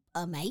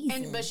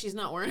amazing. but she's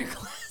not wearing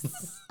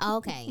glasses.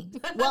 Okay.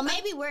 Well,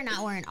 maybe we're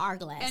not wearing our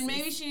glasses. And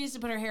maybe she needs to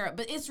put her hair up.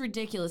 But it's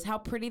ridiculous how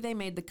pretty they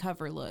made the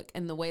cover look.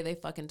 And the way they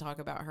fucking talk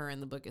about her in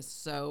the book is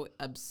so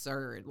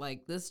absurd.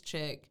 Like, this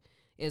chick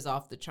is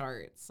off the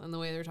charts. And the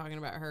way they're talking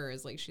about her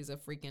is like she's a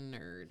freaking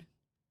nerd.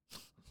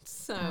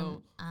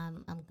 So,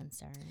 I'm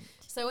concerned.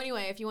 so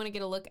anyway, if you want to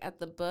get a look at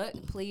the book,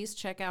 please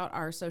check out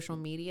our social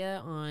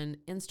media on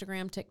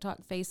Instagram, TikTok,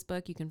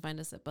 Facebook. You can find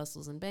us at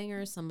Bustles and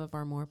Bangers. Some of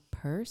our more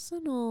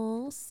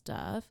personal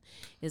stuff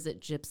is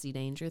at Gypsy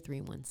Danger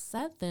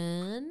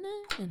 317,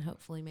 and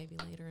hopefully maybe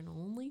later in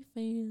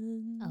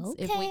OnlyFans.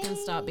 If we can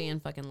stop being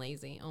fucking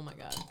lazy. Oh my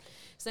God.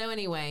 So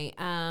anyway,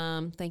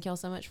 thank y'all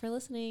so much for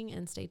listening,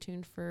 and stay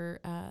tuned for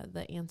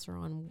the answer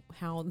on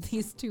how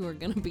these two are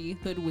going to be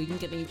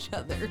hoodwinking each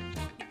other.